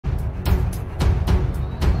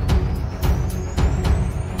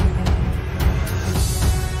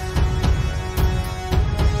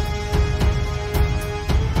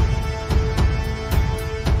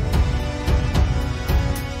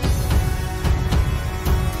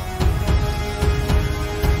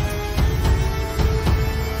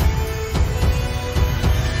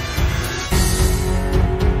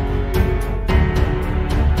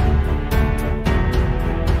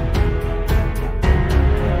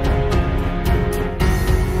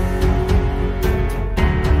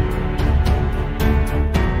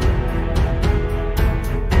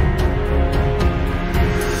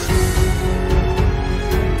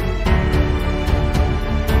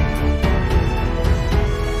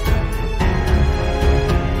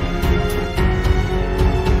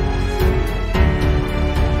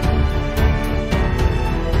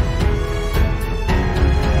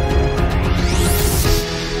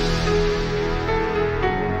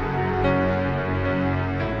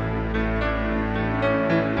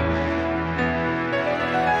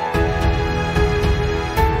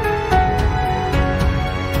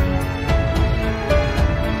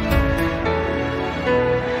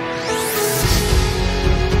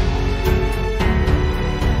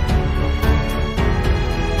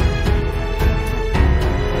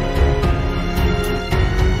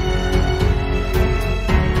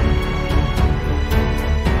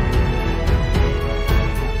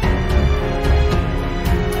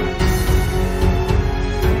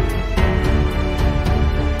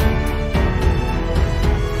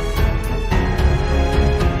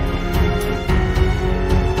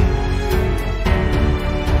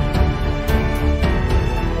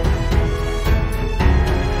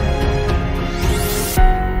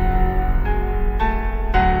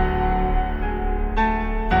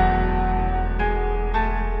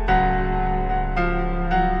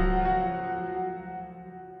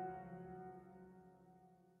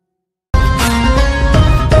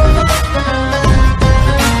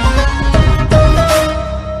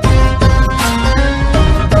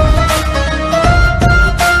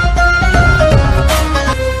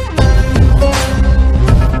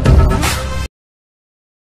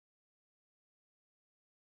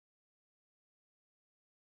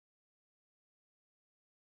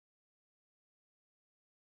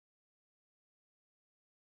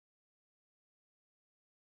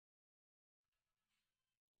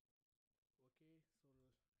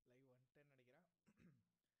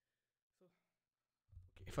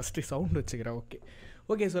First sound வச்சுக்கிறேன். Okay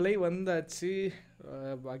okay. So live வந்தாச்சு.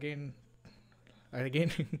 Again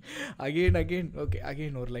again again again okay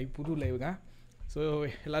again ஒரு live, புது லைவுங்க. So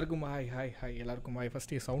எல்லாருக்கும் ஹாய் ஹாய் ஹாய் எல்லாருக்கும் ஹாய்.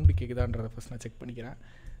 ஃபஸ்ட்டு சவுண்டு கேட்குதான்றதை ஃபஸ்ட் நான் செக் பண்ணிக்கிறேன்.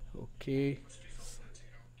 Okay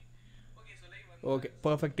okay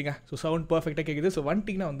பர்ஃபெக்ட்டுங்க. ஸோ சவுண்ட் பர்ஃபெக்டாக கேட்குது. ஸோ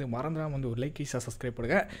வந்துட்டிங்கன்னா வந்து மறந்துடாமல் வந்து ஒரு லைக் ஈஸாக சப்ஸ்கிரைப்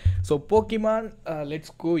பண்ணுங்க. So Pokemon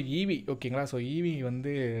let's go EV ஓகேங்களா. ஸோ ஈவி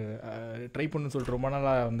வந்து ட்ரை பண்ணணும்னு சொல்லிட்டு ரொம்ப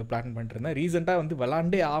நாளாக வந்து பிளான் பண்ணிட்டுருந்தேன். ரீசெண்டாக வந்து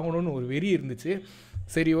விளாண்டே ஆகணும்னு ஒரு வெறி இருந்துச்சு.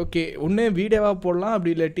 சரி ஓகே, ஒன்று வீடியோவாக போடலாம்,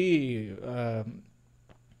 அப்படி இல்லாட்டி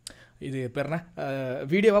இது பேர்னா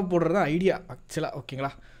வீடியோவாக போடுறது தான் ஐடியா ஆக்சுவலாக ஓகேங்களா.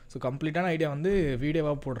 ஸோ கம்ப்ளீட்டான ஐடியா வந்து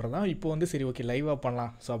வீடியோவாக போடுறது தான். இப்போ வந்து சரி ஓகே லைவாக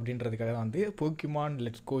பண்ணலாம். ஸோ அப்படின்றதுக்காக தான் வந்து போக்கிமான்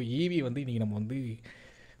லெட்ஸ் கோ ஈவி வந்து இன்றைக்கி நம்ம வந்து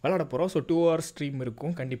விளாட போகிறோம். ஸோ 2 hours ஸ்ட்ரீம்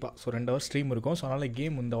இருக்கும் கண்டிப்பாக. ஸோ 2 hours ஸ்ட்ரீம் இருக்கும். ஸோ அதனால்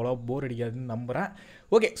கேம் வந்து அவ்வளோ போர் அடிக்காதுன்னு நம்புகிறேன்.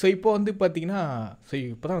 ஓகே ஸோ இப்போ வந்து பார்த்தீங்கன்னா ஸோ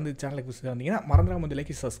இப்போ தான் வந்து சேனலுக்கு புதுசாக வந்தீங்கன்னா மறந்துடாம வந்து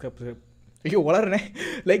லைக் சப்ஸ்கிரைப் வளர்றேன்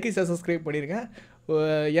லைக் சப்ஸ்கிரைப் பண்ணிடுங்க.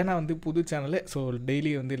 ஏன்னா வந்து புது சேனலு. ஸோ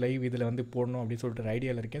டெய்லி வந்து லைவ் இதில் வந்து போடணும் அப்படின்னு சொல்லிட்டு ஒரு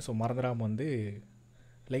ஐடியாவில் இருக்கேன். ஸோ மறந்துடாமல் வந்து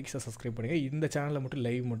லைக்ஸை சப்ஸ்கிரைப் பண்ணுங்கள். இந்த சேனலில் மட்டும்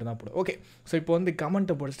லைவ் மட்டும் தான் போடும். ஓகே ஸோ இப்போ வந்து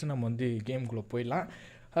கமெண்ட்டை படிச்சுட்டு நம்ம வந்து கேமுக்குள்ளே போயிடலாம்.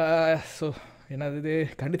 ஸோ என்னது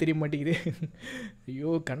கண்டு தெரிய மாட்டேங்குது.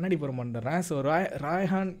 ஐயோ கண்ணாடி போகிற மாட்டேறேன். ஸோ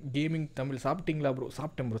ராய்ஹான் கேமிங் தமிழ் சாப்பிட்டீங்களா ப்ரோ?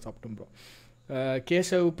 சாப்பிட்டேன் ப்ரோ.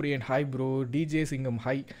 கேசவ் பிரியன் ஹாய் ப்ரோ. டிஜே சிங்கம்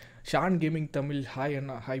hi. Shawn gaming Tamil hi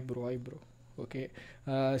அண்ணா. Hi bro okay.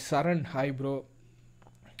 சரண் ஹாய் ப்ரோ.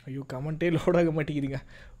 ஐயோ கமெண்ட்டே லோட் ஆக மாட்டேங்குதுங்க.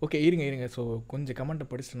 ஓகே இருங்க. ஸோ கொஞ்சம் கமெண்ட்டை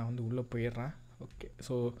படிச்சுட்டு நான் வந்து உள்ளே போயிடுறேன். ஓகே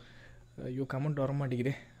ஸோ ஐயோ கமெண்ட் வர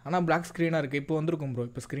மாட்டேங்குது. ஆனால் பிளாக் ஸ்க்ரீனாக இருக்குது. இப்போ வந்திருக்கும் ப்ரோ.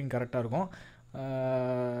 இப்போ ஸ்க்ரீன் கரெக்டாக இருக்கும்.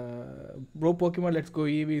 Bro Pokemon let's go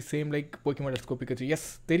EV same like Pokemon let's go Pikachu. S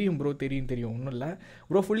தெரியும் ப்ரோ, தெரியும் ஒன்றும் இல்லை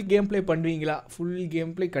ப்ரோ. ஃபுல் கேம் ப்ளே பண்ணுவீங்களா? ஃபுல்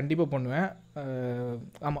கேம் ப்ளே கண்டிப்பாக பண்ணுவேன்.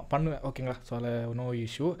 ஆமாம் பண்ணுவேன் ஓகேங்களா. ஸோ அதில் நோ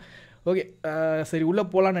இஷ்யூ. ஓகே சரி உள்ளே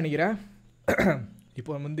போகலான்னு நினைக்கிறேன்.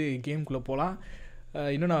 இப்போ வந்து கேமுக்குள்ளே போகலாம்.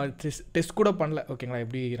 இன்னும் நான் டெஸ்ட் கூட பண்ணல ஓகேங்களா.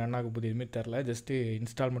 எப்படி ரன் ஆக போகுது எதுவுமே தெரில. ஜஸ்ட்டு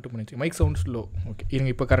இன்ஸ்டால் மட்டும் பண்ணிச்சு. Mic sound slow. ஓகே இருங்க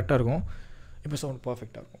இப்போ கரெக்டாக இருக்கும். இப்போ சவுண்ட்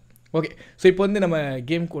பர்ஃபெக்டாக இருக்கும். ஓகே ஸோ இப்போ வந்து நம்ம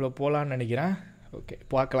கேமுக்குள்ளே போகலான்னு நினைக்கிறேன். ஓகே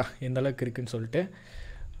பார்க்கலாம் எந்த அளவுக்கு இருக்குதுன்னு சொல்லிட்டு.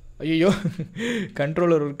 ஐயோ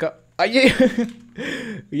கண்ட்ரோலர் ஒர்க்கா? ஐயோ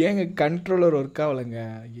ஏங்க கண்ட்ரோலர் ஒர்க் ஆகலைங்க.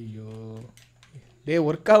 ஐயோ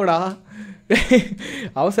ஒர்க் ஆகுடா.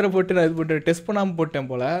 அவசரப்பட்டு நான் இது பண்ணுறேன், டெஸ்ட் பண்ணாமல்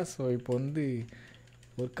போட்டேன் போல். ஸோ இப்போ வந்து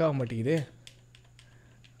ஒர்க் ஆக மாட்டேங்குது.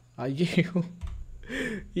 ஐயோ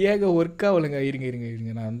ஏங்க ஒர்க் ஆகலைங்க.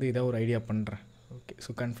 இருங்க நான் வந்து இதாக ஒரு ஐடியா பண்ணுறேன். Okay so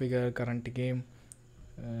configure current game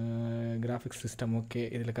graphics system. Okay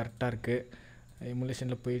இதில் கரெக்டாக இருக்குது.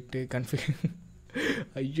 எமுலேஷனில் போயிட்டு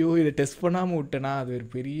ஐயோ இதை டெஸ்ட் பண்ணாமல் விட்டேன்னா அது ஒரு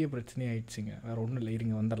பெரிய பிரச்சனை ஆகிடுச்சிங்க. வேறு ஒன்றும் இல்லை.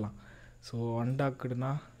 இருங்க வந்துடலாம். ஸோ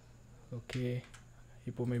அன்டாக்குடுனா ஓகே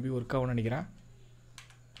இப்போ மேபி ஒர்க் ஆகும்னு நினைக்கிறேன்.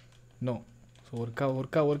 நோ ஸோ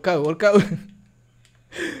ஒர்க் ஆகு.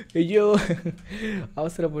 ஐயோ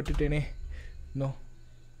அவசரப்பட்டுட்டேனே. நோ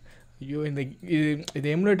ஐயோ இது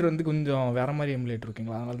எமுலேட்டர் வந்து கொஞ்சம் வேறு மாதிரி எமுலேட்டர்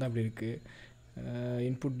இருக்குங்களா, அதனால தான் அப்படி இருக்குது.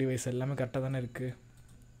 இன்புட் டிவைஸ் எல்லாமே கரெக்டாக தானே இருக்குது.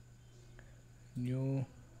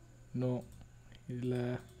 நோ இதில்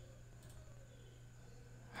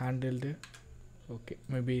ஹேண்டில்டு. ஓகே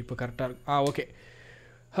மேபி இப்போ கரெக்டாக இருக்கு. ஓகே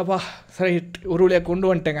அப்பா சரி ஒரு வழியாக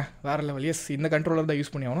கொண்டு வந்துட்டேங்க. வேறு லெவல். எஸ் இந்த கண்ட்ரோலர் தான்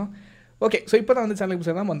யூஸ் பண்ணி ஆகணும். ஓகே ஸோ இப்போ தான் வந்து சேனலுக்கு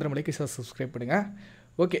புதுசாக தான் மந்திரம் மலைக்கு சப்ஸ்கிரைப் பண்ணுங்கள்.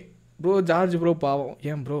 ஓகே ப்ரோ ஜார்ஜ் ப்ரோ பாவம்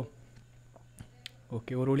ஏன் ப்ரோ.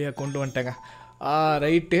 ஓகே ஒரு வழியாக கொண்டு வந்துட்டேங்க.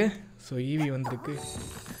 ரைட்டு. ஸோ ஈவி வந்திருக்கு.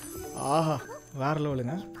 ஆஹா வேறு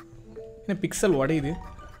லெவலுங்க. என்ன பிக்சல் உடையுது.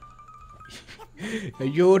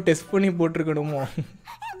 ஐயோ டெஸ்ட் பண்ணி போட்டிருக்கணுமோ.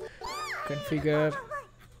 Configure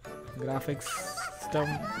graphics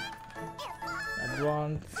system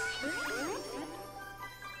advance.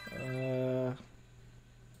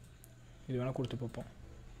 இது வேணால் கொடுத்து பார்ப்போம்.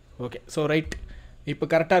 ஓகே ஸோ ரைட் இப்போ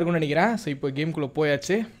கரெக்டாக இருக்கும்னு நினைக்கிறேன். ஸோ இப்போ கேமுக்குள்ளே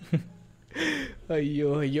போயாச்சு. ஐயோ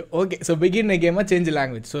okay so begin கேமாக change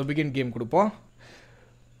language. So begin game கொடுப்போம்.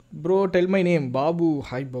 Bro tell my name Babu.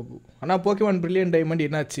 Hi Babu. ஆனால் போக்கிமான் பிரில்லியன் டைமண்ட்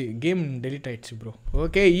என்னாச்சு? கேம் டெலிட் ஆகிடுச்சு ப்ரோ.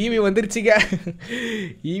 ஓகே ஈவி வந்துருச்சுங்க.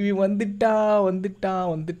 ஈவி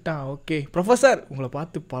வந்துட்டான். ஓகே ப்ரொஃபஸர் உங்களை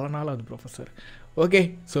பார்த்து பல நாள் ஆகுது ப்ரொஃபஸர். ஓகே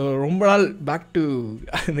ஸோ ரொம்ப நாள் பேக் டு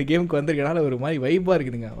இந்த கேமுக்கு வந்திருக்கனால ஒரு மாதிரி வைப்பாக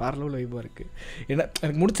இருக்குதுங்க. வேறு லெவல் வைப்பாக இருக்குது. ஏன்னா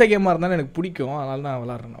எனக்கு முடிச்ச கேமாக இருந்தாலும் எனக்கு பிடிக்கும், அதனால நான்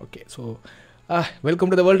விளாட்றேன். Okay so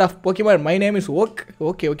welcome to the world of Pokemon. My name is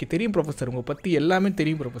okay தெரியும் ப்ரொஃபஸர். உங்களை பற்றி எல்லாமே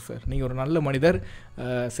தெரியும் ப்ரொஃபஸர். நீங்கள் ஒரு நல்ல மனிதர்,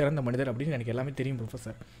 சிறந்த மனிதர் அப்படின்னு எனக்கு எல்லாமே தெரியும்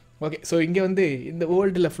ப்ரொஃபஸர். ஓகே ஸோ இங்கே வந்து இந்த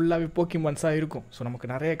வேர்ல்டில் ஃபுல்லாகவே போக்கிமான்ஸாக இருக்கும். ஸோ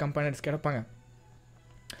நமக்கு நிறைய கம்பெனிஸ் கிடப்பாங்க.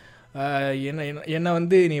 என்னை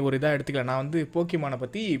வந்து நீ ஒரு இதாக எடுத்துக்கல. நான் வந்து போக்கிமானை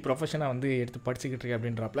பற்றி ப்ரொஃபஷனாக வந்து எடுத்து படிச்சுக்கிட்டு இருக்கேன்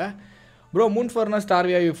அப்படின்றாப்புல. Bro Moon ஃபார்னா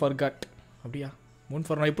ஸ்டார்வியா you forgot. அப்படியா மூன்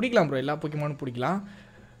ஃபார்னா பிடிக்கலாம் ப்ரோ. எல்லா போக்கிமானும் பிடிக்கலாம்.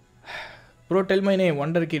 Bro tell my name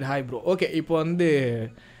wonder kit hi bro. Okay இப்போ வந்து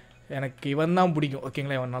எனக்கு இவன் தான் பிடிக்கும்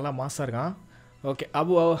ஓகேங்களா, இவன் நல்லா மாசாக இருக்கான். Okay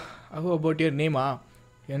Abu about your நேமா?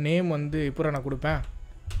 N name வந்து இப்போ நான் கொடுப்பேன்.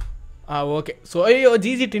 ஓகே ஸோ ஐயோ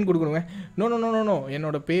ஜிஜிடின்னு கொடுக்கணுங்க. No no no no no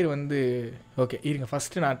என்னோடய பேர் வந்து ஓகே இருங்க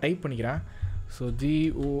ஃபஸ்ட்டு நான் டைப் பண்ணிக்கிறேன். So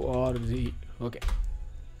GORG. ஓகே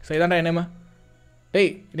ஸோ இதாண்டா என் நேமு.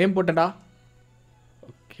 டேய் நேம் போட்டேன்டா.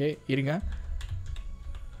 ஓகே இருங்க,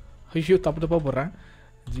 ஐயோ தப்பாக போடுறேன்.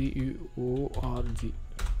 GORG.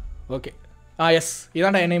 ஓகே எஸ்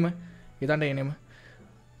இதாண்டா என் நேமு.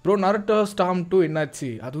 ப்ரோ நருட்டோ ஸ்டார்ம் 2 என்னாச்சு?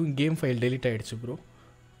 அதுவும் கேம் ஃபைல் டெலிட் ஆகிடுச்சு ப்ரோ.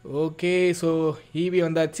 ஓகே ஸோ ஈவி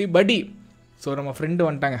வந்தாச்சு. படி ஸோ நம்ம ஃப்ரெண்டு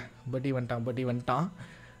வந்துட்டாங்க. படி வந்துட்டான்.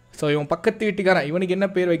 ஸோ இவன் பக்கத்து வீட்டுக்காரன், இவனுக்கு என்ன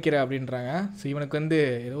பேர் வைக்கிற அப்படின்றாங்க. ஸோ இவனுக்கு வந்து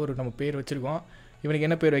ஏதோ ஒரு நம்ம பேர் வச்சுருக்கோம். இவனுக்கு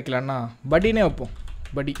என்ன பேர் வைக்கலான்னா படினே வைப்போம்.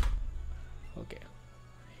 படி. ஓகே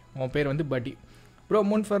உன் பேர் வந்து படி. ப்ரோ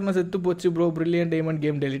மூன் ஃபர்னஸ் செத்து போச்சு bro. Brilliant diamond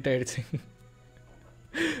game delete ஆகிடுச்சு.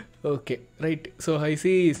 Okay right. So I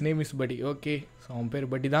C is name is படி. ஓகே ஸோ அவன்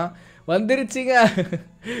பேர் படி தான்.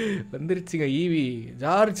 வந்துருச்சுங்க ஈவி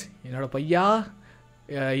ஜார்ஜ் என்னோட பையா.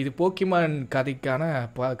 இது போக்கிமான் கதைக்கான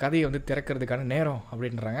கதையை வந்து திறக்கிறதுக்கான நேரம்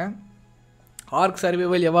அப்படின்றாங்க. Arc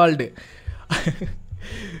survival எவால்டு.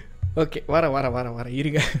 ஓகே வர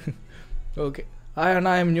இருங்க. Okay I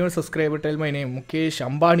am new subscriber. Tell my name Mukesh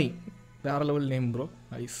Ambani. வேறு level name bro.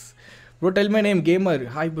 Nice bro. Tell my name gamer.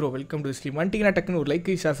 Hi bro welcome to stream. வந்துட்டிங்கன்னா டக்குன்னு ஒரு லைக்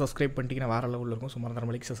ஷேர் சப்ஸ்கிரைப் பண்ணிட்டீங்கன்னா வேறு லெவலில் இருக்கும். சுமார்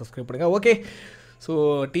தரம் லைக் ஷேர் சப்ஸ்கிரைப் பண்ணுங்கள். ஓகே ஸோ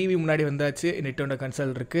டிவி முன்னாடி வந்தாச்சு. நெட்டோட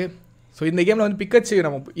கன்சல் இருக்குது. ஸோ இந்த கேமில் வந்து பிக்கச்சு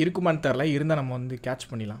நம்ம இருக்குமான்னு தெரில, இருந்தால் நம்ம வந்து கேட்ச்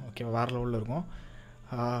பண்ணிடலாம். ஓகே வேறு லெவலில் இருக்கும்.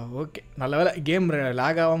 ஓகே நல்ல வேலை கேம்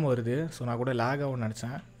லேக் ஆகாமல் வருது. ஸோ நான் கூட லேக் ஆகும்னு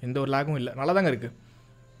நினச்சேன். எந்த ஒரு லேகும் இல்லை, நல்லா தாங்க இருக்குது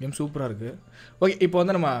கேம், சூப்பராக இருக்குது. ஓகே இப்போ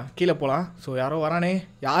வந்து நம்ம கீழே போகலாம். ஸோ யாரோ வரானே,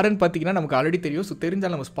 யாருன்னு பார்த்தீங்கன்னா நமக்கு ஆல்ரெடி தெரியும். ஸோ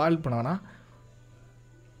தெரிஞ்சால் நம்ம ஸ்பாயில் பண்ண.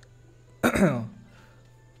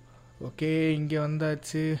 ஓகே இங்கே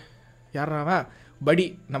வந்தாச்சு. யாராவன் படி,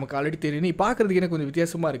 நமக்கு ஆல்ரெடி தெரியும். நீ பார்க்குறதுக்கு எனக்கு கொஞ்சம்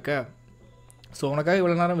வித்தியாசமாக இருக்க. ஸோ உனக்காக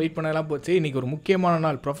இவ்வளோ நேரம் வெயிட் பண்ணலாம் போச்சு. இன்றைக்கி ஒரு முக்கியமான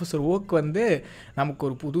நாள். ப்ரொஃபஸர் ஓக் வந்து நமக்கு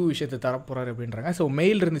ஒரு புது விஷயத்தை தரப்போகிறாரு அப்படின்றாங்க. ஸோ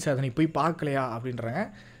மெயில் இருந்துச்சு, அதை நீ போய் பார்க்கலையா அப்படின்றாங்க.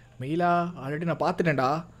 மெயிலா ஆல்ரெடி நான் பார்த்துட்டேன்டா.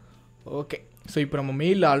 ஓகே ஸோ இப்போ நம்ம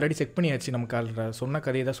மெயிலில் ஆல்ரெடி செக் பண்ணியாச்சு. நமக்கு அதில் சொன்ன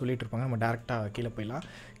கதையை தான் சொல்லிகிட்டு இருப்பாங்க. நம்ம டேரெக்டாக கீழே போயிடலாம்.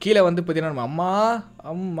 கீழே வந்து பார்த்தீங்கன்னா நம்ம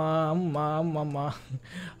அம்மா.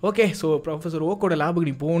 ஓகே ஸோ ப்ரொஃபஸர் ஓக்கோட லேபுக்கு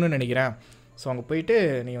நீ போகணுன்னு நினைக்கிறேன். ஸோ அங்கே போயிட்டு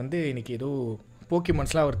நீ வந்து இன்றைக்கி ஏதோ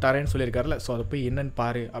போக்கிமான்ஸ்லாம் அவர் தரேன்னு சொல்லியிருக்காருல, ஸோ அதை போய் என்னென்னு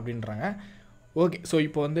பாரு அப்படின்றாங்க. ஓகே ஸோ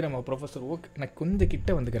இப்போ வந்து நம்ம ப்ரொஃபஸர் ஓக் நான் கொஞ்சம்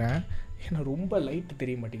கிட்டே வந்துக்கிறேன், ஏன்னா ரொம்ப லைட்டு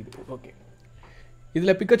தெரிய மாட்டேங்குது. ஓகே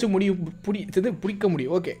இதில் பிக்கச்சு பிடிக்க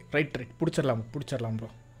முடியும். ஓகே ரைட் பிடிச்சிடலாம் ப்ரோ.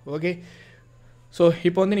 ஓகே ஸோ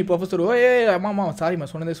இப்போ வந்து நீ ப்ரொஃபஸர் ஆமாம் சாரிம்மா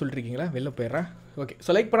சொன்னதே சொல்லிருக்கீங்களா, வெளில போயிடுறேன். ஓகே ஸோ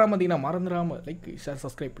லைக் பண்ணாமல் பார்த்தீங்கன்னா மறந்துடாமல் லைக் ஷேர்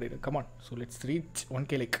சப்ஸ்கிரைப் பண்ணிடு. Come on so let's reach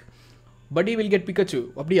 1K like. படி வில் கெட் பிக்கச்சு.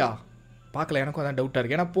 அப்படியா பார்க்கல, எனக்கும் அதான் டவுட்டாக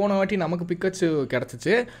இருக்குது. ஏன்னா போன வாட்டி நமக்கு பிக்கச்சு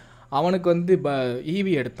கிடச்சிச்சு, அவனுக்கு வந்து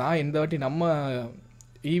ஈவி எடுத்தான். இந்த வாட்டி நம்ம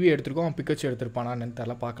ஈவி எடுத்துருக்கோம், அவன் பிக்கச்சு எடுத்துருப்பானான்னு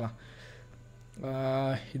தெரில, பார்க்கலாம்.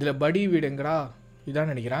 இதில் படி வீடுங்கடா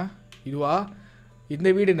இதான் நினைக்கிறேன். இதுவா இந்த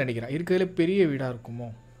வீடுன்னு நினைக்கிறேன். இருக்கிறதுல பெரிய வீடாக இருக்குமோ.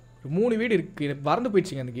 3 வீடு இருக்குது, எனக்கு மறந்து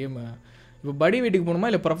போயிடுச்சிங்க அந்த கேமு. இப்போ படி வீட்டுக்கு போகணுமா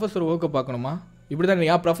இல்லை ப்ரொஃபஸர் ஓக்க பார்க்கணுமா? இப்படி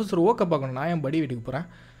தான் ப்ரொஃபஸர் ஓக்க பார்க்கணும், நான் ஏன் படி வீட்டுக்கு போகிறேன்.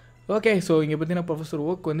 ஓகே ஸோ இங்கே பார்த்தீங்கன்னா ப்ரொஃபஸர்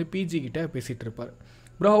ஓக் வந்து பிஜி கிட்டே பேசிகிட்டு இருப்பார்.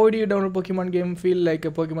 Bro have to you download Pokemon game feel like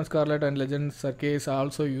Pokemon scarlet and legends சர்க்கேஸ்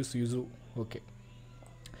also use. Okay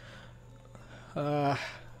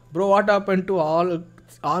bro what happen to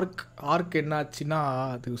arc என்னாச்சுன்னா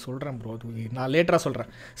அது சொல்கிறேன் ப்ரோ, அது நான் லேட்டராக சொல்கிறேன்.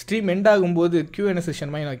 ஸ்ட்ரீம் எண்ட் ஆகும்போது Q&A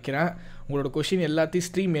செஷன் மாதிரி நான் வைக்கிறேன். உங்களோட கொஷின் எல்லாத்தையும்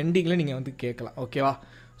ஸ்ட்ரீம் எண்டிங்கில் நீங்கள் வந்து கேட்கலாம். ஓகேவா?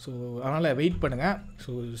 ஸோ அதனால் வெயிட் பண்ணுங்கள்.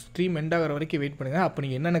 ஸோ ஸ்ட்ரீம் எண்ட் ஆகிற வரைக்கும் வெயிட் பண்ணுங்கள். அப்போ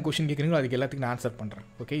நீங்கள் என்னென்ன கொஷின் கேட்குறீங்களோ அதுக்கு எல்லாத்துக்கும் நான் ஆன்சர் பண்ணுறேன்.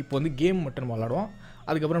 ஓகே இப்போ வந்து கேம் மட்டும் நம்ம விளாடுவோம்,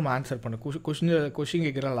 அதுக்கப்புறம் நம்ம ஆன்சர் பண்ண கொஷின்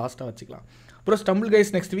கேட்குறேன் லாஸ்ட்டாக வச்சுக்கலாம். அப்புறம் stumble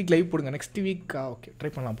guys next week live போடுங்க. நெக்ஸ்ட் வீக் ஓகே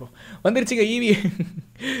ட்ரை பண்ணலாம் ப்ரோ. வந்துருச்சுங்க ஈவி.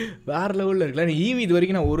 வேறு லெவலில் இருக்குல்ல. ஈவி இது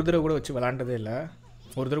வரைக்கும் நான் ஒரு தடவை கூட வச்சு விளாண்டதே இல்லை,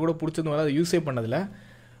 ஒரு தடவை கூட பிடிச்சது அதை யூஸே பண்ணதில்லை.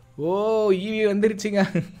 ஓ ஈவி வந்துருச்சுங்க.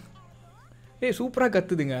 சூப்பராக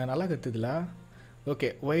கற்றுதுங்க, நல்லா கற்றுதுல. Okay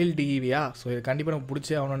wild ஈவியா? ஸோ இது கண்டிப்பாக நம்ம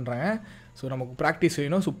பிடிச்சே ஆகணுன்றாங்க. ஸோ நமக்கு ப்ராக்டிஸ்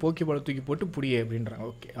வேணும். ஸோ போக்கி பழம் தூக்கி போட்டு பிடியே அப்படின்றாங்க.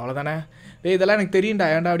 ஓகே அவ்வளோதானே. இதெல்லாம் எனக்கு தெரியும்டா,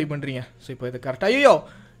 ஏன்டா அப்படி பண்ணுறீங்க? ஸோ இப்போ இது கரெக்டாக ஐயோ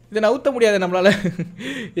இதை நவுத்த முடியாது நம்மளால்.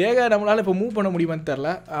 நம்மளால் இப்போ மூவ் பண்ண முடியுமான்னு தெரில.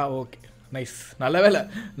 ஓகே நைஸ், நல்ல வேலை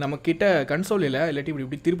நம்மக்கிட்ட கன்சோல் இல்லை, இல்லாட்டி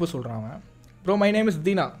இப்படி திருப்ப சொல்கிறாங்க. Bro my name is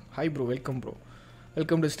Dheena. Hi bro, welcome bro,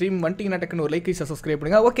 welcome to stream. வந்துட்டிங்கன்னா டக்குன்னு ஒரு லைக் சப்ஸ்கிரைப்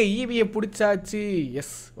பண்ணுங்கள். ஓகே ஈவியை பிடிச்சாச்சு.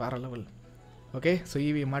 எஸ் வேறு லெவல். ஓகே ஸோ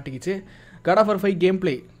ஈவியை மாட்டிக்கிச்சு. God of War 5 game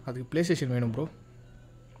play, அதுக்கு ப்ளே ஸ்டேஷன் வேணும் bro.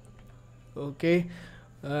 Okay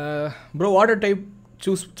bro water type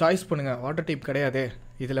choice பண்ணுங்கள். வாட்டர் டைப் கிடையாது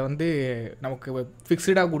இதில் வந்து நமக்கு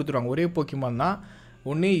ஃபிக்ஸ்டாக கொடுத்துருவாங்க. ஒரே போக்கிமான் தான்,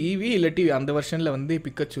 ஒன்று ஈவி இல்லாட்டி அந்த வெர்ஷனில் வந்து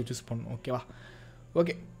பிக்கச்சு சூஸ் பண்ணணும். ஓகேவா?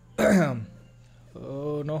 ஓகே. ஓ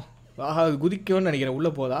நோ, ஆஹா குதிக்கும்னு நினைக்கிறேன்.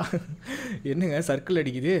 உள்ளே போதா என்னங்க சர்க்கிள்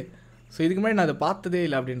அடிக்குது. ஸோ இதுக்கு முன்னாடி நான் அதை பார்த்ததே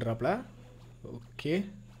இல்லை அப்படின்றாப்புல. ஓகே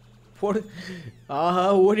போடு. ஆஹா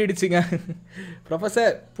ஓடிடுச்சுங்க.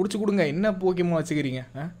 ப்ரொஃபஸர் பிடிச்சி கொடுங்க, என்ன போக்கியமாக வச்சுக்கிறீங்க?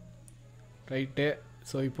 ரைட்டு.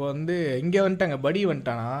 ஸோ இப்போ வந்து இங்கே வந்துட்டாங்க, படி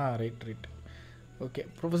வந்துட்டானா? ரைட். Okay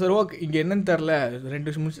professor okay. இங்கே என்னன்னு தெரில,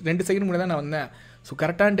 2 செகண்ட் முன்னாடி தான் நான் வந்தேன். ஸோ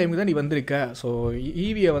கரெக்டான டைமுக்கு தான் நீ வந்திருக்க. ஸோ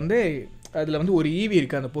ஈவியை வந்து அதில் வந்து ஒரு ஈவி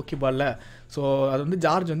இருக்குது அந்த போக்கி பாலில். ஸோ அது வந்து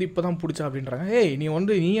ஜார்ஜ் வந்து இப்போ தான் பிடிச்சா அப்படின்றாங்க. ஏய் நீ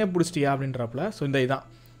வந்து நீயே பிடிச்சிட்டியா அப்படின்றாப்புல. ஸோ இந்த இதான்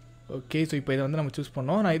ஓகே. ஸோ இப்போ இதை வந்து நம்ம சூஸ்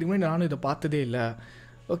பண்ணோம். நான் இதுக்கு முன்னாடி நானும் இதை பார்த்ததே இல்லை.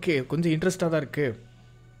 ஓகே கொஞ்சம் இன்ட்ரெஸ்ட்டாக தான் இருக்குது.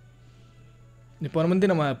 இப்போ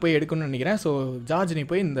வந்து நம்ம போய் எடுக்கணும்னு நினைக்கிறேன். ஸோ ஜார்ஜ் நீ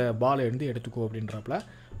போய் இந்த பாலை வந்து எடுத்துக்கோ அப்படின்றாப்புல.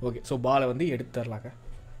 ஓகே ஸோ பாலை வந்து எடுத்துடலாங்க.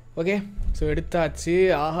 ஓகே ஸோ எடுத்தாச்சு.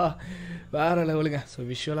 ஆஹா வேறு லெவலுங்க. ஸோ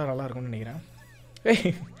விஷுவலாக நல்லா இருக்கும்னு நினைக்கிறேன்.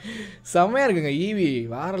 ஏய் செம்மையாக இருக்குங்க ஈவி,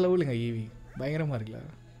 வேறு லெவலுங்க ஈவி, பயங்கரமாக இருக்குல்ல?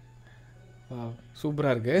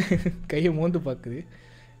 சூப்பராக இருக்குது. கையை மோந்து பார்க்குது.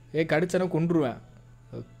 கடிச்சனா கொண்டுருவேன்.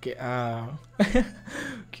 ஓகே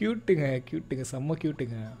க்யூட்டுங்க செம்ம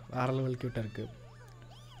க்யூட்டுங்க, வேறு லெவல் க்யூட்டாக இருக்குது.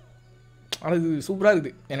 ஆனால் இது சூப்பராக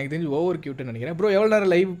இருக்குது. எனக்கு தெரிஞ்சு ஓவர் க்யூட்டுன்னு நினைக்கிறேன். ப்ரோ எவ்வளோ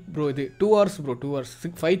நேரம் லைவ் ப்ரோ? இது 2 hours ப்ரோ. 2 hours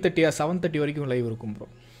 5:30 7:30 வரைக்கும் லைவ் இருக்கும் bro.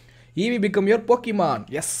 EV become your Pokemon.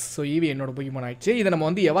 S. So EV என்னோட போக்கிமான் ஆகிடுச்சு. இதை நம்ம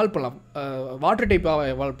வந்து எவால்வ் பண்ணலாம், வாட்டர் டைப்பாக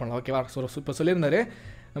எவால்வ் பண்ணலாம். ஓகேவா? ஸோ இப்போ சொல்லியிருந்தாரு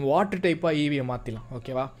நம்ம வாட்டர் டைப்பாக ஈவியை மாற்றிடலாம்.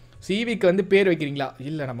 ஓகேவா? ஸோ ஈவிக்கு வந்து பேர் வைக்கிறீங்களா?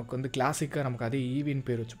 இல்லை நமக்கு வந்து கிளாசிக்காக நமக்கு அதே ஈவின்னு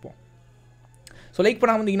பேர் வச்சுப்போம். ஸோ லைக்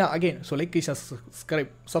பண்ணாமல் வந்தீங்கன்னா அகைன் ஸோ லைக்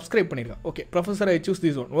சப்ஸ்கிரைப் பண்ணியிருக்கேன். Okay professor I choose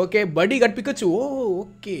this one. Okay படி கட் பிக்கச்சு. ஓ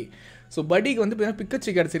ஓகே. ஸோ படிக்கு வந்து பார்த்தீங்கன்னா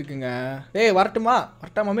பிக்கச்சு கிடச்சிருக்குங்க.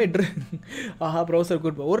 வரட்டாமே ட்ரு. ஆஹா ப்ரொஃபஸர்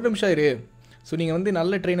கூட்டு ஒரு நிமிஷம் இரு. ஸோ நீங்கள் வந்து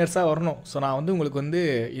நல்ல ட்ரெயினர்ஸாக வரணும். ஸோ நான் வந்து உங்களுக்கு வந்து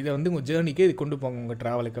இதை வந்து உங்கள் ஜேர்னிக்கு இது கொண்டு போங்க உங்கள்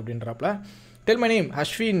ட்ராவலுக்கு அப்படின்றாப்புல. Tell my name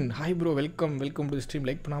Ashwin. Hi bro, welcome to stream.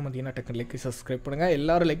 Like பண்ணாமல் வந்தீங்கன்னா டக்குனு லைக் சப்ஸ்கிரைப் பண்ணுங்கள்.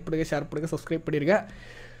 எல்லோரும் லைக் பண்ணுங்கள், ஷேர் பண்ணுங்கள், சப்ஸ்கிரைப் பண்ணிடுங்க.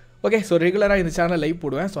 ஓகே ஸோ ரெகுலராக இந்த சேனலில் லைவ்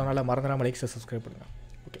போடுவேன். ஸோ அதனால் மறந்துடாமல் லைக் சப்ஸ்கிரைப் பண்ணுங்கள்.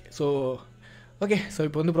 ஓகே ஸோ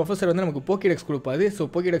இப்போ வந்து ப்ரொஃபஸர் வந்து நமக்கு போக்கிடெக்ஸ் கொடுப்பாது. ஸோ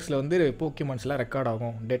போக்கிடெக்ஸில் வந்து போக்கிமான்ஸ்லாம் ரெக்கார்ட்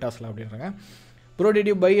ஆகும், டேட்டாஸ்லாம் அப்படின்றாங்க. Bro did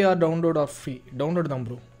you by R download R free? Download தான்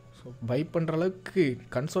ப்ரோ. ஸோ பை பண்ணுற அளவுக்கு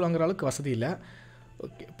கன்சோல் வாங்குற அளவுக்கு வசதி இல்லை.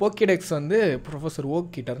 ஓகே போக்கிடெக்ஸ் வந்து ப்ரொஃபஸர்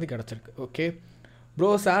ஓக்கிட்டேருந்து கிடச்சிருக்கு. ஓகே ப்ரோ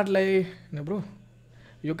சேட்லை என்ன ப்ரோ?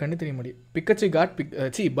 ஐயோ கண்ணு தெரிய மாட்டேன். பிக்கச்சு காட்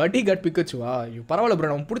பட்டி காட் பிக்கச்சுவா? ஐயோ பரவாயில்ல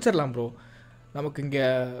ப்ரோ, நம்ம பிடிச்சிடலாம் ப்ரோ. நமக்கு இங்கே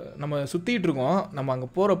நம்ம சுற்றிட்டு இருக்கோம், நம்ம அங்கே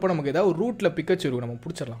போகிறப்போ நமக்கு ஏதாவது ஒரு ரூட்டில் பிக்கச்சு இருக்கும், நம்ம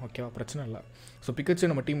பிடிச்சிடலாம். ஓகேவா? பிரச்சனை இல்லை. ஸோ பிக்கச்சு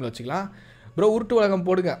நம்ம டீமில் வச்சுக்கலாம். ப்ரோ உருட்டு உலகம்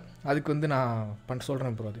போடுங்க, அதுக்கு வந்து நான்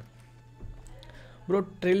சொல்கிறேன் ப்ரோ. அது bro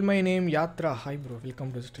ட்ரெல் my name Yatra. Hi bro,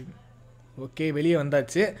 welcome to stream. Okay வெளியே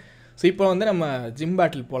வந்தாச்சு. ஸோ இப்போ வந்து நம்ம ஜிம்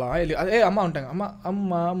பேட்டில் போகலாம். இல்லை அதே அம்மா வந்துட்டாங்க.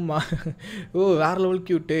 அம்மா ஓ வேறு லெவல்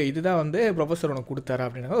க்யூட்டு. இதுதான் வந்து ப்ரொஃபஸர் உனக்கு கொடுத்தாரா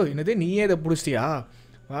அப்படின்னா. ஓ என்னது நீயே இதை பிடிச்சிட்டியா?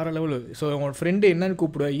 வேறு லெவலு. ஸோ உங்களோட ஃப்ரெண்டு என்னன்னு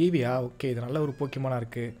கூப்பிடுவேன்? ஈவியா? ஓகே இது நல்ல ஒரு போக்கியமானாக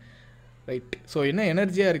இருக்குது. ரைட். ஸோ என்ன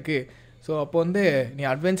எனர்ஜியாக இருக்குது. ஸோ அப்போ வந்து நீ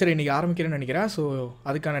அட்வென்ச்சர் இன்றைக்கி ஆரம்பிக்கிறேன்னு நினைக்கிறேன். ஸோ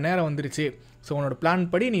அதுக்கான நேரம் வந்துருச்சு. ஸோ உன்னோட பிளான்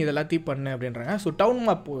படி நீ இதெல்லாத்தையும் பண்ணு அப்படின்றாங்க. ஸோ டவுன்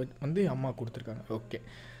மேப் வந்து அம்மா கொடுத்துருக்காங்க. ஓகே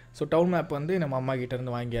ஸோ டவுன் மேப் வந்து நம்ம அம்மா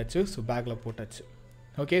கிட்டேருந்து வாங்கியாச்சு. ஸோ பேக்கில் போட்டாச்சு.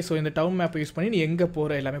 ஓகே ஸோ இந்த டவுன் மேப்பை யூஸ் பண்ணி நீ எங்கே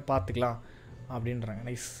போகிற எல்லாமே பார்த்துக்கலாம் அப்படின்றாங்க.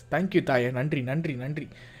 நைஸ், தேங்க்யூ தாயே, நன்றி.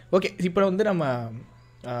 ஓகே இப்போ வந்து நம்ம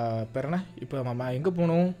பெறண்ணா இப்போ நம்ம எங்கே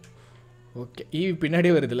போகணும்? ஓகே ஈவி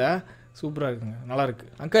பின்னாடியே வருதுல்ல, சூப்பராக இருக்குங்க, நல்லாயிருக்கு.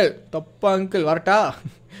 அங்கிள் வரட்டா?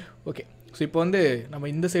 ஓகே ஸோ இப்போ வந்து நம்ம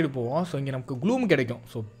இந்த சைடு போவோம். ஸோ இங்கே நமக்கு க்ளூம் கிடைக்கும்.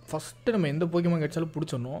 ஸோ ஃபஸ்ட்டு நம்ம எந்த போக்கிமான் கிடைச்சாலும்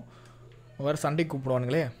பிடிச்சிடணும். வேறு சண்டைக்கு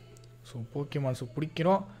கூப்பிடுவானுங்களே. ஸோ போக்கிமான்ஸை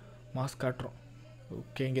பிடிக்கிறோம், மாஸ்க் காட்டுறோம்.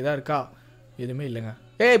 ஓகே இங்கே தான் இருக்கா? எதுவுமே இல்லைங்க.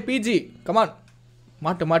 பிஜி கமான்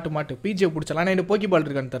மாட்டு பிஜியை பிடிச்சலாம். ஆனால் என்ன போக்கி பால்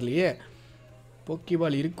இருக்கான்னு தெரியலையே. போக்கி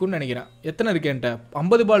பால் இருக்குன்னு நினைக்கிறேன். எத்தனை இருக்கு என்கிட்ட?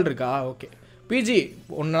 50 பால் இருக்கா? ஓகே பிஜி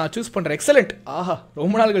ஒன்று நான் சூஸ் பண்ணுறேன். எக்ஸலண்ட். ஆஹா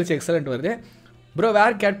ரொம்ப நாள் கழிச்சு எக்ஸலண்ட் வருது. ப்ரோ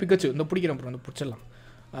வேர் கேட் பிக்கச்சு இந்த பிடிக்கிறேன் ப்ரோ, இந்த பிடிச்சிடலாம்.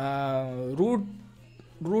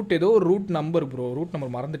 ரூட் ஏதோ ஒரு root number bro, root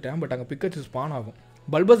number மறந்துட்டேன். பட் அங்கே பிக்கச்சு ஸ்பான் ஆகும்.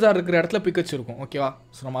 பல்பஸார் இருக்கிற இடத்துல பிக்கச்சு இருக்கும். ஓகேவா?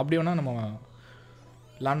 ஸோ நம்ம அப்படி வேணால் நம்ம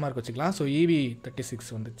லேண்ட்மார்க் வச்சுக்கலாம். ஸோ ஈவி 36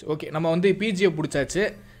 வந்துச்சு. ஓகே நம்ம வந்து பிஜியை பிடிச்சாச்சு.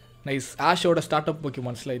 நைஸ். ஆஷோட ஸ்டார்ட் அப்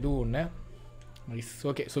போக்கிமான்ஸில் இதுவும் ஒன்று. நைஸ்.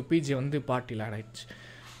 ஓகே ஸோ பிஜி வந்து பார்ட்டியில் ஆட் ஆகிடுச்சு.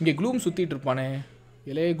 இங்கே க்ளூம் சுற்றிட்டு இருப்பானே.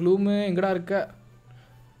 க்ளூமு எங்கடா இருக்க?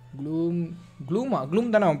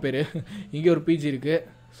 க்ளூம் தானே அவன் பேர். இங்கே ஒரு பிஜி இருக்குது.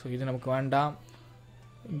 ஸோ இது நமக்கு வேண்டாம்.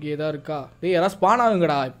 இங்கே தான் இருக்கா? யாராவது ஸ்பான்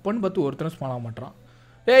ஆகுங்கடா. இப்போன்னு பார்த்து ஒருத்தரும் ஸ்பான் ஆக மாட்டான்.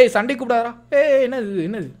 சண்டை கூப்பிடாரா?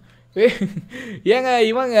 என்னது ஏங்க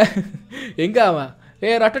இவங்க எங்கே அவன்?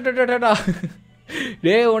 ரட்டா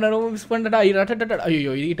உன்னை ரொம்ப மிஸ் பண்ணடா. ரட்டா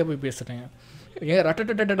ஐயோ இதுகிட்ட போய் பேசுகிறேன்.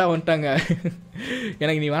 ரட்டா வந்துட்டாங்க.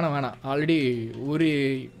 எனக்கு நீ வேணாம். ஆல்ரெடி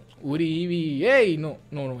ஒரு ஈவி ஏய் no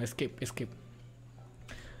no no escape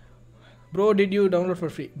bro did you download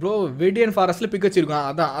for free bro வெடியன் ஃபாரஸ்ட்டில் big வச்சிருக்கோம்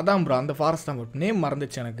அதான் ப்ரோ அந்த ஃபாரஸ்ட் தான் ப்ரோ நேம்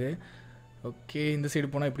மறந்துச்சு எனக்கு ஓகே இந்த சைடு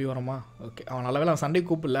போனால் இப்படி வரமா ஓகே அவன் நல்ல வேலை அவன் சண்டே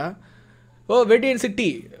கூப்பிடல ஓ வெடியன் சிட்டி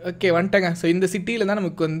ஓகே வந்துட்டேங்க ஸோ இந்த சிட்டியில் தான்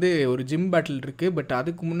நமக்கு வந்து ஒரு ஜிம் பேட்டில் இருக்குது பட்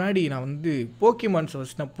அதுக்கு முன்னாடி நான் வந்து போக்கிமான்ஸ்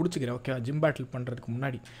வச்சு நான் பிடிச்சிக்கிறேன் ஓகே ஜிம் பேட்டில் பண்ணுறதுக்கு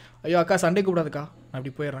முன்னாடி ஐயோ அக்கா சண்டே கூப்பிடாதுக்கா நான்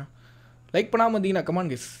அப்படி போயிடுறேன் லைக் பண்ணாமல் இருந்தீங்கன்னா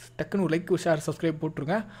கமான் கெஸ் டக்குன்னு ஒரு லைக் ஷேர் சப்ஸ்கிரைப்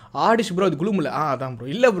போட்டுருங்க ஆடிஷ் ப்ரோ அது க்ளூம் இல்லை அதான்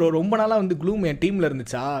ப்ரோ இல்லை ப்ரோ ரொம்ப நாளாக வந்து க்ளூம் என் டீமில்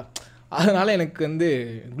இருந்துச்சா அதனால் எனக்கு வந்து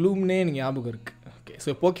க்ளூம்னே எனக்கு ஞாபகம் இருக்குது ஓகே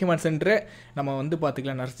ஸோ போக்கிமான் சென்டரு நம்ம வந்து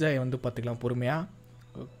பார்த்துக்கலாம் நர்ஸ்ஜாயை வந்து பார்த்துக்கலாம்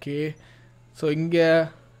பொறுமையாக ஓகே ஸோ இங்கே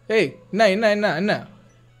ஏய் என்ன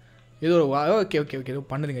ஏதோ ஓகே ஏதோ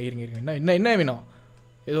பண்ணுதுங்க இருங்க என்ன வேணும்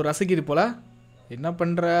ஏதோ ரசிக்குது போல் என்ன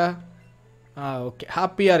பண்ணுற ஓகே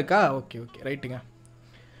ஹாப்பியாக இருக்கா ஓகே ரைட்டுங்க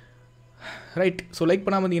ரைட் ஸோ லைக்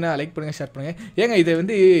பண்ணாமல் இருந்தீங்கன்னா லைக் பண்ணுங்கள் ஷேர் பண்ணுங்கள் ஏங்க இதை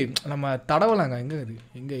வந்து நம்ம தடவலாங்க எங்கே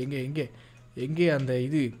அது எங்கே அந்த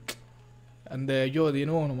இது அந்த ஐயோ அது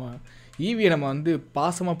இன்னும் நம்ம ஈவியை நம்ம வந்து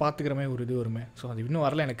பாசமாக பார்த்துக்கிற மாதிரி ஒரு இது வருமே ஸோ அது இன்னும்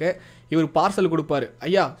வரல எனக்கு இவர் பார்சல் கொடுப்பாரு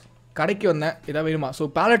ஐயா கடைக்கு வந்தேன் எதாவது வேணுமா ஸோ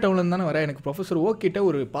பேலட் டவுன்லேருந்து தானே வரேன் எனக்கு ப்ரொஃபஸர் ஓகிட்ட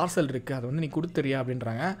ஒரு பார்சல் இருக்குது அதை வந்து நீ கொடுத்துறியா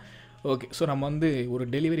அப்படின்றாங்க ஓகே ஸோ நம்ம வந்து ஒரு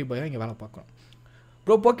டெலிவரி பாயாக இங்கே வேலை பார்க்கணும்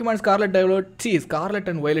bro Pokemon scarlet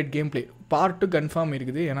and violet game play part 2 confirm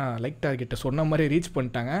இருக்குது ஏன்னா லைக் டார்கெட்டை சொன்ன மாதிரி ரீச்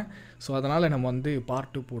பண்ணிட்டாங்க ஸோ அதனால் நம்ம வந்து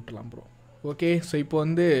பார்ட் 2 போட்டுடலாம் ப்ரோ ஓகே ஸோ இப்போ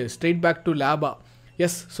வந்து straight back to லேபா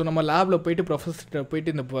yes so நம்ம லேபில் போயிட்டு ப்ரொஃபஸர்கிட்ட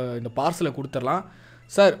போயிட்டு இந்த பார்சலை கொடுத்துடலாம்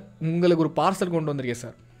சார் உங்களுக்கு ஒரு பார்சல் கொண்டு வந்திருக்கேன்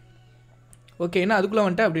சார் ஓகே என்ன அதுக்குள்ளே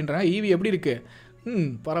வந்துட்டேன் அப்படின்றாங்க ஈவி எப்படி இருக்குது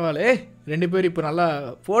பரவாயில்ல ரெண்டு பேர் இப்போ நல்லா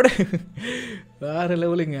போடு வேறு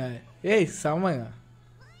லெவலுங்க ஏய் செமங்க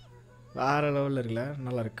வேறு லெவலில் இருக்குல்ல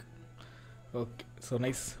நல்லா இருக்கு okay so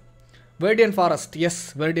nice வெர்டியன் forest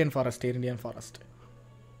வெர்டியன் forest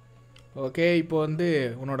okay இப்போ வந்து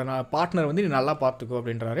உன்னோட பார்ட்னர் வந்து நீ நல்லா பார்த்துக்கோ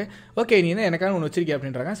அப்படின்றாரு ஓகே நீ என்ன எனக்காக ஒன்று வச்சிருக்கே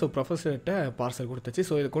அப்படின்றாங்க ஸோ ப்ரொஃபஸர்கிட்ட பார்சல் கொடுத்துச்சு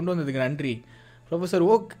ஸோ இதை கொண்டு வந்ததுக்கு நன்றி ப்ரொஃபஸர்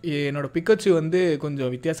என்னோடய பிக்கச்சு வந்து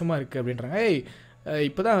கொஞ்சம் வித்தியாசமாக இருக்குது அப்படின்றாங்க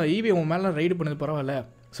இப்போ தான் ஈவி உன் மேலே ரைடு பண்ணது பரவாயில்ல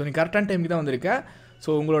ஸோ நீ கரெக்டான டைமுக்கு தான் வந்திருக்க ஸோ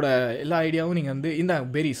உங்களோட எல்லா ஐடியாவும் நீங்கள் வந்து இந்த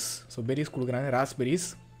பெரிஸ் கொடுக்குறாங்க ராஸ்பெரிஸ்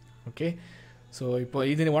ஓகே ஸோ இப்போ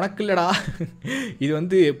இது உனக்கு இல்லைடா இது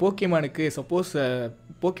வந்து போக்கிமானுக்கு சப்போஸ்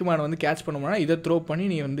போக்கிமானை வந்து கேட்ச் பண்ணோம்னா இதை த்ரோ பண்ணி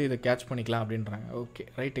நீ வந்து இதை கேட்ச் பண்ணிக்கலாம் அப்படின்றாங்க ஓகே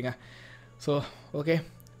ரைட்டுங்க ஸோ ஓகே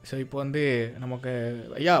ஸோ இப்போ வந்து நமக்கு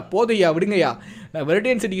ஐயா போதும் விடுங்கய்யா நான்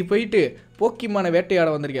வெர்டியன் சிட்டிக்கு போயிட்டு போக்கிமானை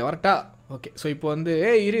வேட்டையாட வந்திருக்கேன் வரட்டா ஓகே ஸோ இப்போ வந்து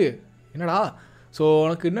இரு என்னடா ஸோ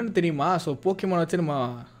உனக்கு என்னென்னு தெரியுமா ஸோ போக்கிமானை வச்சு நம்ம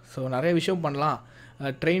ஸோ நிறைய விஷயம் பண்ணலாம்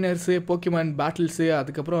ட்ரெயினர்ஸு போக்கிமான் பேட்டில்ஸு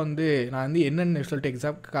அதுக்கப்புறம் வந்து நான் வந்து என்னென்னு சொல்லிட்டு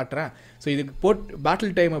எக்ஸாம் காட்டுறேன் ஸோ இதுக்கு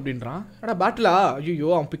பேட்டில் டைம் அப்படின்றான் ஆனால் பேட்டிலா ஐயோ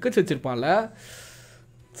அவன் பிக்கட்ஸ் வச்சுருப்பான்ல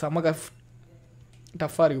செம்ம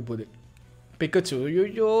டஃப்பாக இருக்க போகுது பிக்கச்சு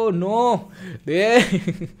ஐயோ நோ டே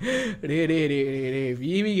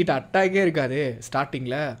விவி கிட்ட அட்டாக்கே இருக்காது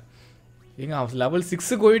ஸ்டார்டிங்கில் ஏங்க அவன் லெவல்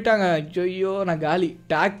 6 போயிட்டாங்க ஐயோ நான் காலி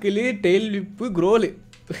டேக்கிளு டெயில் விப்பு க்ரோலு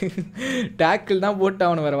டேக்கிள் தான் போட்டு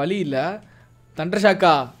அவனை வேறு வழி இல்லை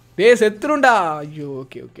தண்டர்ஷாக்கா செத்துருண்டா ஐயோ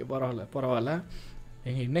ஓகே பரவாயில்ல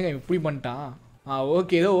என்னங்க இப்படி பண்ணிட்டான்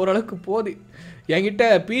ஓகே ஏதோ ஓரளவுக்கு போகுது என்கிட்ட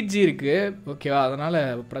பிஜி இருக்குது ஓகேவா அதனால்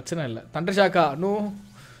பிரச்சனை இல்லை தண்டர்ஷாக்கா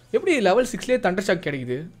எப்படி லெவல் 6லேயே தண்டர்ஷாக்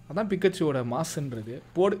கிடைக்குது அதான் பிக்கச்சுவோட மாசுன்றது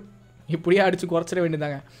போடு இப்படியே அடித்து குறைச்சிட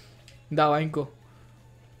வேண்டியதாங்க இந்தா வாங்கிக்கோ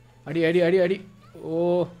அடி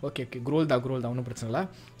ஓகே க்ரோல் தான் ஒன்றும் பிரச்சனை இல்லை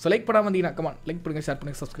ஸோ லைக் பண்ணாமல் வந்தீங்கன்னா கமான் லைக் பண்ணுங்கள் ஷேர்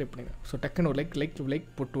பண்ணுங்கள் சப்ஸ்கிரைப் பண்ணுங்கள் ஸோ டக்குன்னு ஒரு லைக்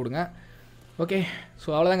போட்டு விடுங்க ஓகே ஸோ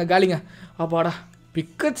அவ்வளோதாங்க காலிங்க அப்பாடா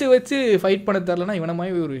பிக்கச்சு வச்சு ஃபைட் பண்ண தரலன்னா இவனை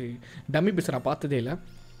மாதிரி ஒரு டம்மி பீஸை நான் பார்த்ததே இல்லை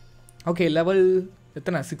ஓகே லெவல்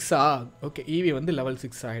எத்தனை 6 ஓகே ஈவி வந்து லெவல்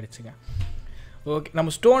 6 ஆகிடுச்சுங்க ஓகே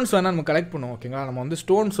நம்ம ஸ்டோன்ஸ் வேணால் நம்ம கலெக்ட் பண்ணுவோம் ஓகேங்களா நம்ம வந்து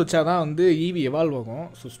ஸ்டோன்ஸ் வச்சா தான் வந்து ஈவி எவால்வ் ஆகும்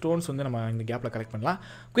ஸோ ஸ்டோன்ஸ் வந்து நம்ம இந்த கேப்பில் கலெக்ட் பண்ணலாம்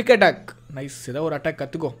குயிக் அட்டாக் நைஸ் ஏதோ ஒரு அட்டாக்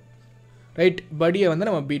கற்றுக்கோ ரைட் படியை வந்து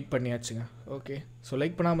நம்ம பீட் பண்ணியாச்சுங்க ஓகே ஸோ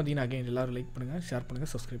லைக் பண்ணாமல் பார்த்தீங்கன்னா அகைன் எல்லோரும் லைக் பண்ணுங்கள் ஷேர்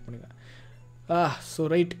பண்ணுங்கள் சப்ஸ்கிரைப் பண்ணுங்கள் ஸோ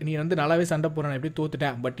ரைட் நீ வந்து நல்லாவே சண்டை போடுறேன் எப்படி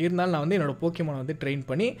தோத்துட்டேன் பட் இருந்தாலும் நான் வந்து என்னோடய போக்கிமானை வந்து ட்ரெயின்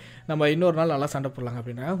பண்ணி நம்ம இன்னொரு நாள் நல்லா சண்டை போடலாங்க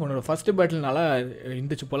அப்படின்னா உன்னோட ஃபஸ்ட்டு பேட்டில் நல்லா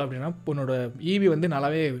இருந்துச்சு போல் அப்படின்னா உன்னோட ஈவி வந்து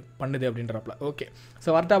நல்லாவே பண்ணுது அப்படின்றப்பல ஓகே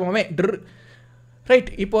ஸோ வரட்டாமே ரைட்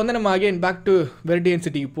இப்போ வந்து நம்ம அகைன் பேக் டு வெர்டியன்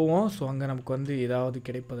சிட்டிக்கு போவோம் ஸோ அங்கே நமக்கு வந்து ஏதாவது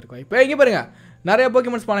கிடைப்பதற்கு வாய்ப்பு இங்கே பாருங்கள் நிறைய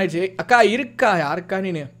போக்கிமான்ஸ் ஆயிடுச்சு அக்கா இருக்கா யாருக்கா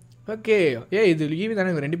நீ ஓகே இது ஈவி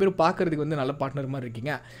தானே ரெண்டு பேரும் பார்க்குறதுக்கு வந்து நல்ல பார்ட்னர் மாதிரி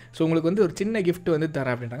இருக்கீங்க ஸோ உங்களுக்கு வந்து ஒரு சின்ன கிஃப்ட் வந்து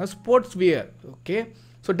தரேன் அப்படின்றாங்க sports wear okay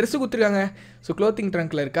so dress கொடுத்துருக்காங்க ஸோ க்ளோத்திங்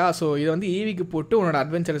ட்ரங்க்கில் இருக்கா ஸோ இதை வந்து ஈவிக்கு போட்டு உன்னோட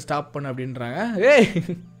அட்வென்ச்சரை ஸ்டாப் பண்ணு அப்படின்றாங்க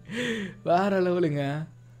வேறு லெவலுங்க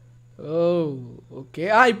ஓகே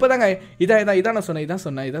இப்போ தாங்க இதான் நான்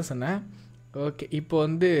சொன்னேன் ஓகே இப்போ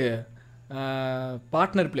வந்து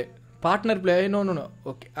பார்ட்னர் ப்ளே நோ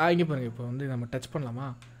ஓகே இங்கே பாருங்கள். இப்போ வந்து நம்ம டச் பண்ணலாமா?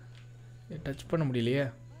 டச் பண்ண முடியலையே.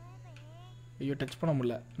 ஐயோ டச் பண்ண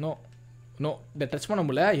முடியல. நோ இந்த டச் பண்ண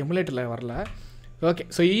முடியல, எமுலேட்டரில் வரல. ஓகே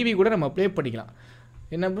ஸோ ஈவி கூட நம்ம ப்ளே பண்ணிக்கலாம்.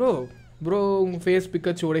 என்ன ப்ரோ உங்கள் ஃபேஸ்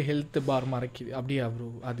பிக்கச்சோட ஹெல்த் பார் மறைக்குது அப்படியா ப்ரோ?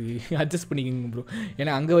 அது அட்ஜஸ்ட் பண்ணிக்கோங்க ப்ரோ,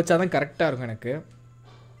 ஏன்னா அங்கே வச்சா தான் கரெக்டாக இருக்கும் எனக்கு.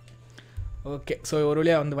 ஓகே ஸோ ஒரு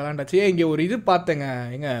வழியாக வந்து விளாண்டாச்சு. இங்கே ஒரு இது பார்த்தேங்க,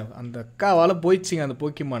 அந்த அக்காவால் போயிடுச்சிங்க அந்த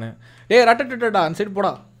போக்கிமானு. ரட்டா அந்த சைடு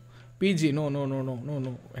போடா பிஜி. நோ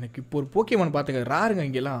எனக்கு இப்போ ஒரு போக்கிமான் பார்த்துங்க ராருங்க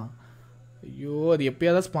இங்கெல்லாம். ஐயோ அது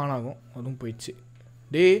எப்போயாவது ஸ்பான் ஆகும், அதுவும் போயிடுச்சு.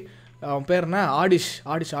 அவன் பேர் என்ன?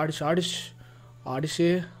 ஆடிஷு.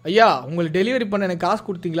 ஐயா உங்களுக்கு டெலிவரி பண்ண எனக்கு காசு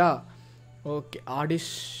கொடுத்தீங்களா? ஓகே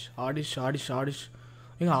ஆடிஷ்.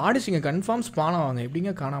 ஆடிஷ் இங்கே கன்ஃபார்ம் ஸ்பான் ஆவாங்க.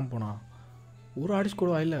 எப்படிங்க காணாமல் போனா? ஒரு ஆடிஷ்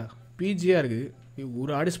கூடவா? இல்லை பிஜியாக இருக்குது.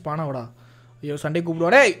 ஒரு ஆடிஷ் ஸ்பான் ஆகடா. ஐயோ சண்டை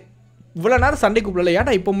கூப்பிடுவாடே. இவ்வளோ நேரம் சண்டை கூப்பிடல,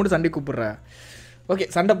 ஏன்டா இப்போ மட்டும் சண்டை கூப்பிட்ற? ஓகே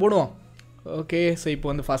சண்டை போடுவோம். ஓகே ஸோ இப்போ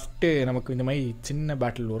வந்து ஃபஸ்ட்டு நமக்கு இந்த மாதிரி சின்ன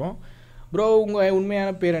பேட்டில் வரும். ப்ரோ உங்கள்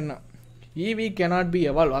உண்மையான பேர் என்ன? EV cannot be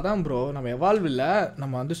evolve. அதான் ப்ரோ நம்ம எவால்வ் இல்லை,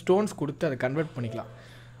 நம்ம வந்து ஸ்டோன்ஸ் கொடுத்து அதை கன்வெர்ட் பண்ணிக்கலாம்.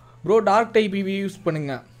 Bro dark type EV use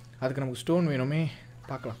பண்ணுங்க, அதுக்கு நமக்கு ஸ்டோன் வேணுமே,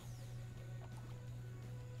 பார்க்கலாம்.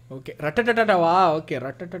 ஓகே ரட்டட்டா. ஓகே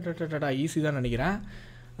ரட்டட்டா ஈஸி தான் நினைக்கிறேன்.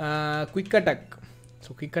 Quick attack. So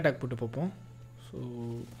quick attack போட்டு பார்ப்போம். ஸோ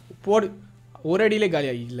போடு, ஒரு அடியிலே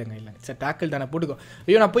காலியாக. இல்லைங்க சரி டேக்கிள் தானே, போட்டுக்கோ.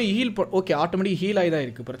 ஐயோ நான் போய் ஹீல் ஓகே ஆட்டோமேட்டிக் ஹீல் ஆகி தான்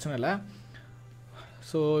இருக்குது, பிரச்சனை இல்லை.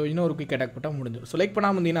 ஸோ இன்னொரு குயிக் அட்டாக் போட்டால் முடிஞ்சிடும். ஸோ லைக்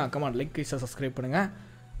பண்ணாமல் இருந்தீங்கன்னா கமான் லைக்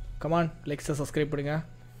சப்ஸ்கிரைப் பண்ணுங்கள்.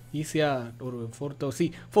 ஈஸியாக ஒரு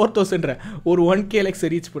 4000 ஒரு 1K லைக்ஸ்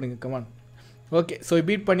ரீச் பண்ணுங்கள் come on. Okay so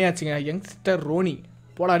beat பண்ணியாச்சுங்க. Youngster Ronnie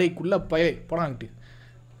போடாடேக்குள்ளே போடாங்கிட்டு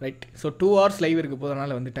right. So 2 hours live இருக்குது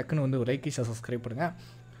போதனால வந்து டக்குன்னு வந்து ஒரு லைக் சப்ஸ்கிரைப் பண்ணுங்கள்.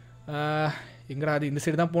 எங்கடா அது இந்த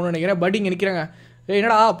சைடு தான் போகணும்னு நினைக்கிறேன். பட் இங்கே நிற்கிறாங்க.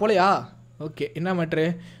 என்னடா போலையா? ஓகே என்ன மேட்ரு?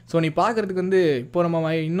 ஸோ நீ பார்க்குறதுக்கு வந்து இப்போ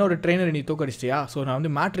நம்ம இன்னொரு ட்ரெயினர் நீ தோக்கடிச்சிட்டியா? ஸோ நான்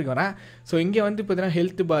வந்து மேட்ருக்கு வரேன். ஸோ இங்கே வந்து பார்த்தீங்கன்னா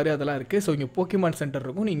ஹெல்த் பார் அதெல்லாம் இருக்குது. ஸோ இங்கே போக்கிமான் சென்டர்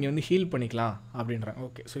இருக்கும், நீங்கள் வந்து ஹீல் பண்ணிக்கலாம் அப்படின்றேன்.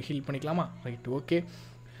 ஓகே ஸோ ஹீல் பண்ணிக்கலாமா? Right okay.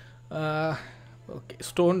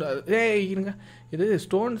 ஸ்டோன் இருங்க, இது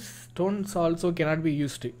stones also cannot be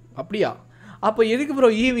used. அப்படியா? அப்போ எதுக்கு ப்ரோ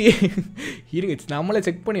ஈவி? இருங்க நம்மளே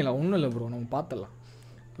செக் பண்ணிடலாம், ஒன்றும் இல்லை ப்ரோ, நம்ம பார்த்துடலாம்.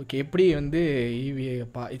 ஓகே எப்படி வந்து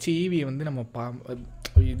ஈவியை வந்து நம்ம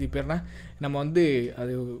இது பேர்னா நம்ம வந்து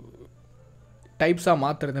அது டைப்ஸாக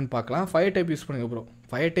மாற்றுறதுன்னு பார்க்கலாம். ஃபயர் டைப் யூஸ் பண்ணுங்க ப்ரோ.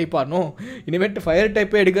 ஃபயர் டைப்பாக நோ, இனிமேட்டு ஃபயர்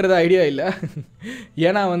டைப்பே எடுக்கிறது ஐடியா இல்லை.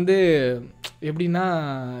 ஏன்னா வந்து எப்படின்னா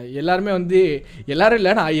எல்லாருமே வந்து எல்லோரும்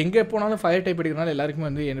இல்லை, நான் எங்கே போனாலும் ஃபயர் டைப் எடுக்கிறனால எல்லாருக்குமே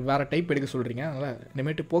வந்து எனக்கு வேறு டைப் எடுக்க சொல்கிறீங்க. அதனால்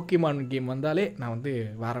இனிமேட்டு போக்கிமான் கேம் வந்தாலே நான் வந்து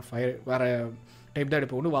வேறு டைப் தான்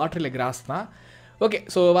எடுப்பேன். ஒன்று வாட்டர் இல்லை கிராஸ் தான். ஓகே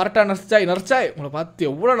ஸோ வரட்டா நர்ச்சாய் உங்களை பார்த்து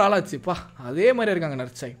எவ்வளோ நாளாச்சுப்பா. அதே மாதிரி இருக்காங்க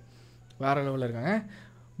நர்ச்சாய், வேறு லெவலில் இருக்காங்க.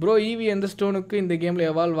 ப்ரோ ஈவி எந்த ஸ்டோனுக்கு இந்த கேமில்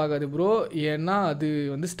எவால்வ் ஆகாது ப்ரோ, ஏன்னா அது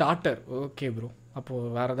வந்து ஸ்டார்டர். ஓகே ப்ரோ,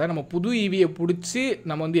 அப்போது வேறு ஏதாவது நம்ம புது ஈவியை பிடிச்சி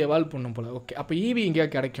நம்ம வந்து எவால்வ் பண்ணணும் போல். ஓகே அப்போ ஈவி எங்கேயா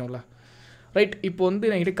கிடைக்கும்ல. ரைட் இப்போ வந்து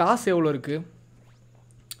என்கிட்ட காசு எவ்வளோ இருக்குது?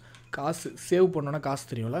 காசு சேவ் பண்ணோன்னா காசு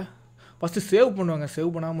தெரியும்ல. ஃபஸ்ட்டு சேவ் பண்ணுவாங்க,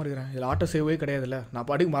 சேவ் பண்ணாமல் இருக்கிறேன். இதில் ஆட்டோ சேவே கிடையாதுல்ல, நான்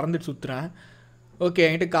பாட்டுக்கு மறந்துட்டு சுற்றுறேன். ஓகே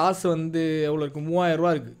என்கிட்ட காசு வந்து எவ்வளோ இருக்குது? 3000 ரூபா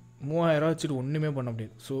இருக்குது. 3000 ரூபா வச்சுட்டு ஒன்றுமே பண்ண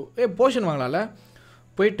முடியாது. So portion வாங்கலாம்ல.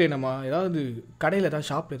 போயிட்டு நம்ம ஏதாவது கடையில் ஏதாவது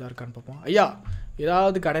ஷாப்பில் ஏதாவது இருக்கான்னு பார்ப்போம். ஐயா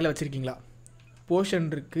ஏதாவது கடையில் வச்சுருக்கீங்களா? போர்ஷன்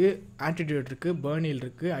இருக்குது, ஆன்டிடியூட் இருக்குது, பர்னில்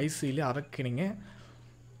இருக்குது, ஐசியில் அரக்கினிங்க.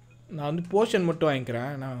 நான் வந்து போர்ஷன் மட்டும்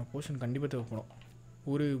வாங்கிக்கிறேன். நான் போர்ஷன் கண்டிப்பாக தேவைப்படும்.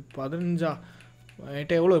 ஒரு 15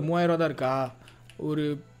 என்கிட்ட எவ்வளோ 3000 ரூபா தான் இருக்கா? ஒரு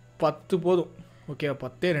 10 போதும். ஓகே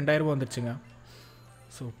 10 2000 ரூபா வந்துருச்சுங்க.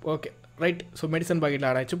 So okay right. So medicine பாக்கெட்டில்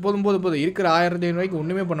ஆடாச்சு. போதும் இருக்கிற 1500 ரூபாய்க்கு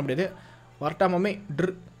ஒன்றுமே பண்ண முடியாது. வரட்டாமே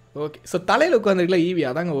ட்ரு. ஓகே ஸோ தலையில் உட்காந்துருக்கல ஈவி,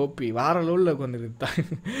 அதாங்க ஓபி, வேறு லெவலில் உட்காந்துருக்கு.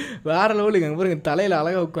 வேறு லெவலுக்கு எங்கே பாருங்க தலையில்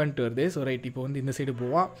அழகாக உட்காந்துட்டு வருது. ஸோ ரைட் இப்போ வந்து இந்த சைடு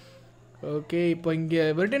போவான். ஓகே இப்போ இங்கே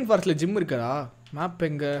வெர்டன் ஃபாரஸ்ட்டில் ஜிம் இருக்கா? மேப்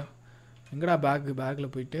எங்கடா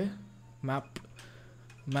பேக்கில் போயிட்டு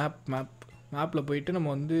மேப்பில் போயிட்டு நம்ம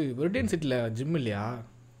வந்து வெர்டன் சிட்டியில் ஜிம் இல்லையா?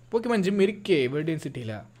 போக்கிமான் ஜிம் இருக்கே வெர்டன்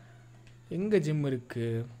சிட்டியில். எங்கே ஜிம்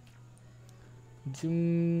இருக்குது?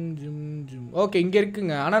 ஜிம் ஓகே இங்கே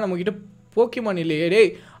இருக்குங்க. ஆனால் நம்மக்கிட்ட போக்கிமான் இல்லையே.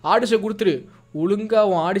 டேய் ஆடிஷனை கொடுத்துரு, ஒழுங்காக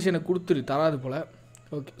உன் ஆடிஷனை கொடுத்துரு, தராது போல்.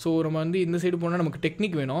 ஓகே ஸோ நம்ம வந்து இந்த சைடு போனால் நமக்கு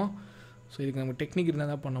டெக்னிக் வேணும். ஸோ இதுக்கு நமக்கு டெக்னிக்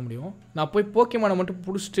இருந்தால் தான் பண்ண முடியும். நான் போய் போக்கிமானை மட்டும்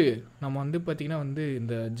பிடிச்சிட்டு நம்ம வந்து பார்த்திங்கன்னா வந்து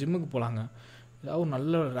இந்த ஜிம்முக்கு போகலாங்க. ஏதாவது ஒரு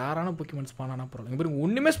நல்ல ரேரான போக்கிமான் ஸ்பான் ஆனால் பரவாயில்ல. இங்கே பாருங்க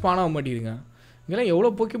ஒன்றுமே ஸ்பான் ஆக மாட்டேங்குதுங்க. இங்கெல்லாம்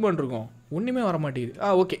எவ்வளோ போக்கிமான் இருக்கும், ஒன்றுமே வர மாட்டேங்குது.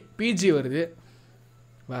 ஓகே பிஜி வருது.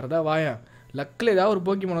 வேறு ஏதாவது வாயா லக்கில் ஏதாவது ஒரு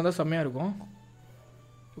போக்கிமான் வந்தால் செம்மையாக இருக்கும்.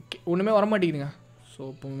 ஓகே ஒன்றுமே வர மாட்டேங்குதுங்க. ஸோ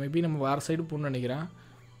இப்போ மேபி நம்ம வேறு சைடு போகணுன்னு நினைக்கிறேன்.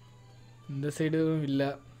 இந்த சைடும் இல்லை.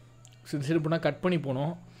 இந்த சைடு போனால் கட் பண்ணி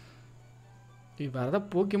போகணும். வேறு ஏதாவது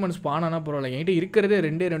போக்கிமான் ஸ்பான் ஆனால் பரவாயில்ல. என்கிட்ட இருக்கிறதே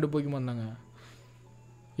 2 போக்கிமான் தாங்க.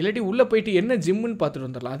 இல்லாட்டி உள்ளே போயிட்டு என்ன ஜிம்முன்னு பார்த்துட்டு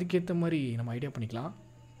வந்துடலாம். அதுக்கேற்ற மாதிரி நம்ம ஐடியா பண்ணிக்கலாம்.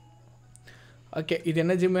 ஓகே, இது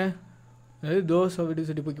என்ன ஜிம்மு? தோசை விடு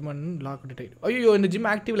சட்டி போக்கிமான் லாக் டைட். ஐயோ, இந்த ஜிம்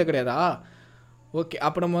ஆக்டிவில் கிடையாதா? ஓகே,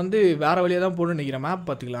 அப்போ நம்ம வந்து வேறு வழியாக தான் போகணும்னு நினைக்கிறேன். மேப்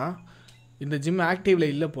பார்த்துக்கலாம். இந்த ஜிம்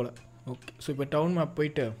ஆக்டிவில் இல்லை போல். ஓகே, ஸோ இப்போ டவுன் மேப்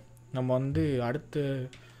போயிட்டு நம்ம வந்து அடுத்து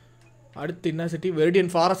என்ன சிட்டி? வெர்டியன்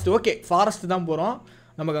ஃபாரஸ்ட். ஓகே, ஃபாரஸ்ட் தான் போகிறோம்.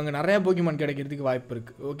 நமக்கு அங்கே நிறையா போக்கிமான் கிடைக்கிறதுக்கு வாய்ப்பு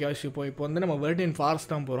இருக்குது. ஓகே, இப்போ வந்து நம்ம வெர்டியன்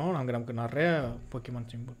ஃபாரஸ்ட் தான் போகிறோம். அங்கே நமக்கு நிறையா போக்கிமான்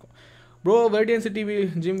ஜிம் இருக்கும். Bro, வெர்டியன் city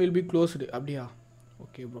gym will be closed. அப்படியா?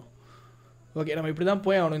 Okay bro. ஓகே, நம்ம இப்படி தான்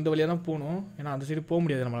போய் ஆகணும். இந்த வழியாக தான் போகணும். ஏன்னா அந்த சைடு போக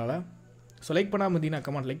முடியாது நம்மளால். ஸோ லைக் பண்ணாமல் இருந்தீங்கன்னா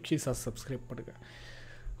கமெண்ட் லைக் ஷேர் சப்ஸ்கிரைப் பண்ணுங்க.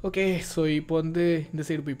 ஓகே, ஸோ இப்போ வந்து இந்த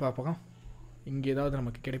சைடு போய் பார்ப்போம். இங்கே ஏதாவது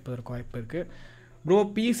நமக்கு கிடைப்பதற்கு வாய்ப்பு இருக்குது. ப்ரோ,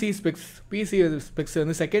 பிசி ஸ்பெக்ஸ்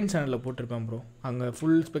வந்து செகண்ட் சேனலில் போட்டிருப்பேன் ப்ரோ. அங்கே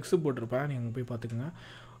ஃபுல் ஸ்பெக்ஸு போட்டிருப்பேன். நீங்கள் போய் பார்த்துக்குங்க.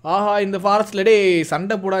 ஆஹா, இந்த ஃபாரஸ்ட்டில் டே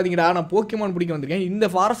சண்டை போடாதீங்கடா, நான் போக்கிமான் பிடிக்க வந்திருக்கேன். இந்த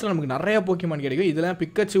ஃபாரஸ்ட்டில் நமக்கு நிறையா போக்கிமான் கிடைக்கும். இதெல்லாம்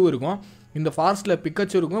பிக்கச்சும் இருக்கும். இந்த ஃபாரஸ்ட்டில்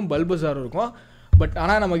பிக்கச்சும் இருக்கும், பல்பசாரும் இருக்கும். பட்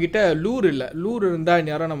ஆனால் நம்மக்கிட்ட லூர் இல்லை. லூர் இருந்தால்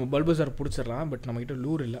யாரும் நம்ம பல்பசார் பிடிச்சிடலாம். பட் நம்மக்கிட்ட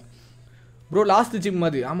லூர் இல்லை ப்ரோ. லாஸ்ட் ஜிம்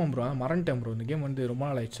அது. ஆமாம் ப்ரோ, மறந்துட்டேன் ப்ரோ. இந்த கேம் வந்து ரொம்ப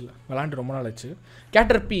நாள் ஆயிடுச்சு, விளாண்டு ரொம்ப நாள் ஆச்சு.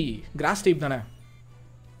 கேட்டர்பி கிராஸ் டைப் தானே?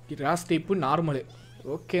 கிராஸ் டைப்பு நார்மலு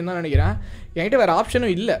ஓகேன்னு தான் நினைக்கிறேன். என்கிட்ட வேறு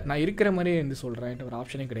ஆப்ஷனும் இல்லை. நான் இருக்கிற மாதிரியே இருந்து சொல்கிறேன். என்கிட்ட வேறு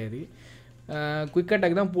ஆப்ஷனே கிடையாது. குயிக்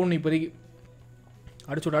அட்டாக் தான் போகணும் இப்போதைக்கு.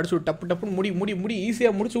 அடிச்சு விடு டப்புன்னு முடி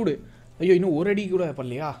ஈஸியாக முடிச்சு விடு. ஐயோ, இன்னும் ஒரு அடி கூட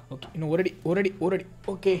பண்ணலையா? ஓகே, இன்னும் ஒரு அடி.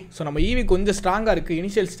 ஓகே, ஸோ நம்ம ஈவி கொஞ்சம் ஸ்ட்ராங்காக இருக்குது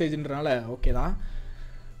இனிஷியல் ஸ்டேஜ்ன்றனால. ஓகே தான்.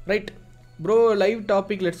 Right bro, live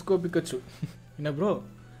topic let's go Pikachu. என்ன ப்ரோ?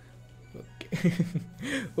 ஓகே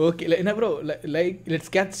ஓகே, என்ன bro like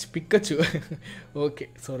let's catch Pikachu. Okay,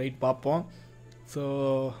 so right பார்ப்போம். ஸோ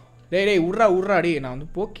டேய் உட்றா டே, நான் வந்து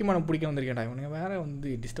போக்கிமானை பிடிக்க வந்திருக்கேன்டா. இவனுங்க வேறு வந்து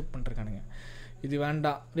டிஸ்டர்ப் பண்ணுறானுங்க. இது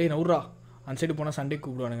வேண்டாம். டேய் நான் உட்றா. அந்த சைடு போனால் சண்டே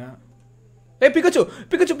கூப்பிடுவானுங்க. ஏய் பிக்கச்சு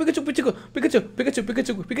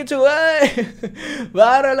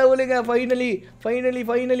வேற லெவலுங்க. ஃபைனலி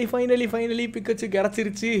பிக்கச்சு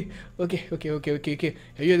கிடச்சிருச்சு. ஓகே.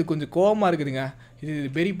 ஐயோ, இது கொஞ்சம் கோவமாக இருக்குதுங்க. இது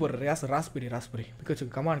பெரி போடுற ராஸ்பெரி பிக்கச்சு.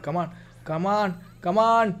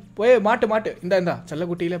 கமான் போய் மாட்டு. இந்தா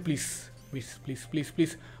செல்லக்குட்டியில் ப்ளீஸ்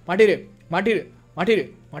மாட்டிரு.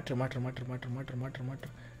 மாட்டு.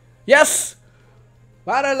 எஸ்,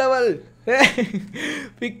 வேற லெவல்.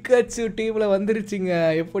 பிக்கச்சு டீமில் வந்துருச்சுங்க.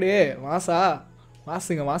 எப்படி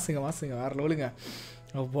மாசுங்க வேறு லெவலுங்க.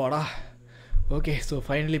 போடா. ஓகே, ஸோ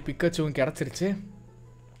ஃபைனலி பிக்கச்சும் கிடச்சிருச்சு.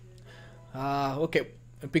 ஓகே,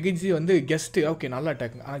 பிக்கச்சி வந்து கெஸ்ட்டு. ஓகே, நல்ல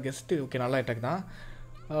அட்டாக். ஆனால் கெஸ்ட்டு ஓகே நல்ல அட்டாக் தான்.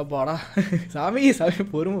 போடா சாமி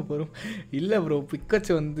பொறுமை இல்லை ப்ரோ.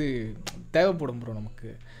 பிக்கச்சு வந்து தேவைப்படும் ப்ரோ நமக்கு.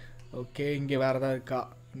 ஓகே, இங்கே வேறு ஏதாவது இருக்கா?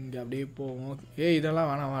 இங்கே அப்படியே போவோம். இதெல்லாம்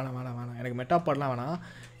வேணாம். எனக்கு மெட்டாபாட்லாம் வேணாம்.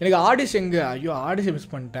 எனக்கு ஆடிஷ் எங்கே? ஐயோ, ஆடிஷை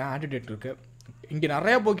மிஸ் பண்ணிட்டேன். ஆட்டிடேட் இருக்குது. இங்கே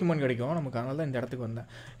நிறையா போக்கிமான் கிடைக்கும் நமக்கு. அதனால தான் இந்த இடத்துக்கு வந்தேன்.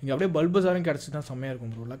 இங்கே அப்படியே பல்பசாரும் கிடச்சி தான் செம்மையாக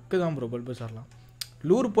இருக்கும் ப்ரோ. லக்கு தான் ப்ரோ பல்பசார்லாம்.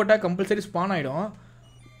 லூர் போட்டால் கம்பல்சரி ஸ்பான் ஆகிடும்.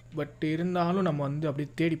 பட் இருந்தாலும் நம்ம வந்து அப்படியே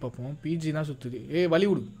தேடி பார்ப்போம். பிஜி தான் சுற்றுது. வழி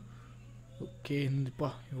விடு. ஓகே, இந்தப்பா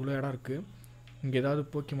இவ்வளோ இடம் இருக்குது. இங்கே ஏதாவது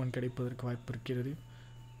போக்கிமான் கிடைப்பதற்கு வாய்ப்பு இருக்கிறது.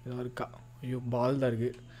 ஏதாவது இருக்கா? ஐயோ, பால் தான்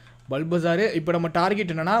இருக்குது. பல்பசாரு. இப்போ நம்ம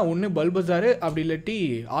டார்கெட் என்னென்னா ஒன்று பல்பசாரு, அப்படி இல்லாட்டி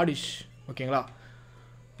ஆடிஷ். ஓகேங்களா?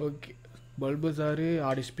 Okay, பல்பசாரு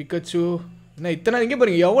ஆடிஷ் Pikachu. என்ன இத்தனை? இங்கே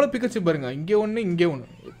பாருங்கள் எவ்வளோ பிக்கச்சு பாருங்கள். இங்கே ஒன்று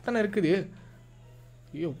எத்தனை இருக்குது?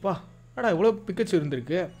 ஐயோப்பா, இவ்வளோ பிக்கச்சு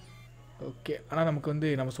இருந்திருக்கு. ஓகே, ஆனால் நமக்கு வந்து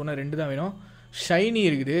நம்ம சொன்ன 2 தான் வேணும். ஷைனி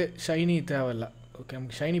இருக்குது. ஷைனி தேவையில்லை. ஓகே,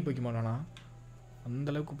 நமக்கு ஷைனி போக்கிமான் வேணாம்.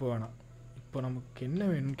 அந்தளவுக்கு போக வேணாம். இப்போ நமக்கு என்ன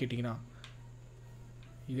வேணும்னு கேட்டிங்கன்னா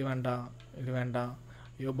இது வேண்டாம்.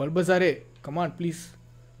 ஐயோ, பல்பசாரே கமான் ப்ளீஸ்.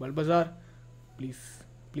 பல்பசார்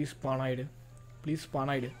ப்ளீஸ் ஸ்பான் ஆயிடு.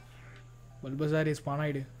 பல்பசாரே ஸ்பான்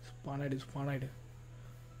ஆயிடு.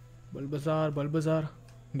 பல்பசார்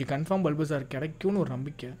இங்கே கன்ஃபார்ம் பல்பசார் கிடைக்கும்னு ஒரு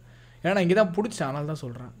நம்பிக்கை. ஏன்னா நான் இங்கே தான் பிடிச்சேன். அதனால தான்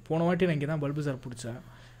சொல்கிறேன். போன வாட்டி நான் இங்கே தான் பல்பசார் பிடிச்சேன்.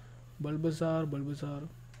 பல்பசார்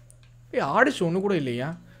ஆடிச்சு ஒன்று கூட இல்லையா?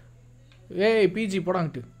 பிஜி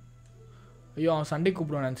போடாங்கிட்டு. ஐயோ, அவன் சண்டே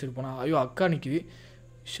கூப்பிடுவான் நினச்சிட்டு போனான். ஐயோ, அக்கா நிற்கிது.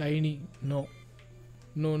 ஷைனி நோ.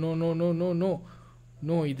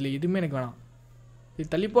 இதில் எதுவுமே எனக்கு வேணாம். இது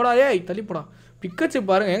தள்ளிப்போடா. பிக்கச்சு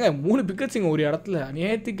பாருங்கள். ஏங்க 3 பிக்கச்சுங்க ஒரு இடத்துல.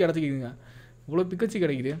 நேற்றுக்கு கிடச்சிக்குதுங்க. இவ்வளோ பிக்கச்சு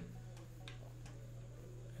கிடைக்குது.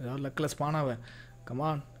 ஏதாவது லக்கில் ஸ்பானாக.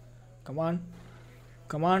 கமான்.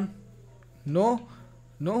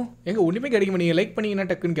 நோ எங்க ஒன்றுமே கிடைக்குமா? நீங்கள் லைக் பண்ணிங்கன்னா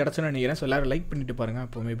டக்குன்னு கிடச்சோன்னு நினைக்கிறேன். ஸோ எல்லோரும் லைக் பண்ணிட்டு பாருங்கள்.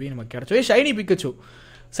 இப்போ மேபி நமக்கு கிடச்சோ. ஷைனி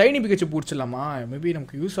பிக்கச்சு பிடிச்சிடலாமா? மேபி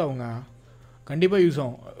நமக்கு யூஸ் ஆகுங்க. கண்டிப்பாக யூஸ்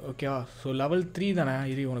ஆகும். ஓகேவா? ஸோ லெவல் 3 தானே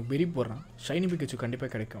இது. உனக்கு பெரி போடுறான். ஷைனி பிக்கச்சு கண்டிப்பாக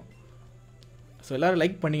கிடைக்கும். ஸோ எல்லோரும்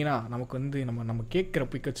லைக் பண்ணிங்கன்னா நமக்கு வந்து நம்ம கேட்குற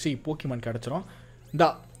பிக்கச்சு போக்கிமான் கிடச்சிரும். இந்தா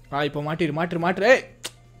இப்போ மாட்டிரு. ஏய்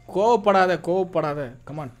கோவப்படாத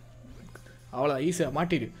கமான். அவ்வளோ ஈஸியாக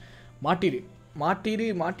மாட்டிரு.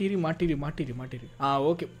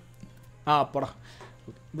 ஓகே. போடா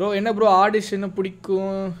ப்ரோ. என்ன ப்ரோ ஆடிஷன்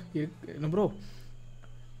பிடிக்கும் என்ன ப்ரோ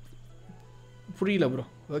புரியல ப்ரோ.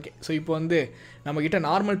 ஓகே. ஸோ இப்போ வந்து நம்மக்கிட்ட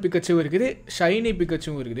நார்மல் பிக்கச்சும் இருக்குது, ஷைனி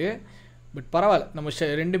பிக்கச்சும் இருக்குது. பட் பரவாயில்ல, நம்ம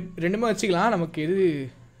ரெண்டுமே வச்சுக்கலாம். நமக்கு எது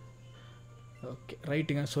ஓகே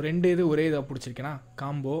ரைட்டுங்க. ஸோ 2 இது ஒரே இதாக பிடிச்சிருக்கேனா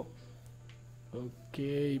காம்போ. ஓகே.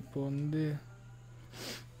 இப்போ வந்து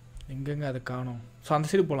எங்கெங்கே அதை காணும். ஸோ அந்த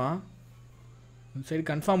சைடு போகலாம். அந்த சைடு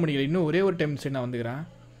கன்ஃபார்ம் பண்ணிக்கல. இன்னும் ஒரே ஒரு டைம் சைடு நான் வந்துக்கிறேன்.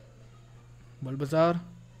 பல்பசார்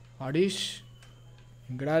ஆடிஷ்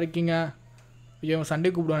எங்கடா இருக்கீங்க? ஐயோ சண்டே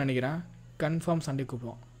கூப்பிடுவான்னு நினைக்கிறேன். கன்ஃபார்ம் சண்டே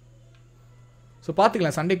கூப்பிடுவான். ஸோ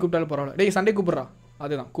பார்த்துக்கலாம், சண்டே கூப்பிட்டாலும் பரவாயில்ல. டேய் சண்டே கூப்பிட்றா.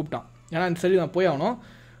 அதுதான் கூப்பிட்டான். ஏன்னா இந்த சைடு நான் போய் ஆகணும்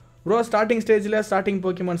ப்ரோ. ஸ்டார்டிங் ஸ்டேஜில் ஸ்டார்டிங்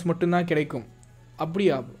போக்கிமான்ஸ் மட்டும்தான் கிடைக்கும்.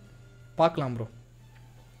 அப்படியா பார்க்கலாம் ப்ரோ.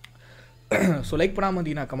 ஸோ லைக் பண்ணாமல்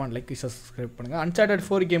இருந்தீங்கன்னா கமாண்ட் லைக் சப்ஸ்கிரைப் பண்ணுங்கள். அன்சார்ட்டட்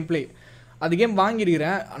 4 கேம் ப்ளே அது கேம்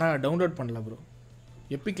வாங்கியிருக்கிறேன், ஆனால் டவுன்லோட் பண்ணல ப்ரோ.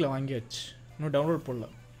 எப்பிக்கில் வாங்கியாச்சு, இன்னும் டவுன்லோட் பண்ணல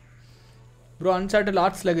ப்ரோ. அன்சார்ட்டட்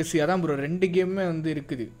லாஸ்ட் லெகசி அதான் ப்ரோ. 2 கேமுமே வந்து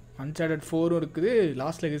இருக்குது. அன்சார்ட்டட் 4ம் இருக்குது,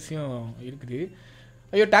 லாஸ்ட் லெகசியும் இருக்குது.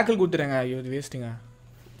 ஐயோ டேக்கிள் கொடுத்துறேங்க. ஐயோ இது வேஸ்ட்டுங்க.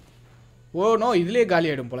 நோ இதுலேயே காலி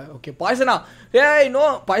ஆகிடும் போல். ஓகே பாய்சனா. நோ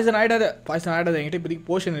பாய்சன் ஆகிடாத என்கிட்ட இப்போதைக்கு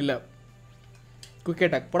போர்ஷன் இல்லை. Quick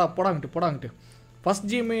attack போடாங்கிட்டு. ஃபஸ்ட்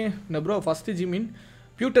ஜிம் என்ன ப்ரோ? ஃபஸ்ட்டு ஜிம் இன்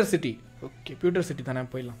future city. Okay future city தானே,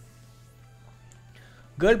 போயிடலாம்.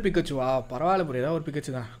 கேர்ள் பிக்கச்சுவா? பரவாயில்ல ப்ரோ, ஏதாவது ஒரு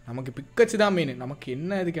பிக்கச்சு தான். நமக்கு பிக்கச்சு தான் மெயின். நமக்கு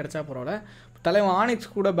என்ன இது கிடச்சா பரவாயில்ல. தலைவன்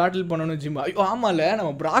ஆனிக்ஸ் கூட பேட்டில் பண்ணணும் ஜிம். ஐயோ ஆமாம்ல,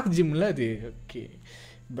 நம்ம பிராக் ஜிம்மில் அது. ஓகே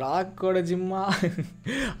பிராக்கோட ஜிம்மா?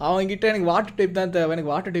 அவன்கிட்ட எனக்கு வாட்டர் டைப் தான் தேவை.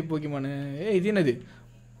 எனக்கு வாட்டர் டைப் போக்கிமானு. இது என்னது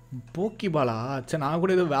போக்கிபாலா? சரி நான்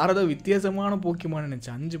கூட ஏதோ வேறு ஏதோ வித்தியாசமான போக்கிமான்னு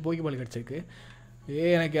நினச்சேன். 5 போக்கிபால் கிடச்சிருக்கு.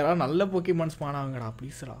 எனக்கு யாராவது நல்ல போக்கிமான்ஸ் பானாங்கடா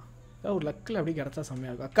ப்ளீஸ்ரா. ஏதாவது ஒரு லக்கில் அப்படி கிடச்சா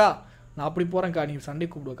செம்மையாக இருக்கும். அக்கா நான் அப்படி போகிறேன்க்கா, நீங்கள் சண்டே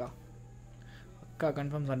கூப்பிடுவக்கா. அக்கா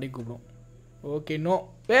கன்ஃபார்ம் சண்டே கூப்பிடும். Okay no.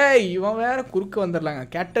 இவன் வேறு குறுக்க வந்துடலாங்க.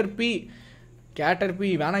 கேட்டர்பி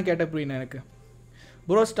வேணாம். கேட்டர்பின்னு எனக்கு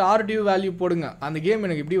ப்ரோ. ஸ்டார் டியூ வேல்யூ போடுங்க. அந்த கேம்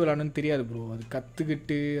எனக்கு எப்படி விளாடணும்னு தெரியாது ப்ரோ. அது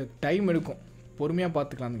கற்றுக்கிட்டு டைம் எடுக்கும். பொறுமையாக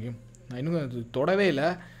பார்த்துக்கலாம் அந்த கேம். நான் இன்னும் அது தொடவே இல்லை.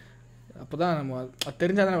 அப்போ தான் நம்ம அது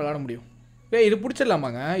தெரிஞ்சால் தானே விளாட முடியும். இது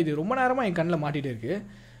பிடிச்சிடலாமாங்க? இது ரொம்ப நேரமாக என் கண்ணில் மாட்டிகிட்டே இருக்குது.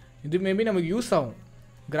 இது மேபி நமக்கு யூஸ் ஆகும்.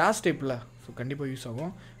 கிராஸ் டைப்பில். ஸோ கண்டிப்பாக யூஸ்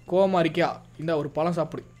ஆகும். கோவமாக இருக்கியா? இந்த ஒரு பழம்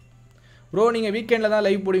சாப்பிடு ப்ரோ. நீங்கள் வீக்கெண்டில் தான்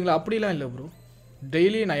லைவ் போடுவீங்களா? அப்படிலாம் இல்லை ப்ரோ.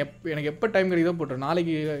 டெய்லி நான் எனக்கு எப்போ டைம் கிடைக்குதோ போட்டுறேன்.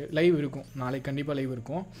 நாளைக்கு லைவ் இருக்கும். நாளைக்கு கண்டிப்பாக லைவ்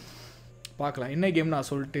இருக்கும். பார்க்கலாம் என்ன கேம் நான்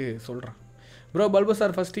சொல்கிறேன் ப்ரோ.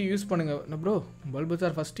 பல்பசார் ஃபஸ்ட்டு யூஸ் பண்ணுங்கள். என்ன ப்ரோ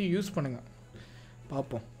பல்பசார் ஃபஸ்ட்டு யூஸ் பண்ணுங்கள்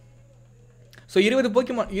பார்ப்போம். ஸோ 20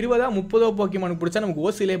 போக்கிமான் 20-30 போக்கிமானுக்கு பிடிச்சா நமக்கு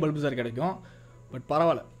ஓசிலே பல்பசார் கிடைக்கும். பட்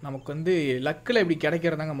பரவாயில்ல, நமக்கு வந்து லக்கில் இப்படி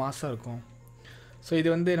கிடைக்கிறதாங்க மாசாக இருக்கும். ஸோ இது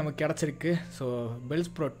வந்து நமக்கு கிடச்சிருக்கு. ஸோ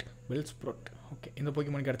பெல்ஸ்ப்ரோட். ஓகே இந்த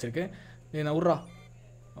போக்கிமான் கிடச்சிருக்கு. நவுறா.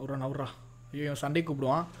 ஐயோ சண்டே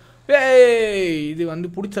கூப்பிடுவான். இது வந்து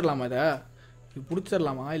பிடிச்சிடலாமா? இது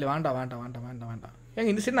பிடிச்சிடலாமா? இல்லை வேண்டாம். ஏங்க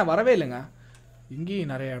இந்த சைடு நான் வரவே இல்லைங்க.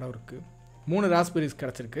 இங்கேயும் நிறைய இடம் இருக்குது. 3 ராஸ்பெரிஸ்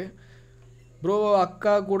கிடச்சிருக்கு ப்ரோ.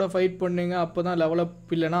 அக்கா கூட ஃபைட் பண்ணுங்க, அப்போ தான் லெவலப்.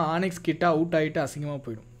 இல்லைனா ஆனிக்ஸ் கிட்ட அவுட் ஆகிட்டு அசிங்கமாக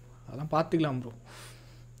போயிடும். அதெல்லாம் பார்த்துக்கலாம் ப்ரோ.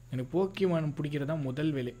 எனக்கு போக்கிமான் பிடிக்கிறது தான்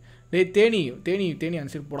முதல் வேலை. தேனி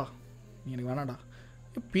அந்த சைடு போடா. எனக்கு வேணாடா.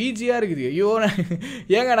 பிஜியாக இருக்குது. ஐயோ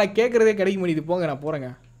ஏங்க நான் கேட்குறதே கிடைக்க முடியுது. போங்க நான் போகிறேங்க.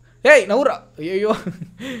 நவுரா. ஐயோ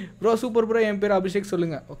ப்ரோ சூப்பர் ப்ரோ. என் பேர் அபிஷேக்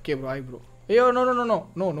சொல்லுங்கள். Okay bro. ப்ரோ ஐயோ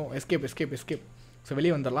நோ. எஸ்கேப். ஸோ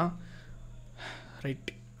வெளியே வந்துடலாம்.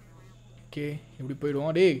 ரைட். ஓகே எப்படி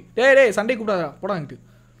போயிடுவோம்? டேய் சண்டே கூப்பிடாதா போடாங்கிட்டு.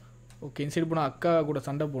 ஓகே இந்த சைடு போனால் அக்கா கூட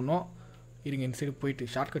சண்டை போடணும். இருங்க இந்த சைடு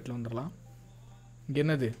போயிட்டு ஷார்ட்கட்டில் வந்துடலாம். இங்கே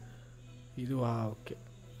என்னது இதுவா?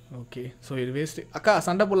 ஓகே ஸோ இது வேஸ்ட்டு. அக்கா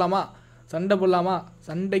சண்டை போடலாமா?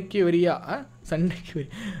 சண்டைக்கு வரியா? சண்டைக்கு வரி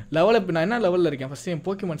லெவலப். நான் என்ன லெவலில் இருக்கேன் ஃபஸ்ட்டு என்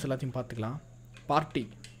போக்கிமான்ஸ் எல்லாத்தையும் பார்த்துக்கலாம். பார்ட்டி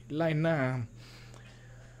எல்லாம் என்ன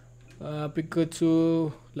பிக்கச்சு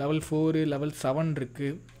லெவல் 4 லெவல் 7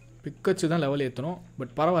 இருக்குது. பிக்கச்சு தான் லெவல் ஏற்றணும்.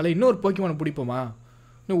 பட் பரவாயில்ல, இன்னொரு போக்கிமான் பிடிப்போமா?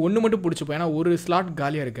 இன்னும் 1 மட்டும் பிடிச்சிப்போம். ஏன்னா ஒரு ஸ்லாட்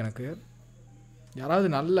காலியாக இருக்குது எனக்கு. யாராவது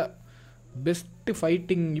நல்ல பெஸ்ட்டு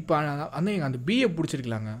ஃபைட்டிங் இப்போ அந்த பிஏ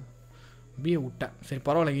பிடிச்சிருக்கலாங்க. பிஏ விட்டேன். சரி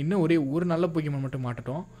பரவாயில்ல, இன்னும் ஒரு நல்ல போக்கிமான் மட்டும்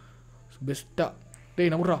மாட்டட்டும் பெஸ்ட்டாக.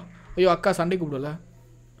 நவுறா. ஐயோ அக்கா சண்டை கூப்பிடல.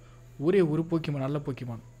 ஒரு போக்கிமான் நல்ல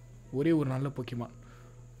போக்கிமான். ஒரு நல்ல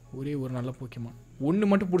போக்கிமான் 1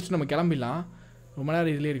 மட்டும் பிடிச்சி நம்ம கிளம்பிடலாம். ரொம்ப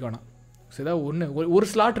நேரம் இதிலே இருக்க வேணாம். சரி ஏதாவது ஒரு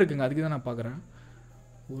ஸ்லாட் இருக்குங்க, அதுக்கு தான் நான் பார்க்குறேன்.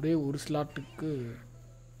 ஒரு ஸ்லாட்டுக்கு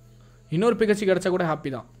இன்னொரு பிக்கச்சு கிடச்சா கூட ஹாப்பி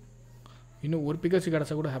தான். இன்னும் ஒரு பிக்கச்சு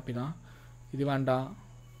கிடச்சா கூட ஹாப்பி தான். இது வேண்டாம்.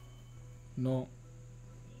 நோ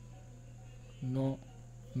நோ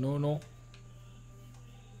நோ நோ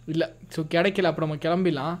இல்லை. ஸோ கிடைக்கல. அப்போ நம்ம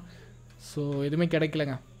கிளம்பிடலாம். ஸோ எதுவுமே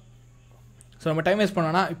கிடைக்கலங்க. ஸோ நம்ம டைம் வேஸ்ட்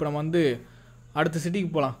பண்ணோன்னா இப்போ நம்ம வந்து அடுத்த சிட்டிக்கு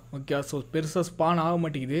போகலாம். ஓகே. ஸோ பெருசாக ஸ்பான் ஆக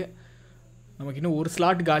மாட்டேங்குது. நமக்கு இன்னும் ஒரு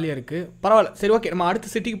ஸ்லாட் காலியாக இருக்குது. பரவாயில்ல. சரி ஓகே, நம்ம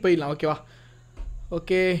அடுத்த சிட்டிக்கு போயிடலாம். ஓகேவா?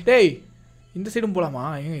 ஓகே. டேய் இந்த சைடும் போகலாமா?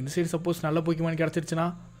 ஏங்க இந்த சைடு சப்போஸ் நல்ல போக்கிமான் கிடச்சிருச்சுன்னா,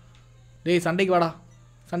 டேய் சண்டைக்கு வாடா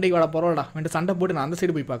பரவாயில்லடா. வந்துட்டு சண்டை போட்டு நான் அந்த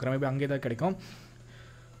சைடு போய் பார்க்குறேன். மேபி அங்கே தான் கிடைக்கும்.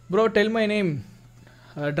 Bro tell my name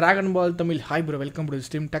dragon ball Tamil. Hi bro, welcome to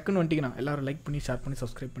stream. டக்குன்னு வந்துட்டிங்கன்னா எல்லோரும் லைக் பண்ணி ஷேர் பண்ணி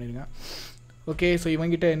சப்ஸ்கிரைப் பண்ணிடுங்க. ஓகே. ஸோ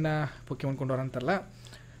இவங்கிட்ட என்ன போக்கிமான் கொண்டு வரான்னு தெரில.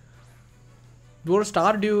 Bro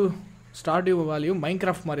star due value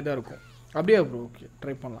Minecraft மாதிரி தான் இருக்கும். அப்படியே ப்ரோ. ஓகே,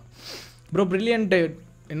 ட்ரை பண்ணலாம். ப்ரோ பிரில்லியன்ட்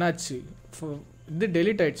என்னாச்சு? இது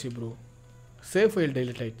டெலிட் ஆகிடுச்சு ப்ரோ. சேவ் ஃபைல்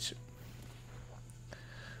டெலிட் ஆகிடுச்சு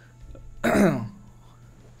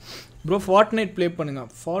ப்ரோ. ஃபார்ட்நைட் ப்ளே பண்ணுங்க.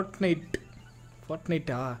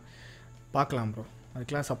 ஃபார்ட்நைட்டா பார்க்கலாம் ப்ரோ.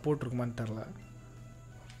 அதுக்கெலாம் சப்போர்ட் இருக்குமான்னு தெரில.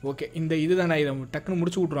 ஓகே, இந்த இது தானே, இதை டக்குன்னு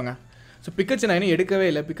முடிச்சு விட்ருவாங்க. ஸோ பிக்கச்சு நான் இன்னும் எடுக்கவே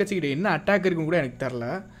இல்லை. பிக்கச்சுக்கிட்ட என்ன அட்டாக் இருக்குன்னு கூட எனக்கு தெரில.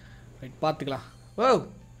 ரைட், பார்த்துக்கலாம். ஓ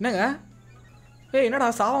என்னங்க, என்னடா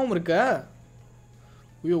சாவாமல் இருக்க?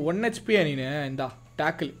 ஐயோ 1 HP நீனு. இந்தா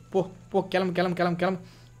டேக்கிள். போ கிளம்பு.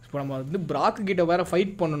 இப்போ நம்ம வந்து பிராக்கு கிட்ட வேறு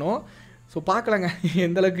ஃபைட் பண்ணணும். ஸோ பார்க்கலாங்க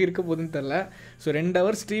எந்தளவுக்கு இருக்க போகுதுன்னு தெரில. ஸோ 2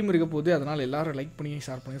 hour ஸ்ட்ரீம் இருக்க போகுது. அதனால் எல்லோரும் லைக் பண்ணி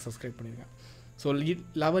ஷேர் பண்ணி சப்ஸ்கிரைப் பண்ணியிருக்கேன். So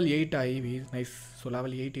level 8 Eevee nice. So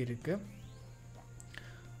level 8 இருக்குது.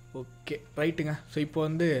 ஓகே ரைட்டுங்க. ஸோ இப்போ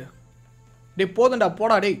வந்து போதும்டா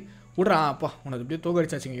போடா டேய் விட்றான். அப்பா உனக்கு அப்படியே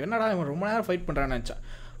தோக்கடிச்சாச்சுங்க. என்னடா இவன் ரொம்ப நேரம் ஃபைட் பண்ணுறான்னு நினச்சேன்.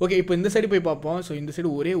 ஓகே, இப்போ இந்த சைடு போய் பார்ப்போம். ஸோ இந்த சைடு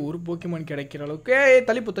ஒரே ஒரு போக்கிமான் கிடைக்கிற அளவுக்கு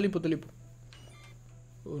தள்ளிப்போ.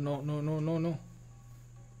 No no no no no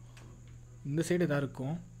இந்த சைடு தான்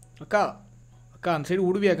இருக்கும். அக்கா அந்த சைடு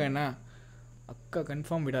விடுவியாக்கா? என்ன அக்கா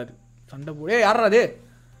கன்ஃபார்ம் விடாது. சண்டை போடு. யாரா அது?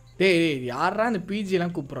 டேய் யாரா இந்த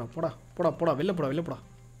பிஜிலாம் கூப்பிட்றா? போடா வெளில போடா.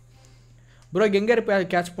 ப்ரோ கெங்கர்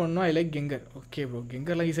கேட்ச் பண்ணணும். I like கெங்கர். ஓகே ப்ரோ,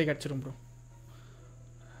 கெங்கர்லாம் ஈஸியாக கிடச்சிடும் ப்ரோ.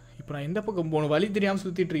 இப்போ நான் எந்த பக்கம் போகணும் வழி தெரியாமல்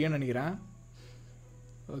சுற்றிட்டு இருக்கேன்னு நினைக்கிறேன்.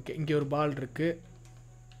 ஓகே, இங்கே ஒரு பால் இருக்குது.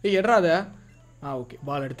 எட்ராத. ஓகே,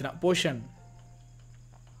 பால் எடுத்துட்டேன். போஷன்.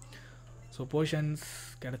 ஸோ போஷன்ஸ்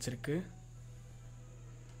கிடச்சிருக்கு.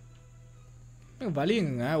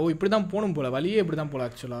 வழியுங்க. ஓ இப்படி தான் போகணும் போல். வழியே இப்படி தான் போகல.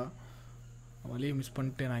 ஆக்சுவலாக வழியை மிஸ்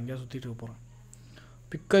பண்ணிட்டு நான் எங்கேயா சுற்றிட்டு இருக்க போகிறேன்.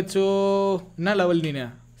 பிக்கச்சோ என்ன லெவல் நீனு?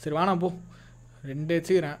 சரி வானா போ. 2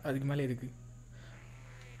 வச்சுக்கிறேன், அதுக்கு மேலே இருக்குது.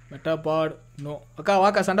 Metapod no. அக்கா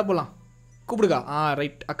வாக்கா சண்டை போடலாம். கூப்பிடுக்கா.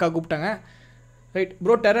 ரைட், அக்கா கூப்பிட்டாங்க. ரைட்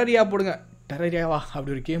ப்ரோ, டெரரியா போடுங்க. டெரரியாவா?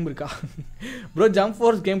 அப்படி ஒரு கேம் இருக்கா? Bro jump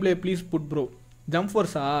force game play please put bro. Jump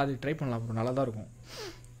ஃபோர்ஸா? அது ட்ரை பண்ணலாம் ப்ரோ, நல்லா தான் இருக்கும்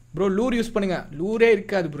ப்ரோ. லூர் யூஸ் பண்ணுங்கள். லூரே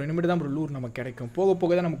இருக்காது ப்ரோ. இனிமேட்டு தான் ப்ரோ லூர் நமக்கு கிடைக்கும்.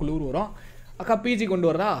 போக தான் நமக்கு லூர் வரும். அக்கா பிஜி கொண்டு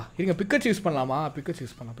வரதா? இருங்க, பிக்கச்சு யூஸ் பண்ணலாமா? பிக்கச்சு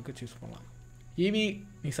யூஸ் பண்ணலாம். ஈவி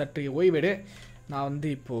நீ சற்று ஓய்வெடு. நான் வந்து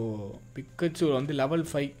இப்போது பிக்கச்சு வந்து level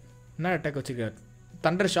 5 என்ன அட்டாக் வச்சுருக்காரு?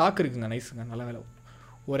 தண்டர் ஷாக் இருக்குங்க. நைஸுங்க, நல்ல வேலை.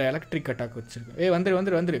 ஒரு எலக்ட்ரிக் அட்டாக் வச்சுருக்கு.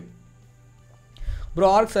 வந்துரு ப்ரோ.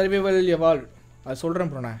 ஆர்க் சர்வைவல் எவால்வ் அது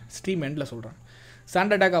சொல்கிறேன் ப்ரோ. நான் ஸ்ட்ரீம் எண்டில் சொல்கிறேன்.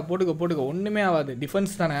 சாண்ட் அட்டாக்கா போட்டுக்க. ஒன்றுமே ஆகாது.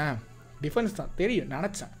 டிஃபென்ஸ் தான் தெரியும்.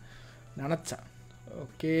 நினச்சேன்.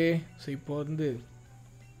 ஓகே. ஸோ இப்போ வந்து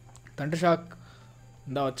தண்டர் ஷாக்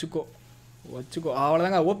இந்தா வச்சுக்கோ.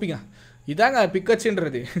 அவ்வளோதாங்க. ஓபிங்க. இதாங்க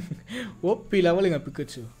பிக்கச்சுன்றது. ஓபி லெவலுங்க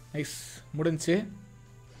பிக்கச்சு. நைஸ், முடிஞ்சு.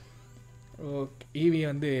 ஓகே, ஈவி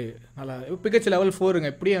வந்து நல்லா பிக்கச்சு level 4ங்க.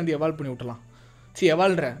 இப்படியே வந்து எவால்வ் பண்ணி விட்டலாம்.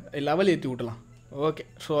 லெவல் ஏற்றி விட்டலாம். ஓகே.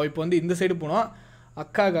 ஸோ இப்போ வந்து இந்த சைடு போனோம்.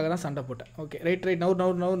 அக்காவுக்காக தான் சண்டை போட்டேன். Okay right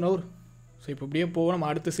நவுர். ஸோ இப்போ இப்படியே போவோம். நம்ம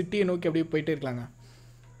அடுத்த சிட்டியை நோக்கி அப்படியே போயிட்டே இருக்கலாங்க.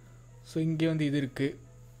 ஸோ இங்கே வந்து இது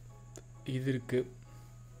இருக்குது.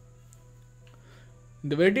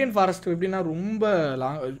 இந்த வெர்டியன் ஃபாரஸ்ட் எப்படின்னா ரொம்ப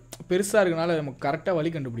பெருசாக இருக்கனால நமக்கு கரெக்டாக வழி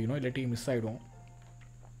கண்டுபிடிக்கணும், இல்லாட்டி மிஸ் ஆகிடும்.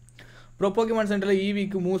 ப்ரோ போக்கிமான் சென்டரில்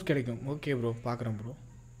ஈவிக்கு மூவ்ஸ் கிடைக்கும். ஓகே ப்ரோ, பார்க்குறேன் ப்ரோ.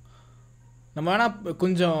 நம்ம வேணால்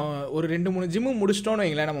கொஞ்சம் ஒரு 2-3 ஜிம்மு முடிச்சிட்டோன்னு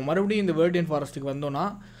வைங்களேன். நம்ம மறுபடியும் இந்த வெர்டியன் ஃபாரஸ்ட்டுக்கு வந்தோன்னா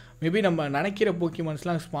மேபி நம்ம நினைக்கிற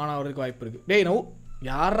போக்கிமான்ஸ்லாம் ஸ்பான் ஆகிறதுக்கு வாய்ப்பு இருக்குது. டேய் நோ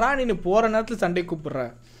யாரா நீ போகிற நேரத்தில் சண்டை கூப்பிட்ற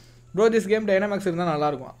ப்ரோ? திஸ் கேம் டைனாமிக்ஸ் இருந்தால்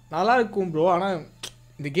நல்லாயிருக்கும் ப்ரோ. ஆனால்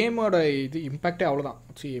இந்த கேமோட இது இம்பேக்டே அவ்வளோதான்.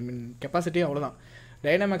 கெப்பாசிட்டியே அவ்வளோதான்.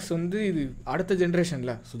 டைனாமிக்ஸ் வந்து இது அடுத்த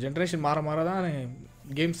ஜென்ரேஷனில். ஸோ ஜென்ரேஷன் மாற தான்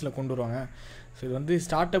கேம்ஸில் கொண்டு வருவாங்க. ஸோ இது வந்து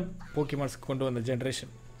ஸ்டார்ட் அப் போக்கிமான்ஸ்க்கு கொண்டு வந்த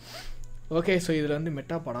ஜென்ரேஷன். ஓகே. ஸோ இதில் வந்து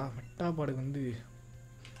மெட்டாபாடுக்கு வந்து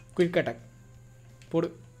குயிக் அட்டாக் போடு.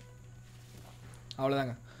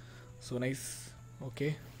 அவ்வளோதாங்க. So nice. ஓகே.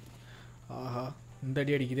 ஆஹா, இந்த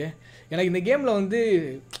அடி அடிக்குது. எனக்கு இந்த கேமில் வந்து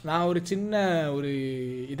நான் ஒரு சின்ன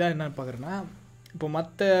இதாக என்ன பார்க்குறேன்னா, இப்போ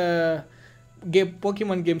மற்ற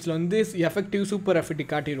போக்கிமான் கேம்ஸில் வந்து எஃபெக்டிவ் சூப்பர்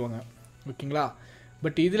எஃபெக்டிவ் காட்டிடுவாங்க. ஓகேங்களா?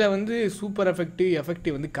 பட் இதில் வந்து சூப்பர்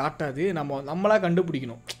எஃபெக்டிவ் வந்து காட்டாது. நம்மளாக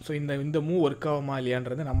கண்டுபிடிக்கணும். ஸோ இந்த மூவ் ஒர்க் ஆகுமா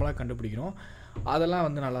இல்லையான்றது நம்மளாக கண்டுபிடிக்கணும். அதெல்லாம்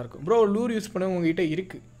வந்து நல்லாயிருக்கும். ப்ரோ லூர் யூஸ் பண்ண உங்ககிட்ட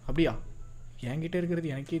இருக்குது அப்படியா? என்கிட்ட இருக்கிறது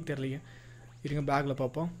எனக்கே தெரியலையே. இருங்க பேக்கில்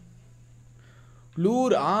பார்ப்போம்.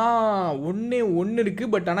 லூர் ஒன்று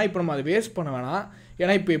இருக்குது. பட் ஆனால் இப்போ நம்ம அதை வேஸ்ட் பண்ண வேணாம்.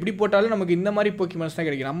 ஏன்னா இப்போ எப்படி போட்டாலும் நமக்கு இந்த மாதிரி போக்கிமான்ஸ் தான்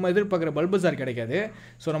கிடைக்கும். நம்ம எதிர்பார்க்குற பல்பசார் கிடைக்காது.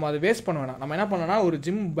 ஸோ நம்ம அதை வேஸ்ட் பண்ண வேணாம். நம்ம என்ன பண்ணோன்னா ஒரு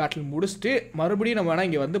ஜிம் பேட்டில் முடிச்சுட்டு மறுபடியும் நம்ம வேணால்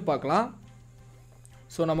இங்கே வந்து பார்க்கலாம்.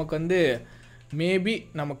 ஸோ நமக்கு வந்து மேபி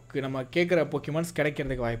நம்ம கேட்குற போக்கிமான்ஸ்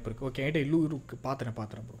கிடைக்கிறதுக்கு வாய்ப்பு இருக்குது. ஓகே என்கிட்ட லூருக்கு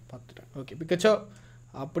பார்த்துட்டேன். ஓகே பிக்கச்சோ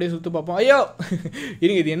அப்படியே சுற்றி பார்ப்போம். ஐயோ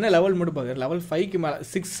இருங்க, இது என்ன லெவல் மட்டும் பார்க்குறேன். லெவல் 5க்கு மேலே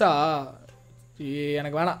 6ஆ?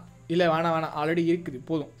 எனக்கு வேணாம். இல்லை வேணாம் ஆல்ரெடி இருக்குது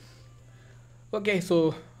போதும். ஓகே ஸோ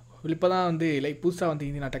இப்போ தான் வந்து புதுசாக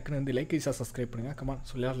வந்து நான் டக்குன்னு வந்து சப்ஸ்கிரைப் பண்ணுங்கள். கமான்.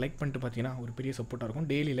 ஸோ எல்லாரும் லைக் பண்ணிட்டு பார்த்தீங்கன்னா ஒரு பெரிய சப்போர்ட்டாக இருக்கும்.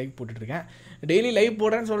 டெய்லி லைவ் போட்டுட்ருக்கேன். டெய்லி லைவ்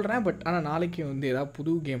போடுறேன்னு சொல்கிறேன். பட் ஆனால் நாளைக்கு வந்து ஏதாவது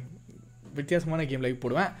புது கேம், வித்தியாசமான கேம் லைவ்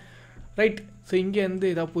போடுவேன். ரைட். ஸோ இங்கே வந்து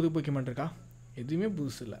ஏதாவது புது போக்கிமான் இருக்கா? எதுவுமே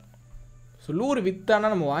புதுசு இல்லை. ஸோ லூர் விற்றானா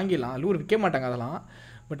நம்ம வாங்கிடலாம். லூர் விற்க மாட்டாங்க அதெல்லாம்.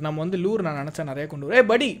 பட் நம்ம வந்து லூர் நான் நினச்சா நிறையா கொண்டு வரேன்.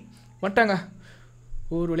 படி வந்துட்டாங்க.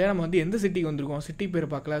 ஒரு வழியாக நம்ம வந்து எந்த சிட்டிக்கு வந்திருக்கோம், சிட்டி பேர்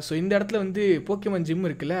பார்க்கல. ஸோ இந்த இடத்துல வந்து போக்கிமான் ஜிம்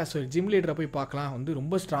இருக்குல்ல. ஸோ ஜிம் லீடரை போய் பார்க்கலாம். வந்து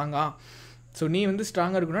ரொம்ப ஸ்ட்ராங்காக. ஸோ நீ வந்து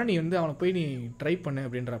ஸ்ட்ராங்காக இருக்குன்னா நீ வந்து அவனை போய் நீ ட்ரை பண்ணு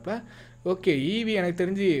அப்படின்றப்ப ஓகே ஈவி எனக்கு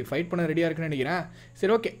தெரிஞ்சு ஃபைட் பண்ண ரெடியாக இருக்குன்னு நினைக்கிறேன்.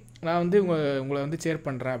 சரி ஓகே நான் வந்து உங்களை வந்து சேர்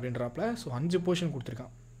பண்ணுறேன் அப்படின்றப்ப. ஸோ 5 போர்ஷன்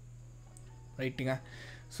கொடுத்துருக்கான். ரைட்டுங்க.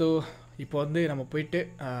 ஸோ இப்போ வந்து நம்ம போயிட்டு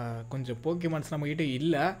கொஞ்சம் போக்கிமான்ஸ் நம்மக்கிட்ட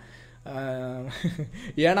இல்லை.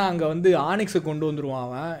 ஏன்னா அங்கே வந்து ஆனிக்ஸை கொண்டு வந்துடுவான்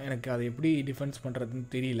அவன். எனக்கு அதை எப்படி டிஃபென்ஸ் பண்ணுறதுன்னு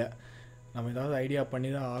தெரியல. நம்ம ஏதாவது ஐடியா பண்ணி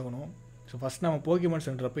தான் ஆகணும். ஸோ ஃபஸ்ட் நம்ம போக்கிமான்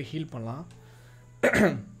சென்டரை போய் ஹீல் பண்ணலாம்.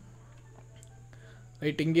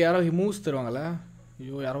 ரைட். இங்கே யாரோ மூவ்ஸ் தருவாங்கள்ல.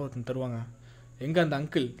 ஐயோ யாரோ ஒருத்தன் தருவாங்க. எங்கே அந்த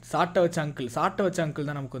அங்கிள்? சாட்டை வச்ச அங்கிள்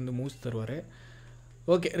தான் நமக்கு வந்து மூவ்ஸ் தருவார்.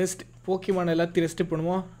 Okay rest. போக்கிமான் எல்லாத்தையும் ரெஸ்ட்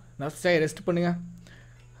பண்ணுவோம். நர்ஸாக ரெஸ்ட் பண்ணுங்கள்.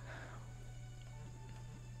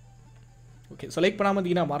 ஓகே செலக்ட் பண்ணாமல்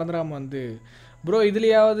இருந்தீங்கன்னா மறந்துடாமல் வந்து ப்ரோ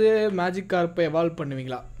இதுலையாவது மேஜிக் கார்ப்பை எவால்வ்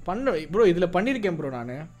பண்ணுவீங்களா? ப்ரோ இதில் பண்ணியிருக்கேன் ப்ரோ.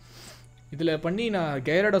 இதில் பண்ணி நான்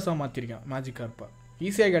கைரடோஸாக மாற்றிருக்கேன் மேஜிக் கார்ப்பை.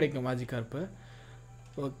 ஈஸியாக கிடைக்கும் மேஜிக் கார்ப்பு.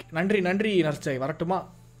 ஓகே நன்றி நர்ஸாய். வரட்டுமா?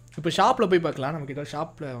 இப்போ ஷாப்பில் போய் பார்க்கலாம். நமக்கு ஏதாவது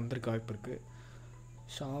ஷாப்பில் வந்திருக்க வாய்ப்பு இருக்குது.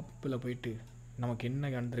 ஷாப்பில் போயிட்டு நமக்கு என்ன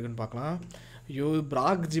வந்திருக்குன்னு பார்க்கலாம். ஐயோ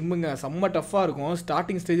பிராக் ஜிம்முங்க செம்ம டஃப்பாக இருக்கும்.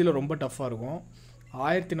 ஸ்டார்டிங் ஸ்டேஜில் ரொம்ப டஃப்பாக இருக்கும்.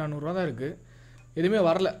 1400 தான் இருக்குது. எதுவுமே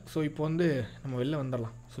வரல. ஸோ இப்போ வந்து நம்ம வெளில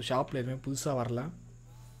வந்துடலாம். ஸோ ஷாப்பில் எதுவுமே புதுசாக வரல.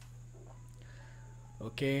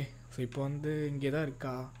 ஓகே ஸோ இப்போ வந்து இங்கே தான்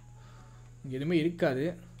இருக்கா? இங்கே எதுவுமே இருக்காது.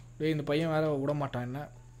 இந்த பையன் வேறு விட மாட்டான் என்ன.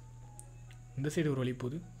 இந்த சைடு ஒரு வழி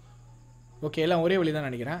போகுது. ஓகே எல்லாம் ஒரே வழி தான்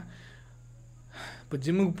நினைக்கிறேன். இப்போ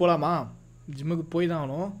ஜிம்முக்கு போகலாமா? ஜிம்முக்கு போய் தான்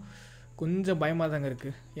ஆகணும். கொஞ்சம் பயமாக தாங்க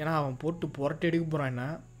இருக்குது. ஏன்னா அவன் போட்டு புரட்டு எடுக்க போகிறான். என்ன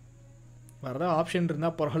வரதா ஆப்ஷன்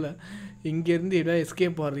இருந்தால் பரவாயில்ல. இங்கேருந்து எதாவது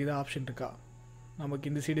எஸ்கேப் ஆகிறது இதான் ஆப்ஷன் இருக்கா? நமக்கு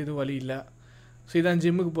இந்த சைடு எதுவும் வழி இல்லை. ஸோ இதான்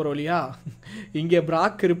ஜிம்முக்கு போகிற வழியா? இங்கே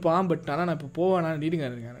பிராக் இருப்பான். பட் ஆனால் நான் இப்போ போவேன். நீடுங்க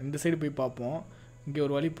இந்த சைடு போய் பார்ப்போம். இங்கே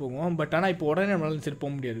ஒரு வழி போகும். பட் ஆனால் இப்போ உடனே நம்மளால் இந்த சைடு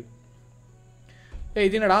போக முடியாது.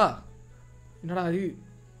 இது என்னடா அது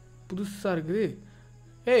புதுசாக இருக்குது.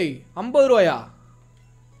 50 ரூபாயா?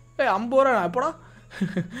 50 ரூபா எப்படா?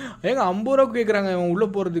 ஏங்க 50 ரூபா கேட்குறாங்க இவன் உள்ளே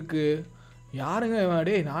போகிறதுக்கு. யாருங்க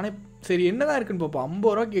இவன்? நானே சரி என்னதான் இருக்குன்னு பார்ப்போம்.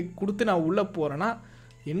 50 ரூபா கொடுத்து நான் உள்ளே போகிறேன்னா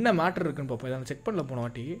என்ன மேட்டர் இருக்குன்னு பார்ப்போம். இதை செக் பண்ணல போன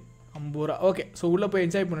வாட்டி. 50 ரூபா. ஓகே ஸோ உள்ளே போய்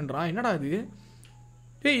என்ஜாய் பண்ணுறான். என்னடா அது?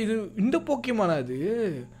 இது இந்த போக்கிமானா? அது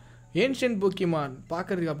ஏன்ஷியன்ட் போக்கிமான்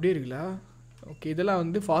பார்க்குறதுக்கு அப்படியே இருக்குல்ல. ஓகே இதெல்லாம்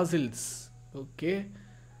வந்து ஃபாசில்ஸ். ஓகே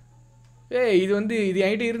இது வந்து இது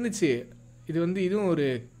என்கிட்ட இருந்துச்சு. இது வந்து இதுவும் ஒரு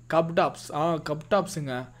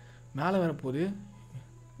கப்டாப்ஸுங்க. மேலே வர போகுது.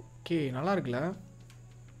 ஓகே நல்லா இருக்குல்ல.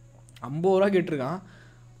 50 ரூபா கேட்டிருக்கான்.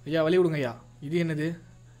 ஐயா வழி விடுங்க ஐயா. இது என்னது?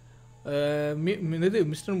 இது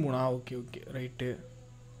மிஸ்டர் மூணா? Okay right.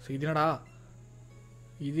 ஸோ இது என்னடா?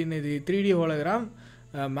 இது என்னது? 3D hologram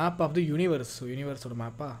map of the universe. யூனிவர்ஸோட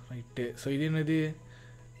மேப்பா? Right. So இது என்னது?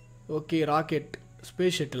 Okay rocket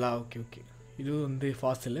space ஷட்டிலா? ஓகே இது வந்து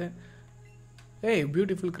ஃபாசிலு.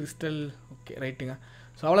 Beautiful crystal. ஓகே ரைட்டுங்க.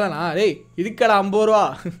 ஸோ அவ்வளோதானா? இதுக்கடா 50 ரூபா?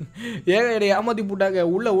 ஏங்க ஏமாற்றி போட்டாங்க.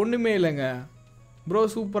 உள்ளே ஒன்றுமே இல்லைங்க. ப்ரோ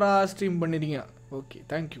சூப்பராக ஸ்ட்ரீம் பண்ணிடுங்க. Okay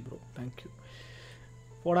thank you bro thank you.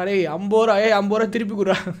 போடா 50 ரூபா. 50 ரூபா திருப்பி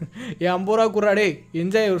குடுறா. 50 ரூபா குடுறா.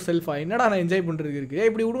 என்ஜாய் ஒரு செல்ஃபா. என்னடா நான் என்ஜாய் பண்ணுறதுக்கு இருக்குது.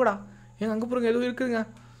 இப்படி விடுங்கடா. அங்கே போகிறங்க ஏதோ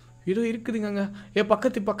இருக்குதுங்க அங்கே.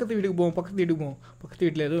 பக்கத்து வீட்டுக்கு போவோம். பக்கத்து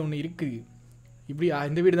வீட்டில் ஏதோ ஒன்று இருக்குது. இப்படியா?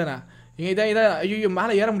 இந்த வீடு தானே? இதான் ஐயோ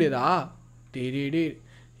மேலே ஏற முடியாதா? டே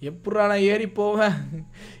எப்படா நான் ஏறி போவேன்?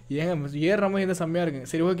 ஏறுற மாதிரி இருந்தால் செம்மையாக இருக்குங்க.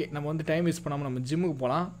 சரி ஓகே நம்ம வந்து டைம் வேஸ்ட் பண்ணாமல் நம்ம ஜிம்முக்கு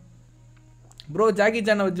போகலாம். ப்ரோ ஜாக்கி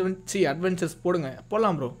சானை வச்சு அட்வென்ச்சர்ஸ் போடுங்க.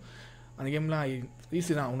 போடலாம் ப்ரோ. அந்த கேம்லாம்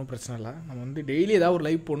ஈஸி தான், ஒன்றும் பிரச்சனை இல்லை. நம்ம வந்து டெய்லி ஏதாவது ஒரு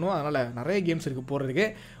லைவ் போடணும், அதனால் நிறைய கேம்ஸ் இருக்குது போடுறதுக்கு.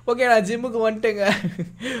 ஓகே, நான் ஜிம்முக்கு வந்துட்டேங்க.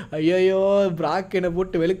 ஐயோ பிராக் என்னை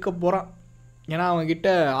போட்டு வெளுக்க போகிறான். ஏன்னா அவங்ககிட்ட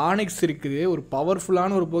ஆனிக்ஸ் இருக்குது, ஒரு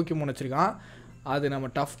பவர்ஃபுல்லான ஒரு போக்கிமான் வச்சுருக்கான். அது நம்ம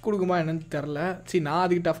டஃப் கொடுக்குமா என்னன்னு தெரில. சரி, நான்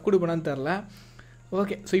அதுக்கு டஃப் கொடுப்பேனான்னு தெரில.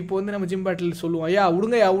 ஓகே, ஸோ இப்போ வந்து நம்ம ஜிம் பேட்டில் சொல்லுவோம், ஐயா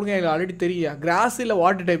விடுங்க எனக்கு ஆல்ரெடி தெரியும் கிராஸ் இல்லை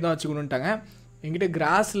வாட்டர் டைப் தான் வச்சுக்கணுன்ட்டாங்க. என்கிட்ட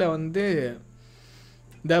கிராஸில் வந்து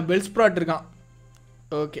இந்த பெல்ஸ்ப்ராட் இருக்கான்.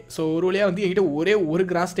 ஓகே, ஸோ ஒரு வழியாக வந்து என்கிட்ட ஒரே ஒரு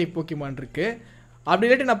கிராஸ் டைப் போக்கிமான் இருக்குது. அப்படி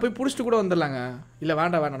இல்லாட்டி நான் போய் பிடிச்சிட்டு கூட வந்துடலாங்க. இல்லை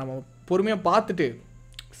வேண்டாம், நம்ம பொறுமையாக பார்த்துட்டு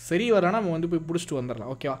சரி வரானா நம்ம வந்து போய் பிடிச்சிட்டு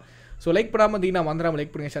வந்துடலாம். ஓகேவா? ஸோ லைக் பண்ணாமல் இருந்தீங்கன்னா வந்துடாமல்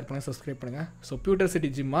லைக் பண்ணுங்கள், ஷேர் பண்ணுங்கள், சப்ஸ்கிரைப் பண்ணுங்கள். So future city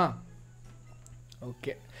ஜிம்மா.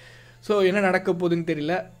 Okay, so என்ன நடக்க போகுதுன்னு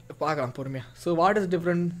தெரியல, பார்க்கலாம் பொறுமையாக. So what is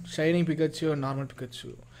different shining Pikachu normal Pikachu?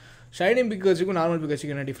 Shining பிக்காச்சுக்கும் normal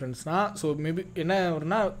பிக்காச்சுக்கும் என்ன டிஃப்ரென்ஸ்னால், ஸோ மேபி என்ன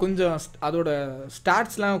வரும்னா கொஞ்சம் அதோட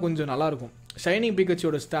ஸ்டாட்ஸ்லாம் கொஞ்சம் நல்லாயிருக்கும். ஷைனிங்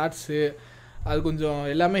பிக்காச்சியோட ஸ்டாட்ஸு அது கொஞ்சம்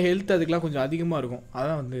எல்லாமே ஹெல்த் அதுக்கெலாம் கொஞ்சம் அதிகமாக இருக்கும்.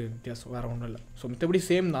 அதான் வந்து வித்தியாசம், வேறு ஒன்றும் இல்லை. ஸோ மற்றபடி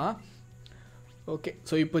சேம் தான். ஓகே,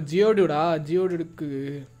 ஸோ இப்போ ஜியோடுக்கு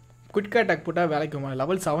குயிக் அட்டாக் போட்டால் வேலைக்குமா?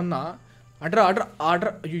 லெவல் 7 தான்.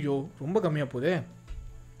 ஆட்ரா ஐயோ ரொம்ப கம்மியாக போகுது.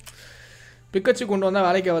 பிக்கச்சு கொண்டு வந்தால்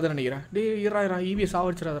வேலைக்கு ஆகாதுன்னு நினைக்கிறேன். இரா ஈவியை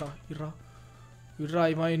சாவடிச்சிடாதரா. இரா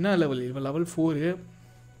இவன் என்ன லெவல்? இவன் லெவல் 4.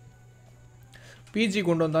 பிஜி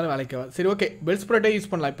கொண்டு வந்தாலும் வேலைக்கு ஆகாது. சரி, ஓகே, பெல்ஸ்ப்ராட்டே யூஸ்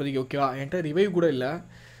பண்ணலாம் இப்போதைக்கு. ஓகேவா? என்கிட்ட ரிவைவ் கூட இல்லை,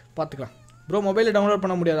 பார்த்துக்கலாம். ப்ரோ மொபைலில் டவுன்லோட்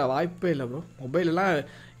பண்ண முடியாதா? வாய்ப்பே இல்லை ப்ரோ. மொபைலெலாம்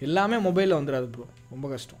எல்லாமே மொபைலில் வந்துடாது ப்ரோ, ரொம்ப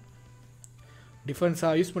கஷ்டம்.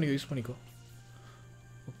 டிஃபென்ஸாக யூஸ் பண்ணிக்கோ.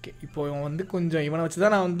 ஓகே, இப்போ இவன் வந்து கொஞ்சம் இவனை வச்சு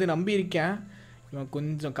தான் நான் வந்து நம்பியிருக்கேன். இவன்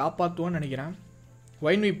கொஞ்சம் காப்பாற்றுவான்னு நினைக்கிறேன்.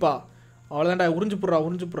 வைன் விப்பா அவ்வளோதான்டா. உறிஞ்சு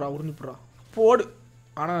புட்றா போடு.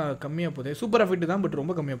 ஆனால் கம்மியாக போகுது. சூப்பர் எஃபெக்ட் தான், பட்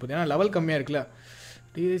ரொம்ப கம்மியாக போகுது. ஏன்னா லெவல் கம்மியாக இருக்குல்ல.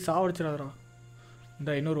 சாவடிச்சிடாதரா.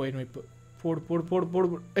 இந்த இன்னொரு வைன் வைப்பு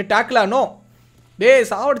போடு. டேக்கிலா நோ.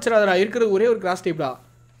 சாவடிச்சிடாதரா. இருக்கிறது ஒரே ஒரு கிராஸ் டைப்டா.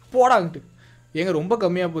 போடாங்கிட்டு ஏங்க ரொம்ப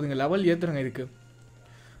கம்மியாக போகுதுங்க. லெவல் ஏற்றுறங்க இதுக்கு.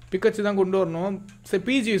 பிக்கச்சு தான் கொண்டு வரணும். சரி,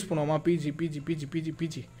 பிஜி யூஸ் பண்ணுவோமா?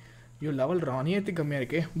 பிஜி. ஐயோ லெவல் அநியத்துக்கு கம்மியாக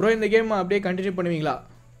இருக்குது ப்ரோ. இந்த கேம் அப்படியே கண்டினியூ பண்ணுவீங்களா?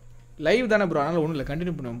 லைவ் தானே ப்ரோ, அதனால் ஒன்றும் இல்லை,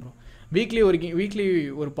 கண்டினியூ பண்ணுவோம் ப்ரோ. வீக்லி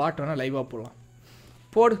ஒரு பாட்டு வேணால் லைவாக போடலாம்.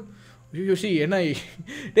 போடு. யோசி என்ன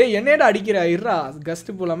என்னடா அடிக்கிற? இருறா,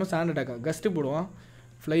 கஸ்ட்டு போடாமல் சாண்ட் அட்டாக்கா? கஸ்ட்டு போடுவோம்.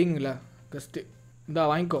 ஃப்ளையிங்கில் கஸ்ட்டு இந்தா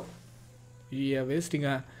வாங்கிக்கோ. ஐயா வேஸ்ட்டுங்க,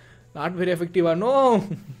 நாட் வெரி எஃபெக்டிவா. நோ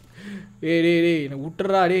டேய் எனக்கு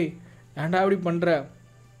விட்டுறா. ஏன்டா அப்படி பண்ணுற?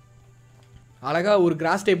 அழகாக ஒரு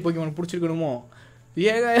கிராஸ் டைப் போக்கிமான் பிடிச்சிருக்கணுமோ?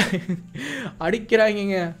 ஏங்க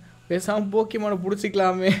அடிக்கிறாங்க. பேசாமல் போக்கிமானை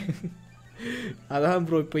பிடிச்சிக்கலாமே. அதான்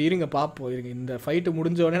ப்ரோ, இப்போ இருங்க பார்ப்போம். இந்த ஃபைட்டு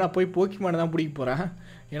முடிஞ்ச உடனே நான் போய் போக்கிமானை தான் பிடிக்க போகிறேன்.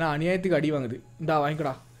 ஏன்னா அநியாயத்துக்கு அடி வாங்குது. இந்தா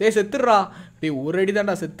வாங்கிக்கடா. செத்துடுறா. ஒரு அடி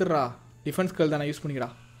தான்டா, செத்துடுறா. டிஃபென்ஸ் கல் தானே யூஸ் பண்ணிக்கடா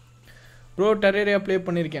ப்ரோ. டெரேரியா ப்ளே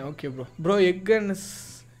பண்ணியிருக்கேன். Okay bro.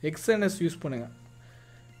 எக்ஸ்என்எஸ் யூஸ் பண்ணுங்க.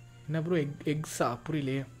 என்ன ப்ரோ எக்ஸா?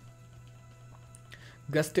 புரியலையே.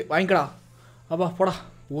 கஸ்ட்டு வாங்கிக்கடா. அப்பா போடா.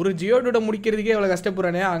 ஒரு ஜியோடோட முடிக்கிறதுக்கே எவ்வளோ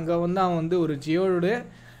கஷ்டப்படுறானே. அங்கே வந்து அவன் வந்து ஒரு ஜியோடோட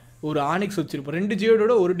ஒரு ஆனிக்ஸ் வச்சுருப்பான். 2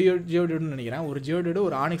 ஜியோடோட ஒரு ஜியோடோன்னு நினைக்கிறேன். ஒரு ஜியோடோட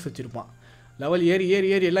ஒரு ஆனிக்ஸ் வச்சுருப்பான். லெவல் ஏறி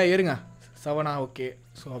எல்லாம் ஏறுங்க. 7 ஓகே.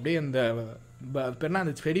 ஸோ அப்படியே அந்த பேர்னா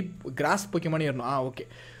அந்த செடி கிராஸ் போக்கிமானே ஏறணும். ஓகே.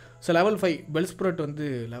 ஸோ லெவல் 5 பெல்ஸ்ப்ராட் வந்து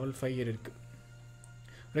லெவல் 5 ஏறி இருக்குது.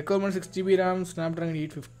 Requirement 6 GB RAM, Snapdragon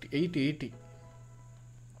 880.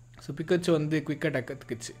 So Pikachu வந்து குயிக் அட்டாக்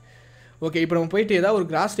கற்றுக்குச்சு. ஓகே, இப்போ நம்ம போயிட்டு ஏதாவது ஒரு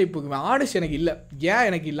கிராஸ் டைப் போக்குவேன். ஆடிஷ் எனக்கு இல்லை. ஏன்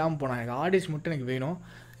எனக்கு இல்லாமல் போனால்? எனக்கு ஆடிஷ் மட்டும் எனக்கு வேணும்.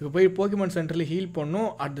 இப்போ போய் போக்கிமான் சென்டரில் ஹீல் பண்ணணும்.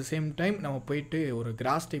 அட் த சேம் டைம் நம்ம போயிட்டு ஒரு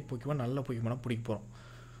கிராஸ் டைப் போக்கிமான் நல்ல போக்கிமானாக பிடிக்க போகிறோம்.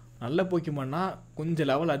 நல்ல போக்கிமான்னா கொஞ்சம்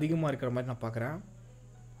லெவல் அதிகமாக இருக்கிற மாதிரி நான் பார்க்குறேன்.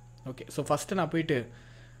 ஓகே, ஸோ ஃபஸ்ட்டு நான் போயிட்டு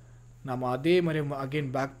நம்ம அதே மாதிரி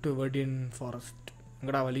அகெயின் பேக் டு வெர்டியன் ஃபாரஸ்ட்.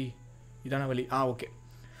 எங்கடா வழி? இதான வழி. ஓகே.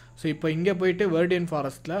 ஸோ இப்போ இங்கே போயிட்டு வெர்டியன்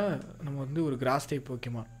ஃபாரஸ்ட்டில் நம்ம வந்து ஒரு cross type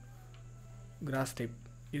Pokemon. Cross type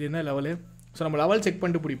இது என்ன லெவலு? ஸோ நம்ம லெவல் செக்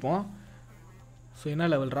பண்ணிட்டு பிடிப்போம். ஸோ என்ன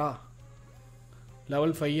லெவல்ரா?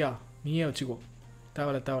 லெவல் 5 நீயே வச்சுக்கோ.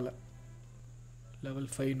 தேவையில்ல. Level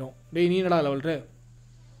 5 no. நீ என்னடா லெவல்ரு?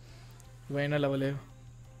 இவன் என்ன level?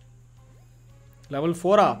 Level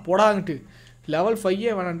 4 போடாங்கிட்டு. Level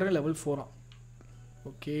 5 வேணான்ற level 4.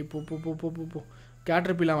 Okay, போ.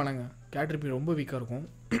 கேட்ரிப்பிலாம் வேணாங்க. கேட்ரிப்பி ரொம்ப வீக்காக இருக்கும்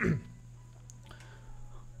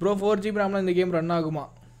ப்ரோ. 4 GB ரேமில் இந்த கேம் ரன் ஆகுமா?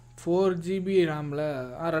 4 GB ரேமில்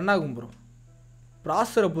ரன் ஆகும் ப்ரோ.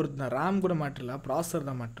 ப்ராசரை பொறுத்து தான். ரேம் கூட மேட்ரு இல்லை, ப்ராசர்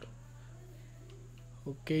தான் மேட்ரு.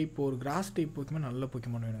 ஓகே, இப்போ ஒரு கிராஸ் டைப் போக்கிமான் நல்ல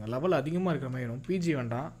போக்கிமான் வேணுங்க. லெவல் அதிகமாக இருக்கிற மாதிரி வேணும். பிஜி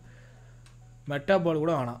வேண்டாம், மெட்டாபால்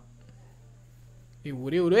கூட வேணாம்.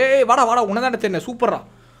 ஒரே வாடா உனதாண்ட தெரியும். சூப்பரா,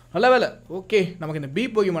 நல்ல வேலை. ஓகே, நமக்கு இந்த பி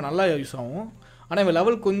போக்கிமான் நல்லா யூஸ் ஆகும். ஆனால் இவன்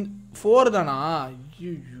லெவல் கொஞ்சம் 4 தானா?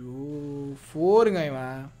 ஐயோ 4ங்க.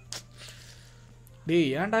 இவன் டேய்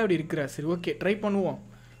ஏன்டா இப்படி இருக்கிற? சரி ஓகே ட்ரை பண்ணுவோம்.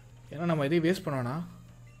 ஏன்னா நம்ம எதையும் வேஸ்ட் பண்ணோன்னா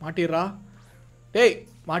மாட்டிடுறா. டேய்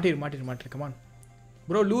மாட்டிரு கமான்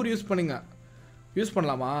ப்ரோ. லூர் யூஸ் பண்ணுங்க. யூஸ்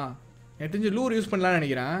பண்ணலாமா? எனக்கு தெரிஞ்சு லூர் யூஸ் பண்ணலான்னு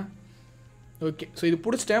நினைக்கிறேன். ஓகே ஸோ இது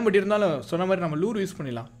பிடிச்சிட்டேன். பட் இருந்தாலும் சொன்ன மாதிரி நம்ம லூர் யூஸ்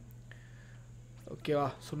பண்ணிடலாம். ஓகேவா?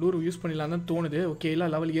 ஸோ லூர் யூஸ் பண்ணிடலாம் தான் தோணுது. ஓகே இல்லை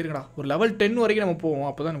லெவல் ஏறுங்கடா. ஒரு லெவல் 10 வரைக்கும் நம்ம போவோம்.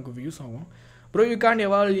 அப்போ தான் நமக்கு யூஸ் ஆகும். Bro you can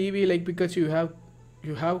evolve EV like because you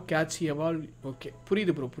have catch evolve. Okay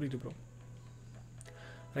புரியுது ப்ரோ.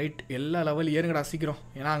 ரைட் எல்லா லெவல் ஏறுங்கடா சீக்கிரம்.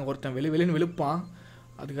 ஏன்னா அங்கே ஒருத்தன் வெளின்னு வெளுப்பான்.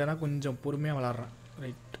 அதுக்காக தான் கொஞ்சம் பொறுமையாக விளாட்றேன்.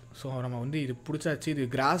 ரைட் ஸோ நம்ம வந்து இது பிடிச்சாச்சு. இது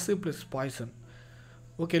cross plus poison.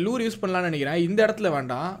 Okay லூர் use பண்ணலான்னு நினைக்கிறேன். இந்த இடத்துல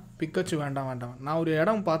வேண்டாம். பிக்கச்சு வேண்டாம். நான் ஒரு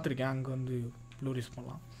இடம் பார்த்துருக்கேன். அங்கே வந்து லூர் யூஸ்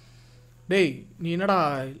பண்ணலாம். டேய் நீ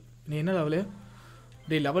என்ன லெவலு?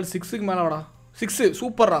 டேய் லெவல் 6க்கு மேலே வாடா. 6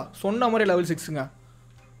 சூப்பர்ரா. சொன்ன மாதிரி லெவல் 6ங்க.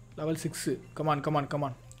 Level 6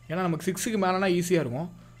 come on. ஏன்னா நமக்கு 6க்கு மேலேனா ஈஸியாக இருக்கும்.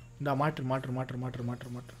 இந்த மாற்று.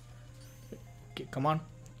 Okay come on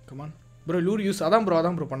bro. லூர் யூஸ் அதான்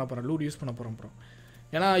ப்ரோ பண்ண போகிறேன். லூர் யூஸ் பண்ண போகிறோம் ப்ரோ.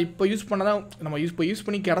 ஏன்னா இப்போ யூஸ் பண்ண தான் நம்ம யூஸ்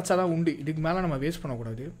பண்ணி கிடச்சாதான் உண்டு. இதுக்கு மேலே நம்ம வேஸ்ட்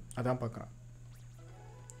பண்ணக்கூடாது. அதான் பார்க்குறேன்.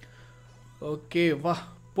 ஓகே வா.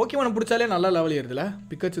 போக்கிமான் பிடிச்சாலே நல்ல லெவல் ஏறுதுல.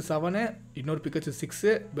 பிக்கச்சு 7, இன்னொரு பிக்கச்சு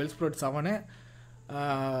 6, பெல்ஸ்ப்ரோட் 7,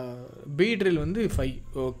 பீட்ரில் வந்து 5.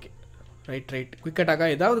 ஓகே ரைட் குயிக் அட்டாக்கா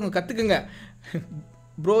ஏதாவது உங்கள் கற்றுக்குங்க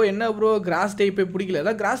ப்ரோ. என்ன ப்ரோ கிராஸ் டைப்பே பிடிக்கல.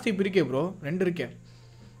 ஏதாவது கிராஸ் டைப் இருக்கே ப்ரோ. 2 இருக்கே.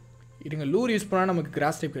 இதுங்க லூர் யூஸ் பண்ணால் நமக்கு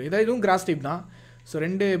கிராஸ் டைப் இதாக. இதுவும் கிராஸ் டைப் தான். ஸோ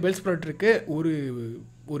 2 பெல்ஸ்ப்ரோட் இருக்குது.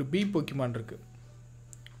 ஒரு பி போக்கிமான் இருக்குது.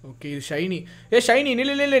 ஓகே இது ஷைனி. ஷைனி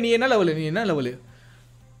இல்லை நீ என்ன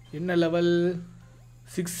லெவல்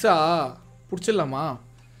 6ஆ? பிடிச்சிடலாமா?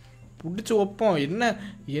 பிடிச்சி வைப்போம்.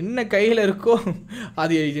 என்ன கையில் இருக்கோ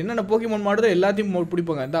அது என்னென்ன போக்கிமான் மாடுதோ எல்லாத்தையும்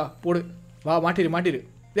பிடிப்போங்க. இந்தா போடு. வா மாட்டிரு.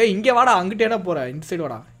 டேய் இங்கே வாடா. அங்கிட்ட ஏடா போகிற? இந்த சைடு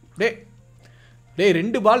வாடா. டேய்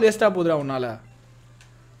 2 பால் வேஸ்ட்டாக போகுதுடா உன்னால்.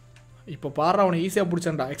 இப்போ பாடுறா அவனை ஈஸியாக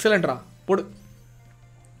பிடிச்சேன்டா. எக்ஸலண்ட்ரா போடு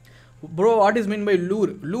bro. What is mean by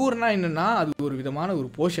லூர்னா என்னென்னா அது ஒரு விதமான ஒரு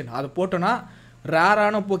போர்ஷன். அதை போட்டோன்னா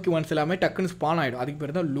ரேரான போக்கிமான்ஸ் எல்லாமே டக்குன்னு ஸ்பான் ஆகிடும். அதுக்கு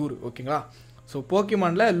பேர் தான் லூர். ஓகேங்களா? ஸோ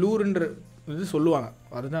போக்கிமானில் லூருன்ற இது சொல்லுவாங்க.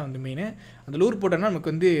 அதுதான் வந்து மெயின். அந்த லூர் போட்டோன்னா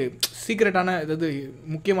நமக்கு வந்து சீக்ரெட்டான ஏதாவது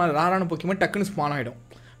முக்கியமான ரேரான போக்கிமான் டக்குன்னு ஸ்பான் ஆகிடும்.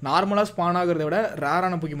 நார்மலாக ஸ்பான் ஆகிறத விட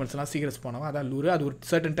ரேரான போக்கிமான்ஸ்லாம் சீக்கிரம் ஸ்பான் ஆகும். அதான் லூர். அது ஒரு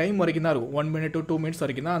சர்டன் டைம் வரைக்கும் தான் இருக்கும். 1 minute to 2 minutes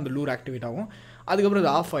வரைக்கும் தான் அந்த லூர் ஆக்டிவேட் ஆகும். அதுக்கப்புறம்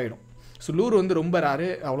அது ஆஃப் ஆகிடும். ஸோ லூர் வந்து ரொம்ப ரேரு.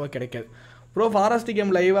 அவ்வளோவா கிடைக்காது ப்ரோ. ஃபாரஸ்ட்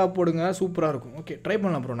கேம் லைவாக போடுங்க. சூப்பராக இருக்கும். ஓகே ட்ரை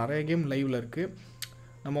பண்ணலாம் ப்ரோ. நிறைய கேம் லைவில் இருக்குது.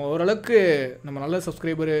 நம்ம ஓரளவுக்கு நம்ம நல்ல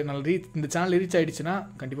சப்ஸ்கிரைபரு நல்ல இந்த சேனல் ரீச் ஆகிடுச்சுன்னா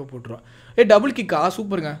கண்டிப்பாக போட்டுருவோம். டபுள் கிக்கா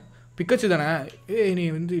சூப்பருங்க. பிக்கச்சு தானே? நீ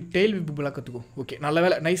வந்து டெய்ல் விப்பு பிளாக் கற்றுக்கும். ஓகே நல்ல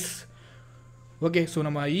வேலை. நைஸ். ஓகே ஸோ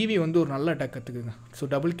நம்ம ஈவி வந்து ஒரு நல்ல attack கற்றுக்குங்க. So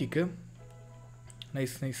double kick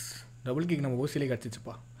nice. Double kick நம்ம ஓசிலே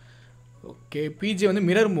கிடச்சிச்சுப்பா. ஓகே பிஜி வந்து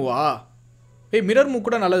மிரர் மூவா? மிரர் மூவ்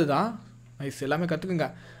கூட நல்லது தான். நைஸ் எல்லாமே கற்றுக்குங்க.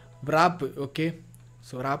 Wrap okay.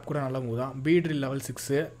 ஸோ ராப் கூட நல்ல மூவ் தான். பீட்ரில் லெவல்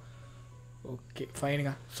 6. ஓகே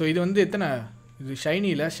ஃபைனுங்க. ஸோ இது வந்து எத்தனை? இது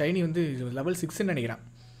ஷைனி வந்து இது லெவல் 6ன்னு நினைக்கிறேன்.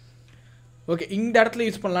 ஓகே இந்த இடத்துல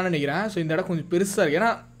யூஸ் பண்ணலான்னு நினைக்கிறேன். ஸோ இந்த இடம் கொஞ்சம் பெருசாக இருக்குது. ஏன்னா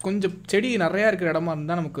கொஞ்சம் செடி நிறையா இருக்கிற இடமா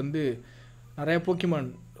இருந்தால் நமக்கு வந்து நிறையா போக்கிமான்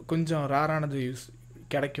கொஞ்சம் ரேரானது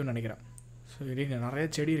கிடைக்கும்னு நினைக்கிறேன். ஸோ இது நிறைய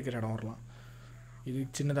செடி இருக்கிற இடம் வரலாம். இது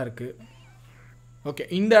சின்னதாக இருக்குது. ஓகே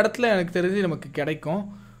இந்த இடத்துல எனக்கு தெரிஞ்சு நமக்கு கிடைக்கும்.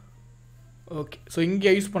 ஓகே ஸோ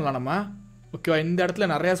இங்கே யூஸ் பண்ணலாம் நம்ம. ஓகேவா? இந்த இடத்துல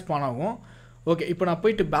நிறையா ஸ்பான் ஆகும். ஓகே இப்போ நான்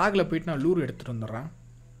போயிட்டு பேக்கில் போயிட்டு நான் லூர் எடுத்துகிட்டு வந்துடுறேன்.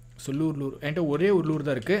 ஸோ லூர் என்கிட்ட ஒரே ஒரு லூர்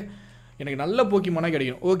தான் இருக்குது. எனக்கு நல்ல போக்கிமானாக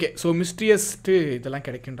கிடைக்கும். ஓகே ஸோ மிஸ்ட்ரியஸ்ட்டு இதெல்லாம்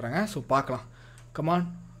கிடைக்குன்றாங்க. ஸோ பார்க்கலாம். கமான்.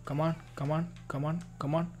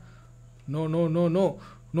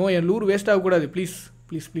 நோ என் லூர் வேஸ்ட் ஆகக்கூடாது. ப்ளீஸ்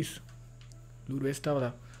லூர் வேஸ்ட்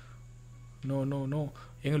ஆகுதா? நோ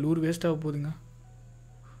எங்கள் லூர் வேஸ்ட் ஆக போகுதுங்க.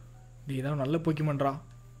 நீ ஏதாவது நல்ல போக்கிமான்ரா.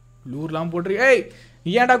 லூர்லாம் போட்டுரு.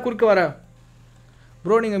 நீ ஏன்டா குறுக்க வர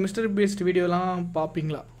ப்ரோ? நீங்கள் மிஸ்டர் பீஸ்ட் வீடியோலாம்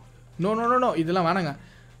பார்ப்பீங்களா? நோ இதெல்லாம் வேணாங்க.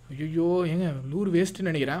 ஐயோ ஏங்க லூர்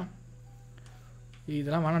வேஸ்ட்டுன்னு நினைக்கிறேன்.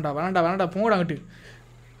 இதெல்லாம் வேணாண்டா போங்கடாங்கிட்டு.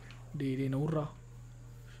 டே நூறுரா.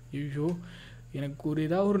 ஐயோ எனக்கு ஒரு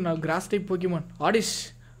ஏதாவது ஒரு கிராஸ் டைப் போக்கிமான். ஆடிஷ்.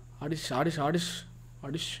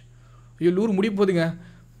 ஐயோ லூர் முடிய போகுதுங்க.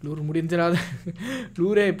 லூர் முடிஞ்சிடாத.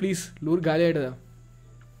 லூரே ப்ளீஸ். லூர் காலி ஆகிடுதா?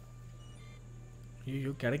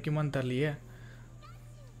 ஐயோ கிடைக்குமான்னு தரலையே.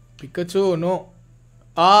 Pikachu no.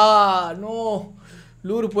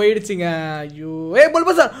 லூர் போயிடுச்சுங்க. ஐயோ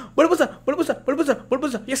பல்பசார்.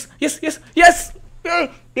 எஸ்.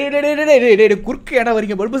 குறுக்கு இடம்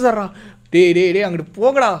வரீங்க பல்பசாரா. டே அங்கிட்டு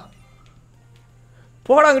போங்கடா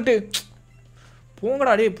அங்கிட்டு.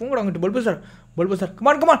 போங்கடா அங்கிட்டு. பல்பசார்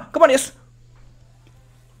கமான். எஸ்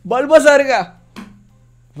பல்பசாருங்க.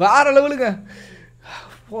 வேற லெவலுங்க.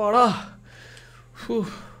 போடா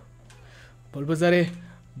பல்பசாரே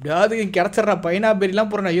எப்படியாவது கிடச்சிட்றா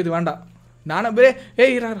பைனாபெரிலாம் போகிறேன். ஐயோ இது வேண்டாம். நானாபெரி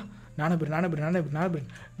ஏய் இறாரா நானாபெரி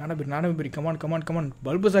கமான்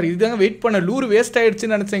பல்பசார் இதுதாங்க வெயிட் பண்ண. லூர் waste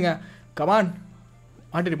ஆகிடுச்சுன்னு நினச்சேங்க. Come on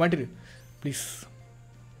மாட்டிரு please.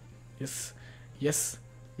 S S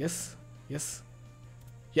S S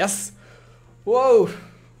S ஓ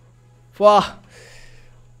வா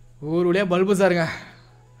ஒரு வழியாக பல்பசாருங்க.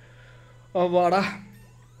 வாடா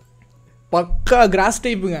பக்கா cross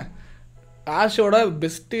டைப்புங்க. ஆஷோட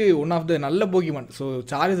best one of the நல்ல போக்கிமான். ஸோ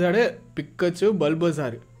சார்ஜார்டு, பிக்கச்சு,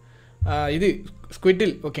 பல்பசாரு, இது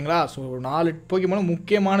ஸ்குவிட்டில். ஓகேங்களா? ஸோ 4 போக்கிமானும்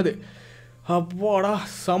முக்கியமானது. அப்போடா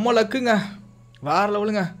செம்ம லக்குங்க. வேறு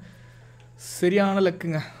லெவலுங்க. சரியான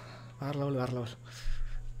லக்குங்க. வேறு லெவல்.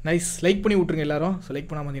 நைஸ். லைக் பண்ணி விட்ருங்க எல்லோரும். ஸோ லைக்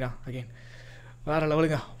பண்ணாமல் வந்தீங்கன்னா அகைன் வேறு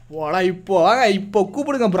லெவலுங்க. வாடா இப்போ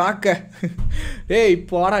கூப்பிடுங்க ப்ராக்க.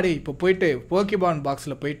 இப்போ வாடா இப்போ போயிட்டு போக்கிமான்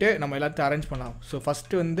பாக்ஸில் போயிட்டு நம்ம எல்லாத்தையும் அரேஞ்ச் பண்ணலாம். ஸோ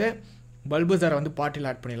ஃபஸ்ட்டு வந்து பல்பசாரை வந்து பார்ட்டியில்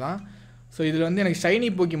ஆட் பண்ணிடலாம். ஸோ இதில் வந்து எனக்கு ஷைனி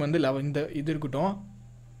போக்கிமான் வந்து இந்த இது இருக்கட்டும்.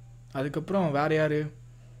 அதுக்கப்புறம் வேறு யார்?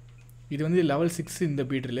 இது வந்து லெவல் 6 இந்த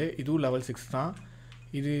பீட்ரில். இதுவும் லெவல் 6 தான்.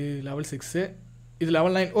 இது லெவல் 6, இது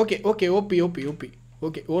லெவல் 9. ஓகே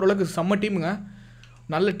ஓகே ஓரளவுக்கு செம்ம டீமுங்க.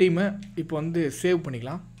 நல்ல டீமு. இப்போ வந்து சேவ்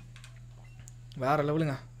பண்ணிக்கலாம். வேறு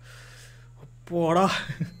லெவலுங்க. போடா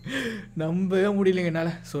நம்பவே முடியலைங்க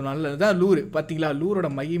என்னால். ஸோ நல்லதுதான் லூரு. பார்த்தீங்களா லூரோட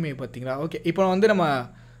மகிமையை பார்த்தீங்களா? ஓகே இப்போ வந்து நம்ம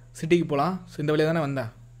சிட்டிக்கு போகலாம். ஸோ இந்த வழியாக தானே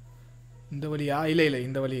வந்தேன். இந்த வழியா? இல்லை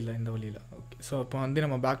இந்த வழி இல்லை. ஓகே ஸோ இப்போ வந்து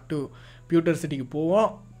நம்ம பேக் டு பியூட்டர் சிட்டிக்கு போவோம்.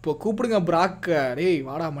 இப்போ கூப்பிடுங்க ப்ராக்க. டேய்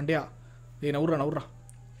வாடா மண்டியா. டேய் நவுறா.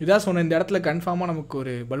 இதான் சொன்னேன், இந்த இடத்துல கன்ஃபார்மாக நமக்கு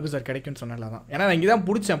ஒரு பல்பசார் கிடைக்கும்னு சொன்னல தான். ஏன்னா நான் இங்கே தான்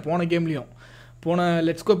பிடிச்சேன் போன கேம்லேயும். போன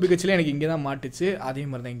லெட்ஸ் கோ பிக்கச்சில் எனக்கு இங்கே தான் மாட்டுச்சு. அதே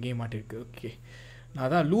மாதிரி தான் இங்கேயும் மாட்டிருக்கு. ஓகே நான்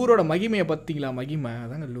அதான் லூரோட மகிமையை பார்த்தீங்களா? மகிமை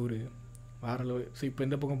அதாங்க லூரு. வேறு லூரு. ஸோ இப்போ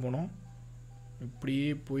இந்த பக்கம் போனோம். இப்படியே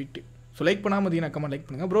போயிட்டு ஸோ லைக் பண்ணாமல் பார்த்தீங்கன்னா கமெண்ட் லைக்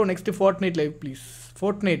பண்ணுங்கள் bro. Next Fortnite live please.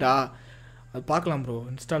 ஃபோர்ட்நைட்டா? அது பார்க்கலாம் ப்ரோ.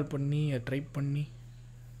 இன்ஸ்டால் பண்ணி ட்ரை பண்ணி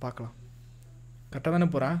பார்க்கலாம். கரெக்டாக தானே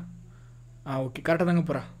போகிறேன்? ஓகே கரெக்டாக தாங்க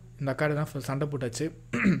போகிறேன். இந்த அக்காடு தான் சண்டை போட்டாச்சு.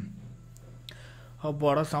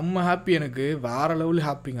 அப்போடா செம்ம ஹாப்பி எனக்கு. வேறு லெவல்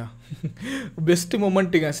ஹாப்பிங்க. பெஸ்ட்டு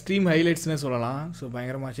மொமெண்ட்டுங்க. ஸ்ட்ரீம் ஹைலைட்ஸ்னே சொல்லலாம். ஸோ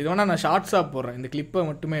பயங்கரமாச்சு. இது வேணால் நான் ஷார்ட்ஸாக போடுறேன். இந்த கிளிப்பை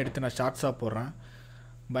மட்டுமே எடுத்து நான் ஷார்ட்ஸாக போடுறேன்.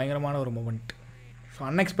 பயங்கரமான ஒரு மொமெண்ட். So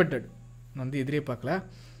unexpected. நான் வந்து எதிரே பார்க்கல.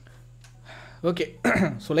 ஓகே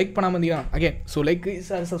ஸோ லைக் பண்ணாமல் இருந்தீங்கன்னா again so like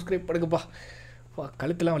sir subscribe பண்ணுங்கப்பா.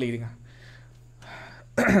 கழுத்துலாம் வலிக்குதுங்க.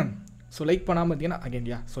 ஸோ லைக் பண்ணாமல் இருந்தீங்கன்னா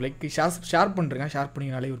அகேன்யா ஸோ லைக் ஷேர் பண்ணுறேங்க. ஷேர்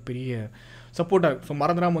பண்ணிங்கனாலே ஒரு பெரிய சப்போர்ட்டாக இருக்கும். ஸோ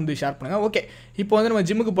மறந்துடாமல் வந்து ஷேர் பண்ணுங்கள். ஓகே இப்போ வந்து நம்ம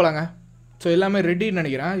ஜிம்முக்கு போகலாங்க. ஸோ எல்லாமே ரெடின்னு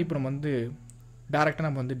நினைக்கிறேன். இப்போ நம்ம வந்து டேரெக்டாக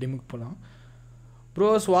நம்ம வந்து ஜிம்முக்கு போகலாம். ப்ரோ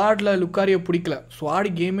ஸ்வாடில் லுக்காரியை பிடிக்கல. ஸ்வாட்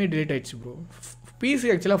கேமே டிலேட் ஆகிடுச்சு ப்ரோ.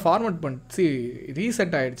 பிசி ஆக்சுவலாக ஃபார்மேட் பண்ணிச்சு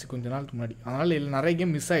ரீசெட் ஆகிடுச்சு கொஞ்ச நாளுக்கு முன்னாடி. அதனால் இல்லை நிறைய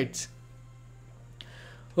கேம் மிஸ் ஆகிடுச்சு.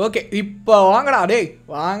 ஓகே இப்போ வாங்கடா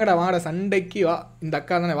வாங்கடா சண்டைக்கு வா. இந்த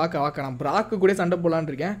அக்கா தானே வாக்க நான் ப்ராக்கு கூட சண்டை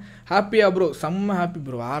போடலான்னு இருக்கேன். ஹாப்பியா ப்ரோ? செம்ம ஹாப்பி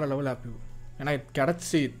ப்ரோ. வேறு லெவல் ஹாப்பி ப்ரோ. ஏன்னா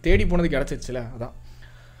கிடச்சி தேடி போனது கிடச்சிச்சுல அதான்.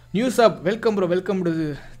 News up welcome bro. Welcome to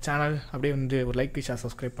channel. அப்படியே வந்து ஒரு லைக் ஷேர்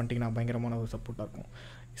சப்ஸ்கிரைப் பண்ணிட்டீங்கன்னா பயங்கரமான ஒரு சப்போர்ட்டாக இருக்கும்.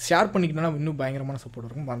 ஷேர் பண்ணிக்கிட்டோன்னா இன்னும் பயங்கரமான சப்போர்ட்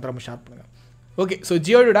இருக்கும். மறந்துடாமல் ஷேர் பண்ணுங்கள். ஓகே ஸோ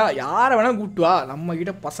ஜியோடா யாரை வேணால் கூப்பிட்டு வா.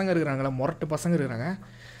 நம்மக்கிட்ட பசங்க இருக்கிறாங்களா, முரட்டு பசங்க இருக்கிறாங்க.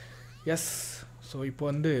 எஸ் ஸோ இப்போ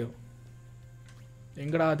வந்து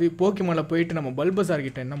எங்கடா அது போக்கிமானில் போயிட்டு நம்ம பல்பசார்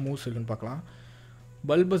கிட்ட என்ன மூவ்ஸ் இருக்குன்னு பார்க்கலாம்.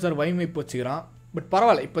 பல்பசார் வைமைப்பு வச்சுக்கிறான். பட்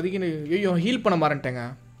பரவாயில்ல இப்போதைக்கு. ஐயோ ஹீல் பண்ண மாறேன்ட்டேங்க.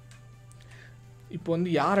 இப்போ வந்து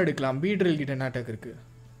யார் எடுக்கலாம்? பீட்ரில் கிட்ட என்ன அட்டாக் இருக்குது?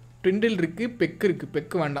 ட்விண்டில் இருக்குது, பெக்கு இருக்குது.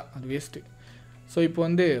 பெக்கு வேண்டாம், அது வேஸ்ட்டு. ஸோ இப்போ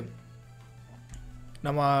வந்து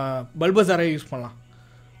நம்ம பல்பசாரை யூஸ் பண்ணலாம்.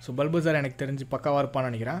 ஸோ பல்பசார் எனக்கு தெரிஞ்சு பக்காவாக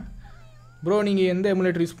இருப்பான்னு நினைக்கிறேன். ப்ரோ நீங்கள் எந்த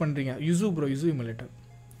எமுலேட்டர் யூஸ் பண்ணுறீங்க? யுசு bro. யுசு emulator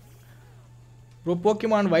bro.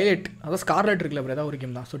 Pokemon violet அதான் ஸ்கார்லெட் இருக்குல்ல ப்ரோ. ஏதாவது ஒரு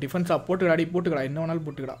கேம் தான். ஸோ டிஃபென்ஸாக போட்டுக்கடா என்ன வேணாலும்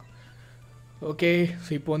போட்டுக்கடா. ஓகே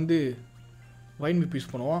ஸோ இப்போ வந்து வைன் விப்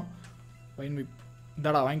யூஸ் பண்ணுவோம். Wine whip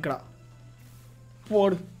இதாடா வாங்கிக்கடா.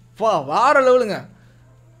 போடு வா. வேறு லெவலுங்க.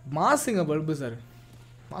 மாசுங்க பல்பசார்.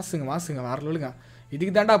 மாசுங்க வேறு லெவலுங்க.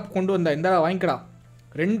 இதுக்கு தாண்டா கொண்டு வந்தா. இந்தாடா வாங்கிக்கடா.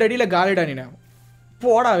 2 அடியில் காலிடா நீ.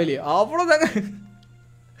 போடா வெளியே. அவ்வளோதாங்க.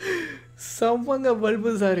 செம்மங்க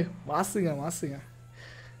பல்பசார். மாசுங்க.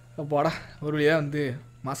 போடா ஒரு வழியாக வந்து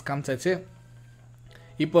மாஸ்க் காமிச்சாச்சு.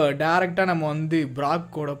 இப்போ டேரெக்டாக நம்ம வந்து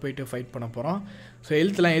ப்ராக்கோட போயிட்டு ஃபைட் பண்ண போகிறோம். ஸோ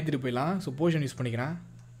ஹெல்த்லாம் ஏற்றிட்டு போயிடலாம். ஸோ போஷன் யூஸ் பண்ணிக்கிறேன்.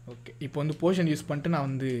 ஓகே இப்போ வந்து போஷன் யூஸ் பண்ணிட்டு நான்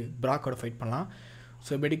வந்து ப்ராக்கோட ஃபைட் பண்ணலாம்.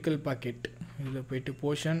 ஸோ மெடிக்கல் பாக்கெட் இதில் போயிட்டு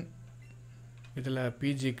போஷன், இதில்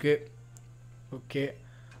பிஜிக்கு. ஓகே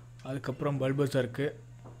அதுக்கப்புறம் பல்பசாருக்கு.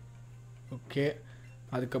 ஓகே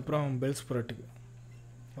அதுக்கப்புறம் பெல்ஸ் ப்ரோட்டுக்கு.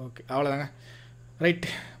 ஓகே அவ்வளோதாங்க. ரைட்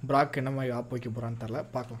ப்ராக் என்ன மாதிரி ஆப் வைக்க போகிறான்னு தெரில,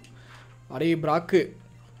 பார்க்கலாம். அடே ப்ராக்கு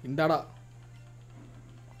இந்தாடா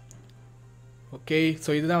ஓகே ஸோ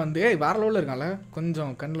இதுதான் வந்து வேறு லெவலில் இருக்கான்ல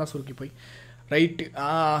கொஞ்சம் கண்ணெலாம் சுருக்கி போய் ரைட்டு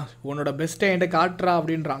உன்னோட பெஸ்ட்டை என்கிட்ட காட்டுறா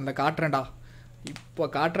அப்படின்றான் அந்த காட்டுறேன்டா இப்போ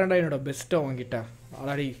காட்டுறேன்டா என்னோடய பெஸ்ட்டை உங்ககிட்ட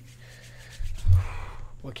ஆல்ரெடி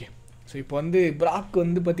ஓகே ஸோ இப்போ வந்து பிராக்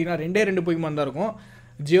வந்து பார்த்திங்கன்னா 2 போய்மான் தான் இருக்கும்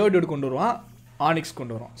ஜியோடியோடு கொண்டு வருவான் ஆனிக்ஸ்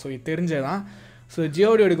கொண்டு வரும் ஸோ இது தெரிஞ்சதான் ஸோ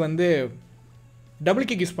ஜியோடியோடுக்கு வந்து டபுள்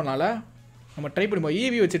கிக் யூஸ் பண்ணால நம்ம ட்ரை பண்ணுவோம்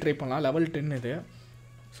ஈவி வச்சு ட்ரை பண்ணலாம் லெவல் 10 இது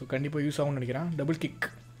ஸோ கண்டிப்பாக யூஸ் ஆகும்னு நினைக்கிறேன் டபுள் கிக்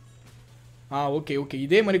ஓகே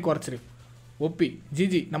இதே மாதிரி குறைச்சிரு ஓபி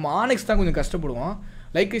ஜிஜி நம்ம ஆனிக்ஸ் தான் கொஞ்சம் கஷ்டப்படுவோம்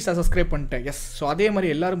லைக் லிஸ்ட்டாக சப்ஸ்கிரைப் பண்ணிட்டேன் எஸ் ஸோ அதே மாதிரி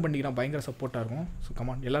எல்லோரும் பண்ணிக்கிறோம் பயங்கர சப்போர்ட்டாக இருக்கும் ஸோ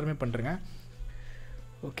கமான் எல்லாருமே பண்ணுறேங்க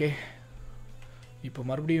ஓகே இப்போ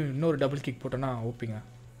மறுபடியும் இன்னொரு டபுள் கிக் போட்டோன்னா ஓப்பிங்க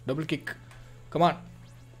டபுள் கிக் கமான்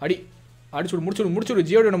முடிச்சுடு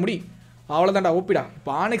ஜியோட முடி அவ்வளோதான்டா ஓப்பிடா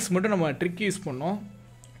இப்போ ஆனிக்ஸ் மட்டும் நம்ம ட்ரிக் யூஸ் பண்ணோம்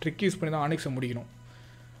ட்ரிக் யூஸ் பண்ணி தான் ஆனிக்ஸை முடிக்கணும்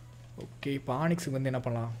ஓகே இப்போ ஆனிக்ஸுக்கு வந்து என்ன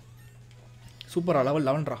பண்ணலாம் சூப்பரா லெவல்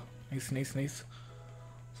 11ரா நைஸ்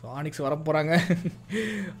ஸோ ஆனிக்ஸ் வரப்போகிறாங்க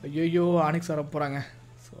ஐயோ ஆனிக்ஸ் வரப்போகிறாங்க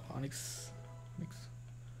ஸோ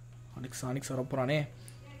ஆனிக்ஸ் வரப்போகிறானே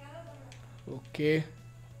ஓகே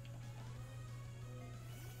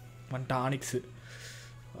வந்துட்டா ஆனிக்ஸு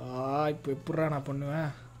இப்போ எப்பட்றா நான் பண்ணுவேன்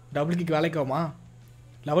டபுள் கிக் வேலைக்காமா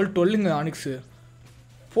லெவல் 12ங்க ஆனிக்ஸு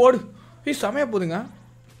போடு செமையாக போதுங்க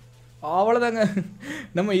அவ்வளோதாங்க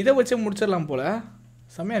நம்ம இதை வச்சு முடிச்சிடலாம் போல்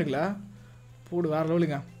செம்மையாக இருக்குல்ல போடு வேறு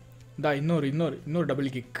லெவலுங்க இந்தா இன்னொரு டபுள்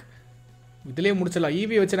கிக் இதிலே முடிச்சிடலாம்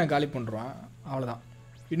ஈவியை வச்சு நான் காலி பண்ணுறேன் அவ்வளோதான்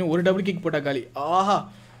இன்னும் ஒரு டபுள் கிக் போட்டால் காலி ஆஹா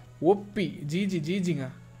ஓப்பி ஜிஜிங்க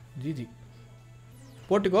ஜிஜி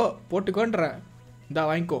போட்டுக்கோன்றேன் இந்தா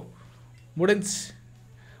வாங்கிக்கோ முடிஞ்சு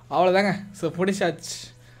அவ்வளோதாங்க ஸோ முடிச்சாச்சு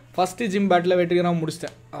ஃபஸ்ட்டு ஜிம் பேட்டில் வெற்றிகரமாக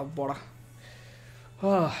முடிச்சிட்டேன் அப்போடா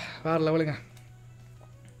வேறு லெவலுங்க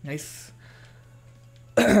nice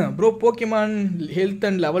bro Pokemon health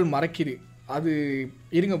and level மறக்கிது அது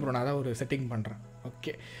இருங்க ப்ரோ நான் அதான் ஒரு செட்டிங் பண்ணுறேன்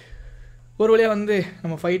ஓகே ஒரு வழியாக வந்து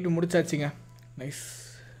நம்ம ஃபைட்டு முடிச்சாச்சுங்க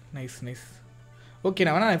நைஸ் ஓகே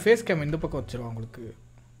நான் வேணா ஃபேஸ் கேம் இந்த பக்கம் வச்சுருவேன் உங்களுக்கு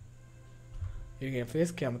இருங்க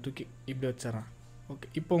ஃபேஸ் கேம் தூக்கி இப்படி வச்சிட்றேன் ஓகே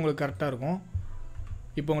இப்போ உங்களுக்கு கரெக்டாக இருக்கும்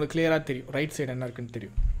இப்போ உங்களுக்கு கிளியராக தெரியும் ரைட் சைடு என்ன இருக்குன்னு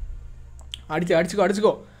தெரியும்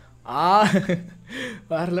அடிச்சுக்கோ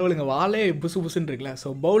வேறு லெவலுங்க வாலே புசுன்னு இருக்குல்ல ஸோ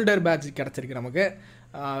பவுல்டர் பேட்ச் கிடச்சிருக்கு நமக்கு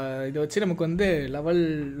இதை வச்சு நமக்கு வந்து லெவல்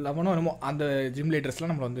 11 என்னமோ அந்த ஜிம்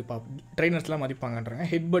லீடர்ஸ்லாம் நம்மளை வந்து ட்ரைனர்ஸ்லாம் மதிப்பாங்கன்றாங்க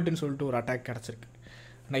ஹெட் பட்டுன்னு சொல்லிட்டு ஒரு அட்டாக் கிடச்சிருக்கு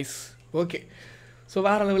நைஸ் ஓகே ஸோ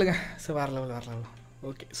வேறு லெவலுங்க வேறு லெவல்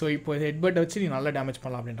ஓகே ஸோ இப்போ ஹெட் பட்டை வச்சு நீ நல்லா டேமேஜ்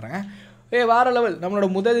பண்ணலாம் அப்படின்றாங்க வேறு லெவல் நம்மளோட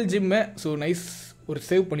முதல் ஜிம்மு ஸோ நைஸ் ஒரு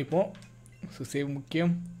சேவ் பண்ணிப்போம் ஸோ சேவ்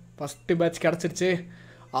முக்கியம் ஃபஸ்ட்டு பேட்ச் கிடச்சிருச்சு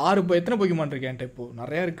 6 எத்தனை போய்க்குமான் இருக்கேன் என்கிட்ட இப்போது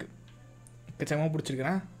நிறையா இருக்குது எக்கச்சக்கமாக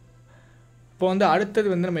பிடிச்சிருக்கிறேன் இப்போ வந்து அடுத்தது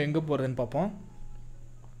வந்து நம்ம எங்கே போகிறதுன்னு பார்ப்போம்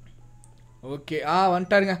ஓகே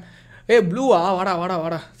வந்துட்டாருங்க ப்ளூவா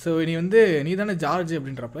வாடா ஸோ நீ தானே ஜார்ஜ்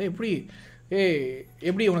அப்படின்றப்ப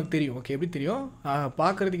எப்படி உனக்கு தெரியும் ஓகே எப்படி தெரியும்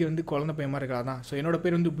பார்க்குறதுக்கு வந்து குழந்தை பையன் மாதிரி இருக்கா தான் ஸோ என்னோடய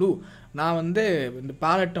பேர் வந்து ப்ளூ நான் வந்து இந்த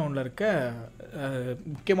பேலட் டவுனில் இருக்க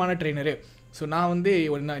முக்கியமான ட்ரெயினரு ஸோ நான் வந்து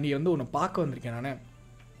நீ வந்து உன்னை பார்க்க வந்திருக்கேன் நான்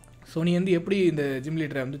ஸோ நீ வந்து எப்படி இந்த ஜிம்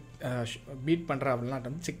லீடரை வந்து பீட் பண்ணுற அப்படின்லாம்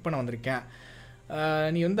வந்து செக் பண்ண வந்திருக்கேன்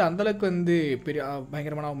நீ வந்து அந்தளவுக்கு வந்து பெரிய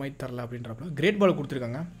பயங்கரமான மைட் தரல அப்படின்றப்ப கிரேட் பால்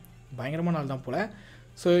கொடுத்துருக்காங்க பயங்கரமான நாள் தான் போல்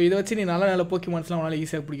ஸோ இதை வச்சு நீ நல்ல போக்கிமான்ஸ்லாம் உன்னால்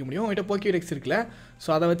ஈஸியாக பிடிக்க முடியும் உங்கள்கிட்ட போக்கிடெக்ஸ் இருக்குல்ல ஸோ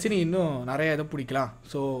அதை வச்சு நீ இன்னும் நிறையா இதை பிடிக்கலாம்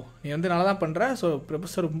ஸோ நீ வந்து நல்லா தான் பண்ணுற ஸோ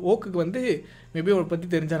ப்ரொஃபஸர் ஓக்குக்கு வந்து மேபி அவரை பற்றி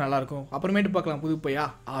தெரிஞ்சால் நல்லாயிருக்கும் அப்புறமேட்டு பார்க்கலாம் புது பையா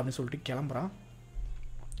அப்படின்னு சொல்லிட்டு கிளம்புறான்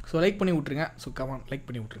ஸோ லைக் பண்ணி விட்ருங்க ஸோ கமான் லைக்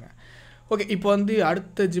பண்ணி விட்ருங்க ஓகே இப்போ வந்து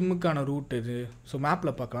அடுத்த ஜிம்முக்கான ரூட் இது ஸோ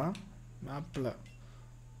மேப்பில் பார்க்கலாம்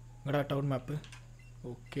எங்கடா டவுன் மேப்பு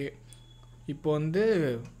ஓகே இப்போ வந்து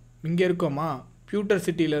இங்கே இருக்கோமா பியூட்டர்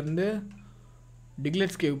சிட்டியிலேருந்து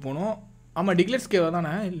டிக்லெட்ஸ் கேவ் போகணும் ஆமாம் டிக்லெட்ஸ் கேவா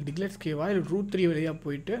தானே டிக்லெட்ஸ் கேவா இல்லை ரூட் 3 வழியாக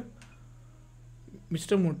போயிட்டு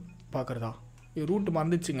மிஸ்டர் மூட் பார்க்குறதா இது ரூட்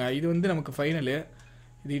மறந்துச்சுங்க இது வந்து நமக்கு ஃபைனலு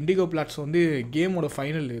இது இண்டிகோ பிளாட்ஸ் வந்து கேமோட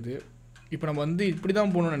ஃபைனல் இது இப்போ நம்ம வந்து இப்படி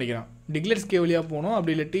தான் போகணும்னு நினைக்கிறேன் டிக்லெட்ஸ் கேவ் வழியாக போகணும்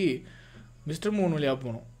அப்படி இல்லாட்டி மிஸ்டர் மூன் வழியாக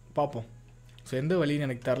போகணும் பார்ப்போம் ஸோ எந்த வழின்னு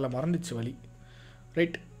எனக்கு தரல மறந்துச்சு வழி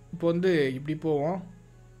ரைட் இப்போ வந்து இப்படி போவோம்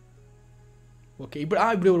ஓகே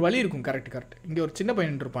இப்படி ஒரு வழி இருக்கும் கரெக்ட் இங்கே ஒரு சின்ன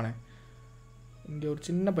பையன் இருப்பானே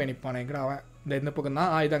எங்கடா அவன் இந்த பக்கம்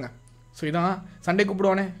தான் இதாங்க ஸோ இதான் சண்டே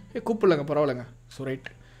கூப்பிடுவானே கூப்பிடலங்க பரவாயில்லைங்க so right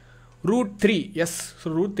root 3 yes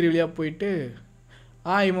so root 3 வழியாக போயிட்டு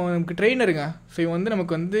இவன் நமக்கு ட்ரெயினருங்க ஸோ இவன் வந்து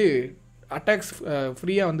நமக்கு வந்து அட்டாக்ஸ்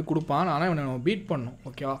ஃப்ரீயாக வந்து கொடுப்பான் ஆனால் இவனை நம்ம பீட் பண்ணணும்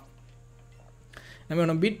ஓகேவா நம்ம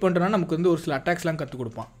இவனை பீட் பண்ணுறோன்னா நமக்கு வந்து ஒரு சில அட்டாக்ஸ்லாம் கற்றுக்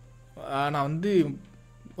கொடுப்பான் நான் வந்து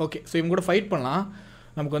ஓகே ஸோ இவங்க கூட ஃபைட் பண்ணலாம்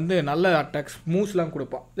நமக்கு வந்து நல்ல அட்டாக்ஸ் மூவ்ஸ்லாம்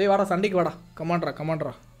கொடுப்பான் வாடா சண்டைக்கு வாடா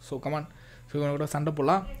கமாண்ட்ரா ஸோ கமான் ஸோ இவங்க கூட சண்டை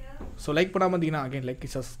போடலாம் ஸோ லைக் பண்ணாமல் இருந்தீங்கன்னா அகைன் லைக்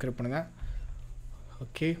சப்ஸ்கிரைப் பண்ணுங்கள்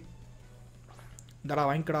ஓகே இந்தடா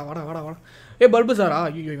வாங்கிக்கடா வாடா வாடா வாடா. ஏ பல்பு சாரா?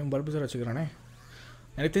 ஐயோ இவன் பல்பு சார் வச்சுக்கிறானே.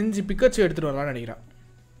 எனக்கு தெரிஞ்சு பிக்கச்சு எடுத்துகிட்டு வரலான்னு நினைக்கிறேன்.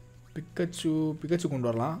 பிக்கச்சு கொண்டு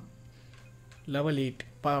வரலாம். லெவல்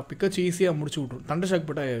 8 பிக்கச்சு ஈஸியாக முடிச்சு விட்ரும். தண்டர் ஷாக்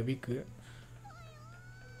போட்டால் வீக்கு.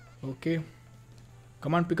 ஓகே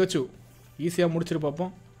கமான் பிக்கச்சு ஈஸியாக முடிச்சிட்டு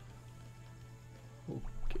பார்ப்போம்.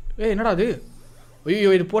 ஓகே என்னடா அது?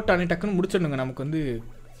 ஐயோ இது போட்டானே டக்குன்னு முடிச்சிடணுங்க. நமக்கு வந்து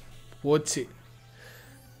போச்சு.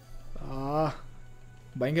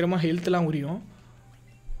 பயங்கரமாக ஹெல்த்லாம் உரியும்.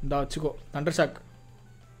 இந்தா வச்சுக்கோ தண்டர் ஷாக்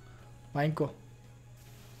வாங்கிக்கோ.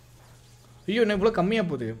 ஐயோ என்ன இவ்வளோ கம்மியாக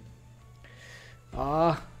போகுது.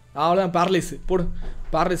 அவ்வளோதான் பேரலைஸ் போடு.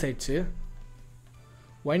 பேரலைஸ் ஆயிடுச்சு.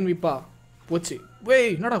 ஒயின் விப்பா போச்சு. வெய்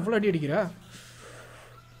என்னடா அவ்வளோ அடி அடிக்கிற?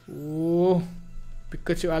 ஓ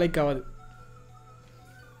பிக்கச்சு வேலைக்கு ஆகாது.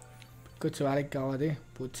 பிக்கச்சு வேலைக்கு ஆகாது.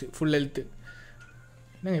 போச்சு ஃபுல் ஹெல்த்து.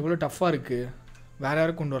 என்னங்க இவ்வளோ டஃப்பாக இருக்குது. வேறு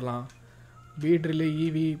யாரும் கொண்டு வரலாம். பீட்ரில்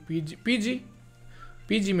ஈவி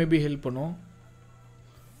பிஜி மேபி ஹெல்ப் பண்ணும்.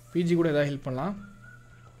 பிஜி கூட எதாவது ஹெல்ப் பண்ணலாம்.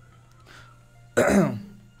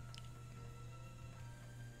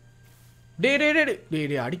 டே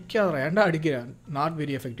அடிக்காதரா. ஏன்டா அடிக்கிறேன்? Not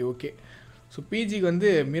very effective. Okay so பிஜிக்கு வந்து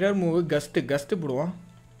மிரர் மூவ் கஸ்ட்டு போடுவோம்.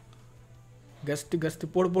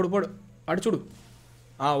 கஸ்ட்டு போடு அடிச்சுடு.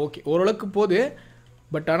 ஓகே ஓரளவுக்கு போகுது.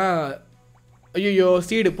 பட் ஆனால் ஐயோ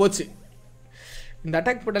சீடு போச்சு. இந்த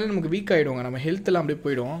அட்டாக் போட்டாலே நமக்கு வீக் ஆகிடுவோங்க. நம்ம ஹெல்த்தெல்லாம் அப்படியே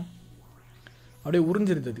போயிடும். அப்படியே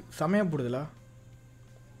உறிஞ்சிருது. அது செமையாக போடுதுல.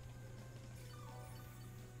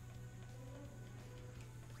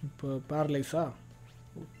 இப்போ பேரலைஸா?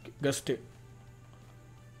 Okay guest.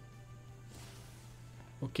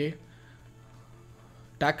 Okay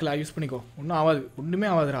tackle use பண்ணிக்கோ. ஒன்றும் ஆகாது. ஒன்றுமே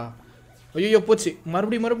ஆகாதுடா. ஐயோ போச்சு.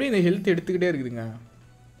 மறுபடியும் இந்த ஹெல்த் எடுத்துக்கிட்டே இருக்குதுங்க.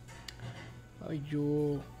 ஐயோ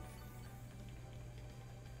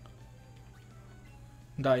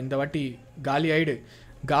இந்த வாட்டி காலி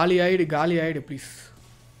ஆயிடு ப்ளீஸ்.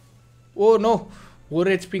 ஓ நோ ஒரு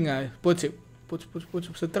ஹெச்பிங்க. போச்சு.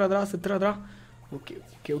 சித்ராதரா. Okay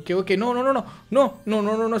no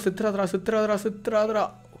சித்ராதரா.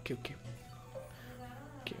 ஓகே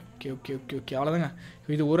அவ்வளோதாங்க.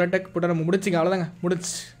 இது ஒரு அட்டாக் போட்டால் நம்ம முடிச்சிங்க. அவ்வளோதாங்க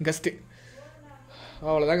முடிச்சு கஸ்ட்டு.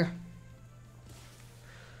 அவ்வளோதாங்க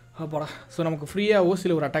அப்பாடா. ஸோ நமக்கு ஃப்ரீயாக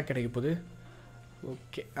ஓசியில் ஒரு அட்டாக் கிடைக்க போகுது.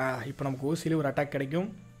 ஓகே இப்போ நமக்கு ஓசியில் ஒரு அட்டாக் கிடைக்கும்.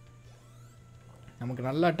 நமக்கு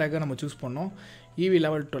நல்ல அட்டாக்காக நம்ம சூஸ் பண்ணோம். EV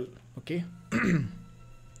level 12. Okay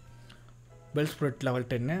bell spread level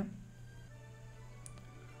 10.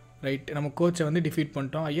 Right நம்ம கோச்சை வந்து டிஃபீட்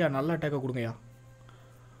பண்ணிட்டோம். ஐயா நல்ல அட்டாக்காக கொடுங்கய்யா.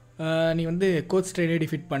 நீ வந்து கோச் ட்ரெயினே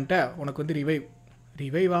டிஃபீட் பண்ணிட்ட. உனக்கு வந்து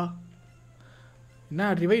ரிவைவா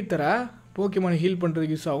என்ன ரிவைவ் தர? போக்கிமான் ஹீல்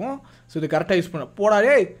பண்ணுறதுக்கு யூஸ் ஆகும். ஸோ இது கரெக்டாக யூஸ் பண்ண.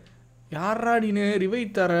 போடாடே யாரா நீனு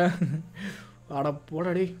ரிவைவ் தர?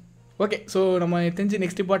 போடாடே. ஓகே ஸோ நம்ம தெரிஞ்சு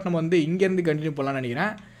நெக்ஸ்ட் பார்ட் நம்ம வந்து இங்கேருந்து கண்டினியூ பண்ணலாம்னு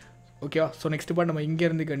நினைக்கிறேன். ஓகேவா? ஸோ நெக்ஸ்ட் பார்ட் நம்ம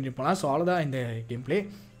இங்கேருந்து கண்டினியூ பண்ணலாம். ஸோ அவ்வளோதான் இந்த கேம் பிளே.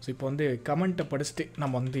 ஸோ இப்போ வந்து கமெண்ட்டை படிச்சுட்டு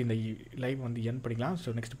நம்ம வந்து இந்த லைவ் வந்து என் பண்ணிக்கலாம்.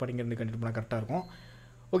 ஸோ நெக்ஸ்ட் பார்ட் இங்கேருந்து கண்டினியூ பண்ணால் கரெக்டாக இருக்கும்.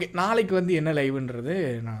 ஓகே நாளைக்கு வந்து என்ன லைவ்ன்றது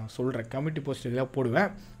நான் சொல்கிறேன். கமிட்டி போஸ்ட் இதெல்லாம் போடுவேன்.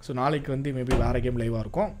 ஸோ நாளைக்கு வந்து மேபி வேறு கேம் லைவாக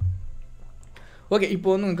இருக்கும். ஓகே இப்போ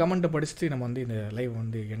வந்து உங்கள் கமெண்ட்டை படிச்சுட்டு நம்ம வந்து இந்த லைவ்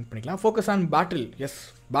வந்து என் பண்ணிக்கலாம். Focus on battle. எஸ்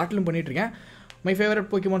பேட்டிலும் பண்ணிகிட்ருக்கேன். My favourite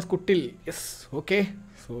Pokémons குட்டில். S okay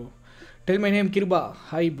so tell my name Kripa.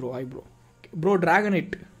 Hi bro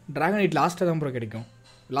ட்ராகனைட் லாஸ்ட்டாக தான் ப்ரோ கிடைக்கும்.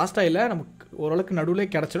 லாஸ்ட்டாக இல்லை நமக்கு ஓரளவுக்கு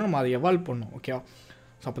நடுவில் கிடச்சிடும். நம்ம அதை எவால்வ் பண்ணோம். ஓகேவா?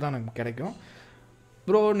 ஸோ அப்போ தான் நமக்கு கிடைக்கும்.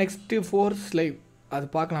 ப்ரோ நெக்ஸ்ட்டு ஃபோர்ஸ் லைவ் அது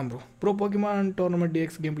பார்க்கலாம் bro Pokemon tournament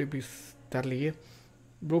dx game play please தரலையே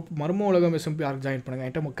bro. மர்ம உலகம் எஸ்எம்பி ஆர்க் ஜாயின் பண்ணுங்கள்.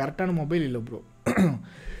 என்கிட்ட கரெக்டான மொபைல் இல்லை ப்ரோ.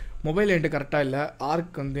 மொபைல் என்கிட்ட கரெக்டாக இல்லை.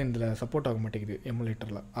 ஆர்க் வந்து இதில் சப்போர்ட் ஆக மாட்டேங்குது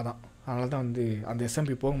எமுலேட்டரில். அதனால தான் வந்து அந்த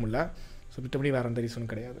எஸ்எம்பி போக முடியல. ஸோ மற்றபடி வேறு எந்த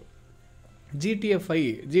ரீசனும் கிடையாது. GTA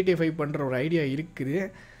 5 பண்ணுற ஒரு ஐடியா இருக்குது.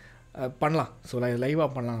 பண்ணலாம். ஸோ லைவாக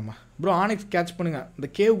பண்ணலாம் நம்ம ப்ரோ. ஆனிக்ஸ் கேட்ச் பண்ணுங்கள். இந்த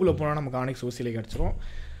கேவுக்குள்ளே போனால் நமக்கு ஆனிக்ஸ் ஓசியிலே கிடச்சிரும்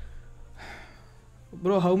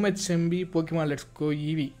bro. How much MB Pokemon let's go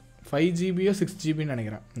EV 5 GB 6 GBன்னு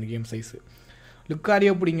நினைக்கிறேன் இந்த கேம் சைஸு.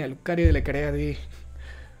 லுக்காரியோ பிடிங்க. லுக்காரியோ இதில் கிடையாது.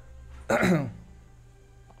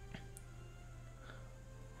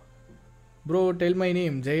 Bro tell my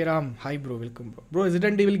name Jayaram. Hi bro welcome bro.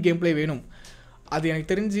 Resident evil game play வேணும். அது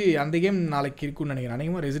எனக்கு தெரிஞ்சு அந்த கேம் நாளைக்கு இருக்குன்னு நினைக்கிறேன்.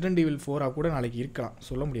 அநேகமாக ரெசிடென்ட் ஈவில் 4 கூட நாளைக்கு இருக்கலாம்.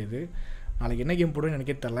 சொல்ல முடியாது. நாளைக்கு என்ன கேம் போடுன்னு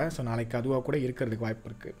எனக்கே தெரில. ஸோ நாளைக்கு அதுவாக கூட இருக்கிறதுக்கு வாய்ப்பு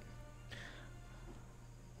இருக்குது.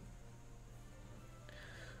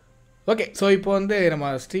 ஓகே ஸோ இப்போ வந்து நம்ம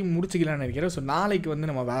ஸ்ட்ரீம் முடிச்சிக்கலான்னு நினைக்கிறேன். ஸோ நாளைக்கு வந்து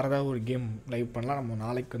நம்ம வேறு ஏதாவது ஒரு கேம் லைவ் பண்ணலாம். நம்ம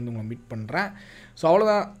நாளைக்கு வந்து உங்களை மீட் பண்ணுறேன். ஸோ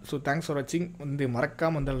அவ்வளோதான். ஸோ தேங்க்ஸ் ஃபார் வாட்சிங். வந்து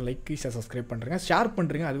மறக்காமல் வந்து லைக் சப்ஸ்கிரைப் பண்ணுறேங்க, ஷேர்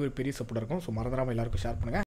பண்ணுறீங்க. அது ஒரு பெரிய சப்போர்ட்டாக இருக்கும். ஸோ மறந்துடாமல் எல்லாருக்கும் ஷேர் பண்ணுங்கள்.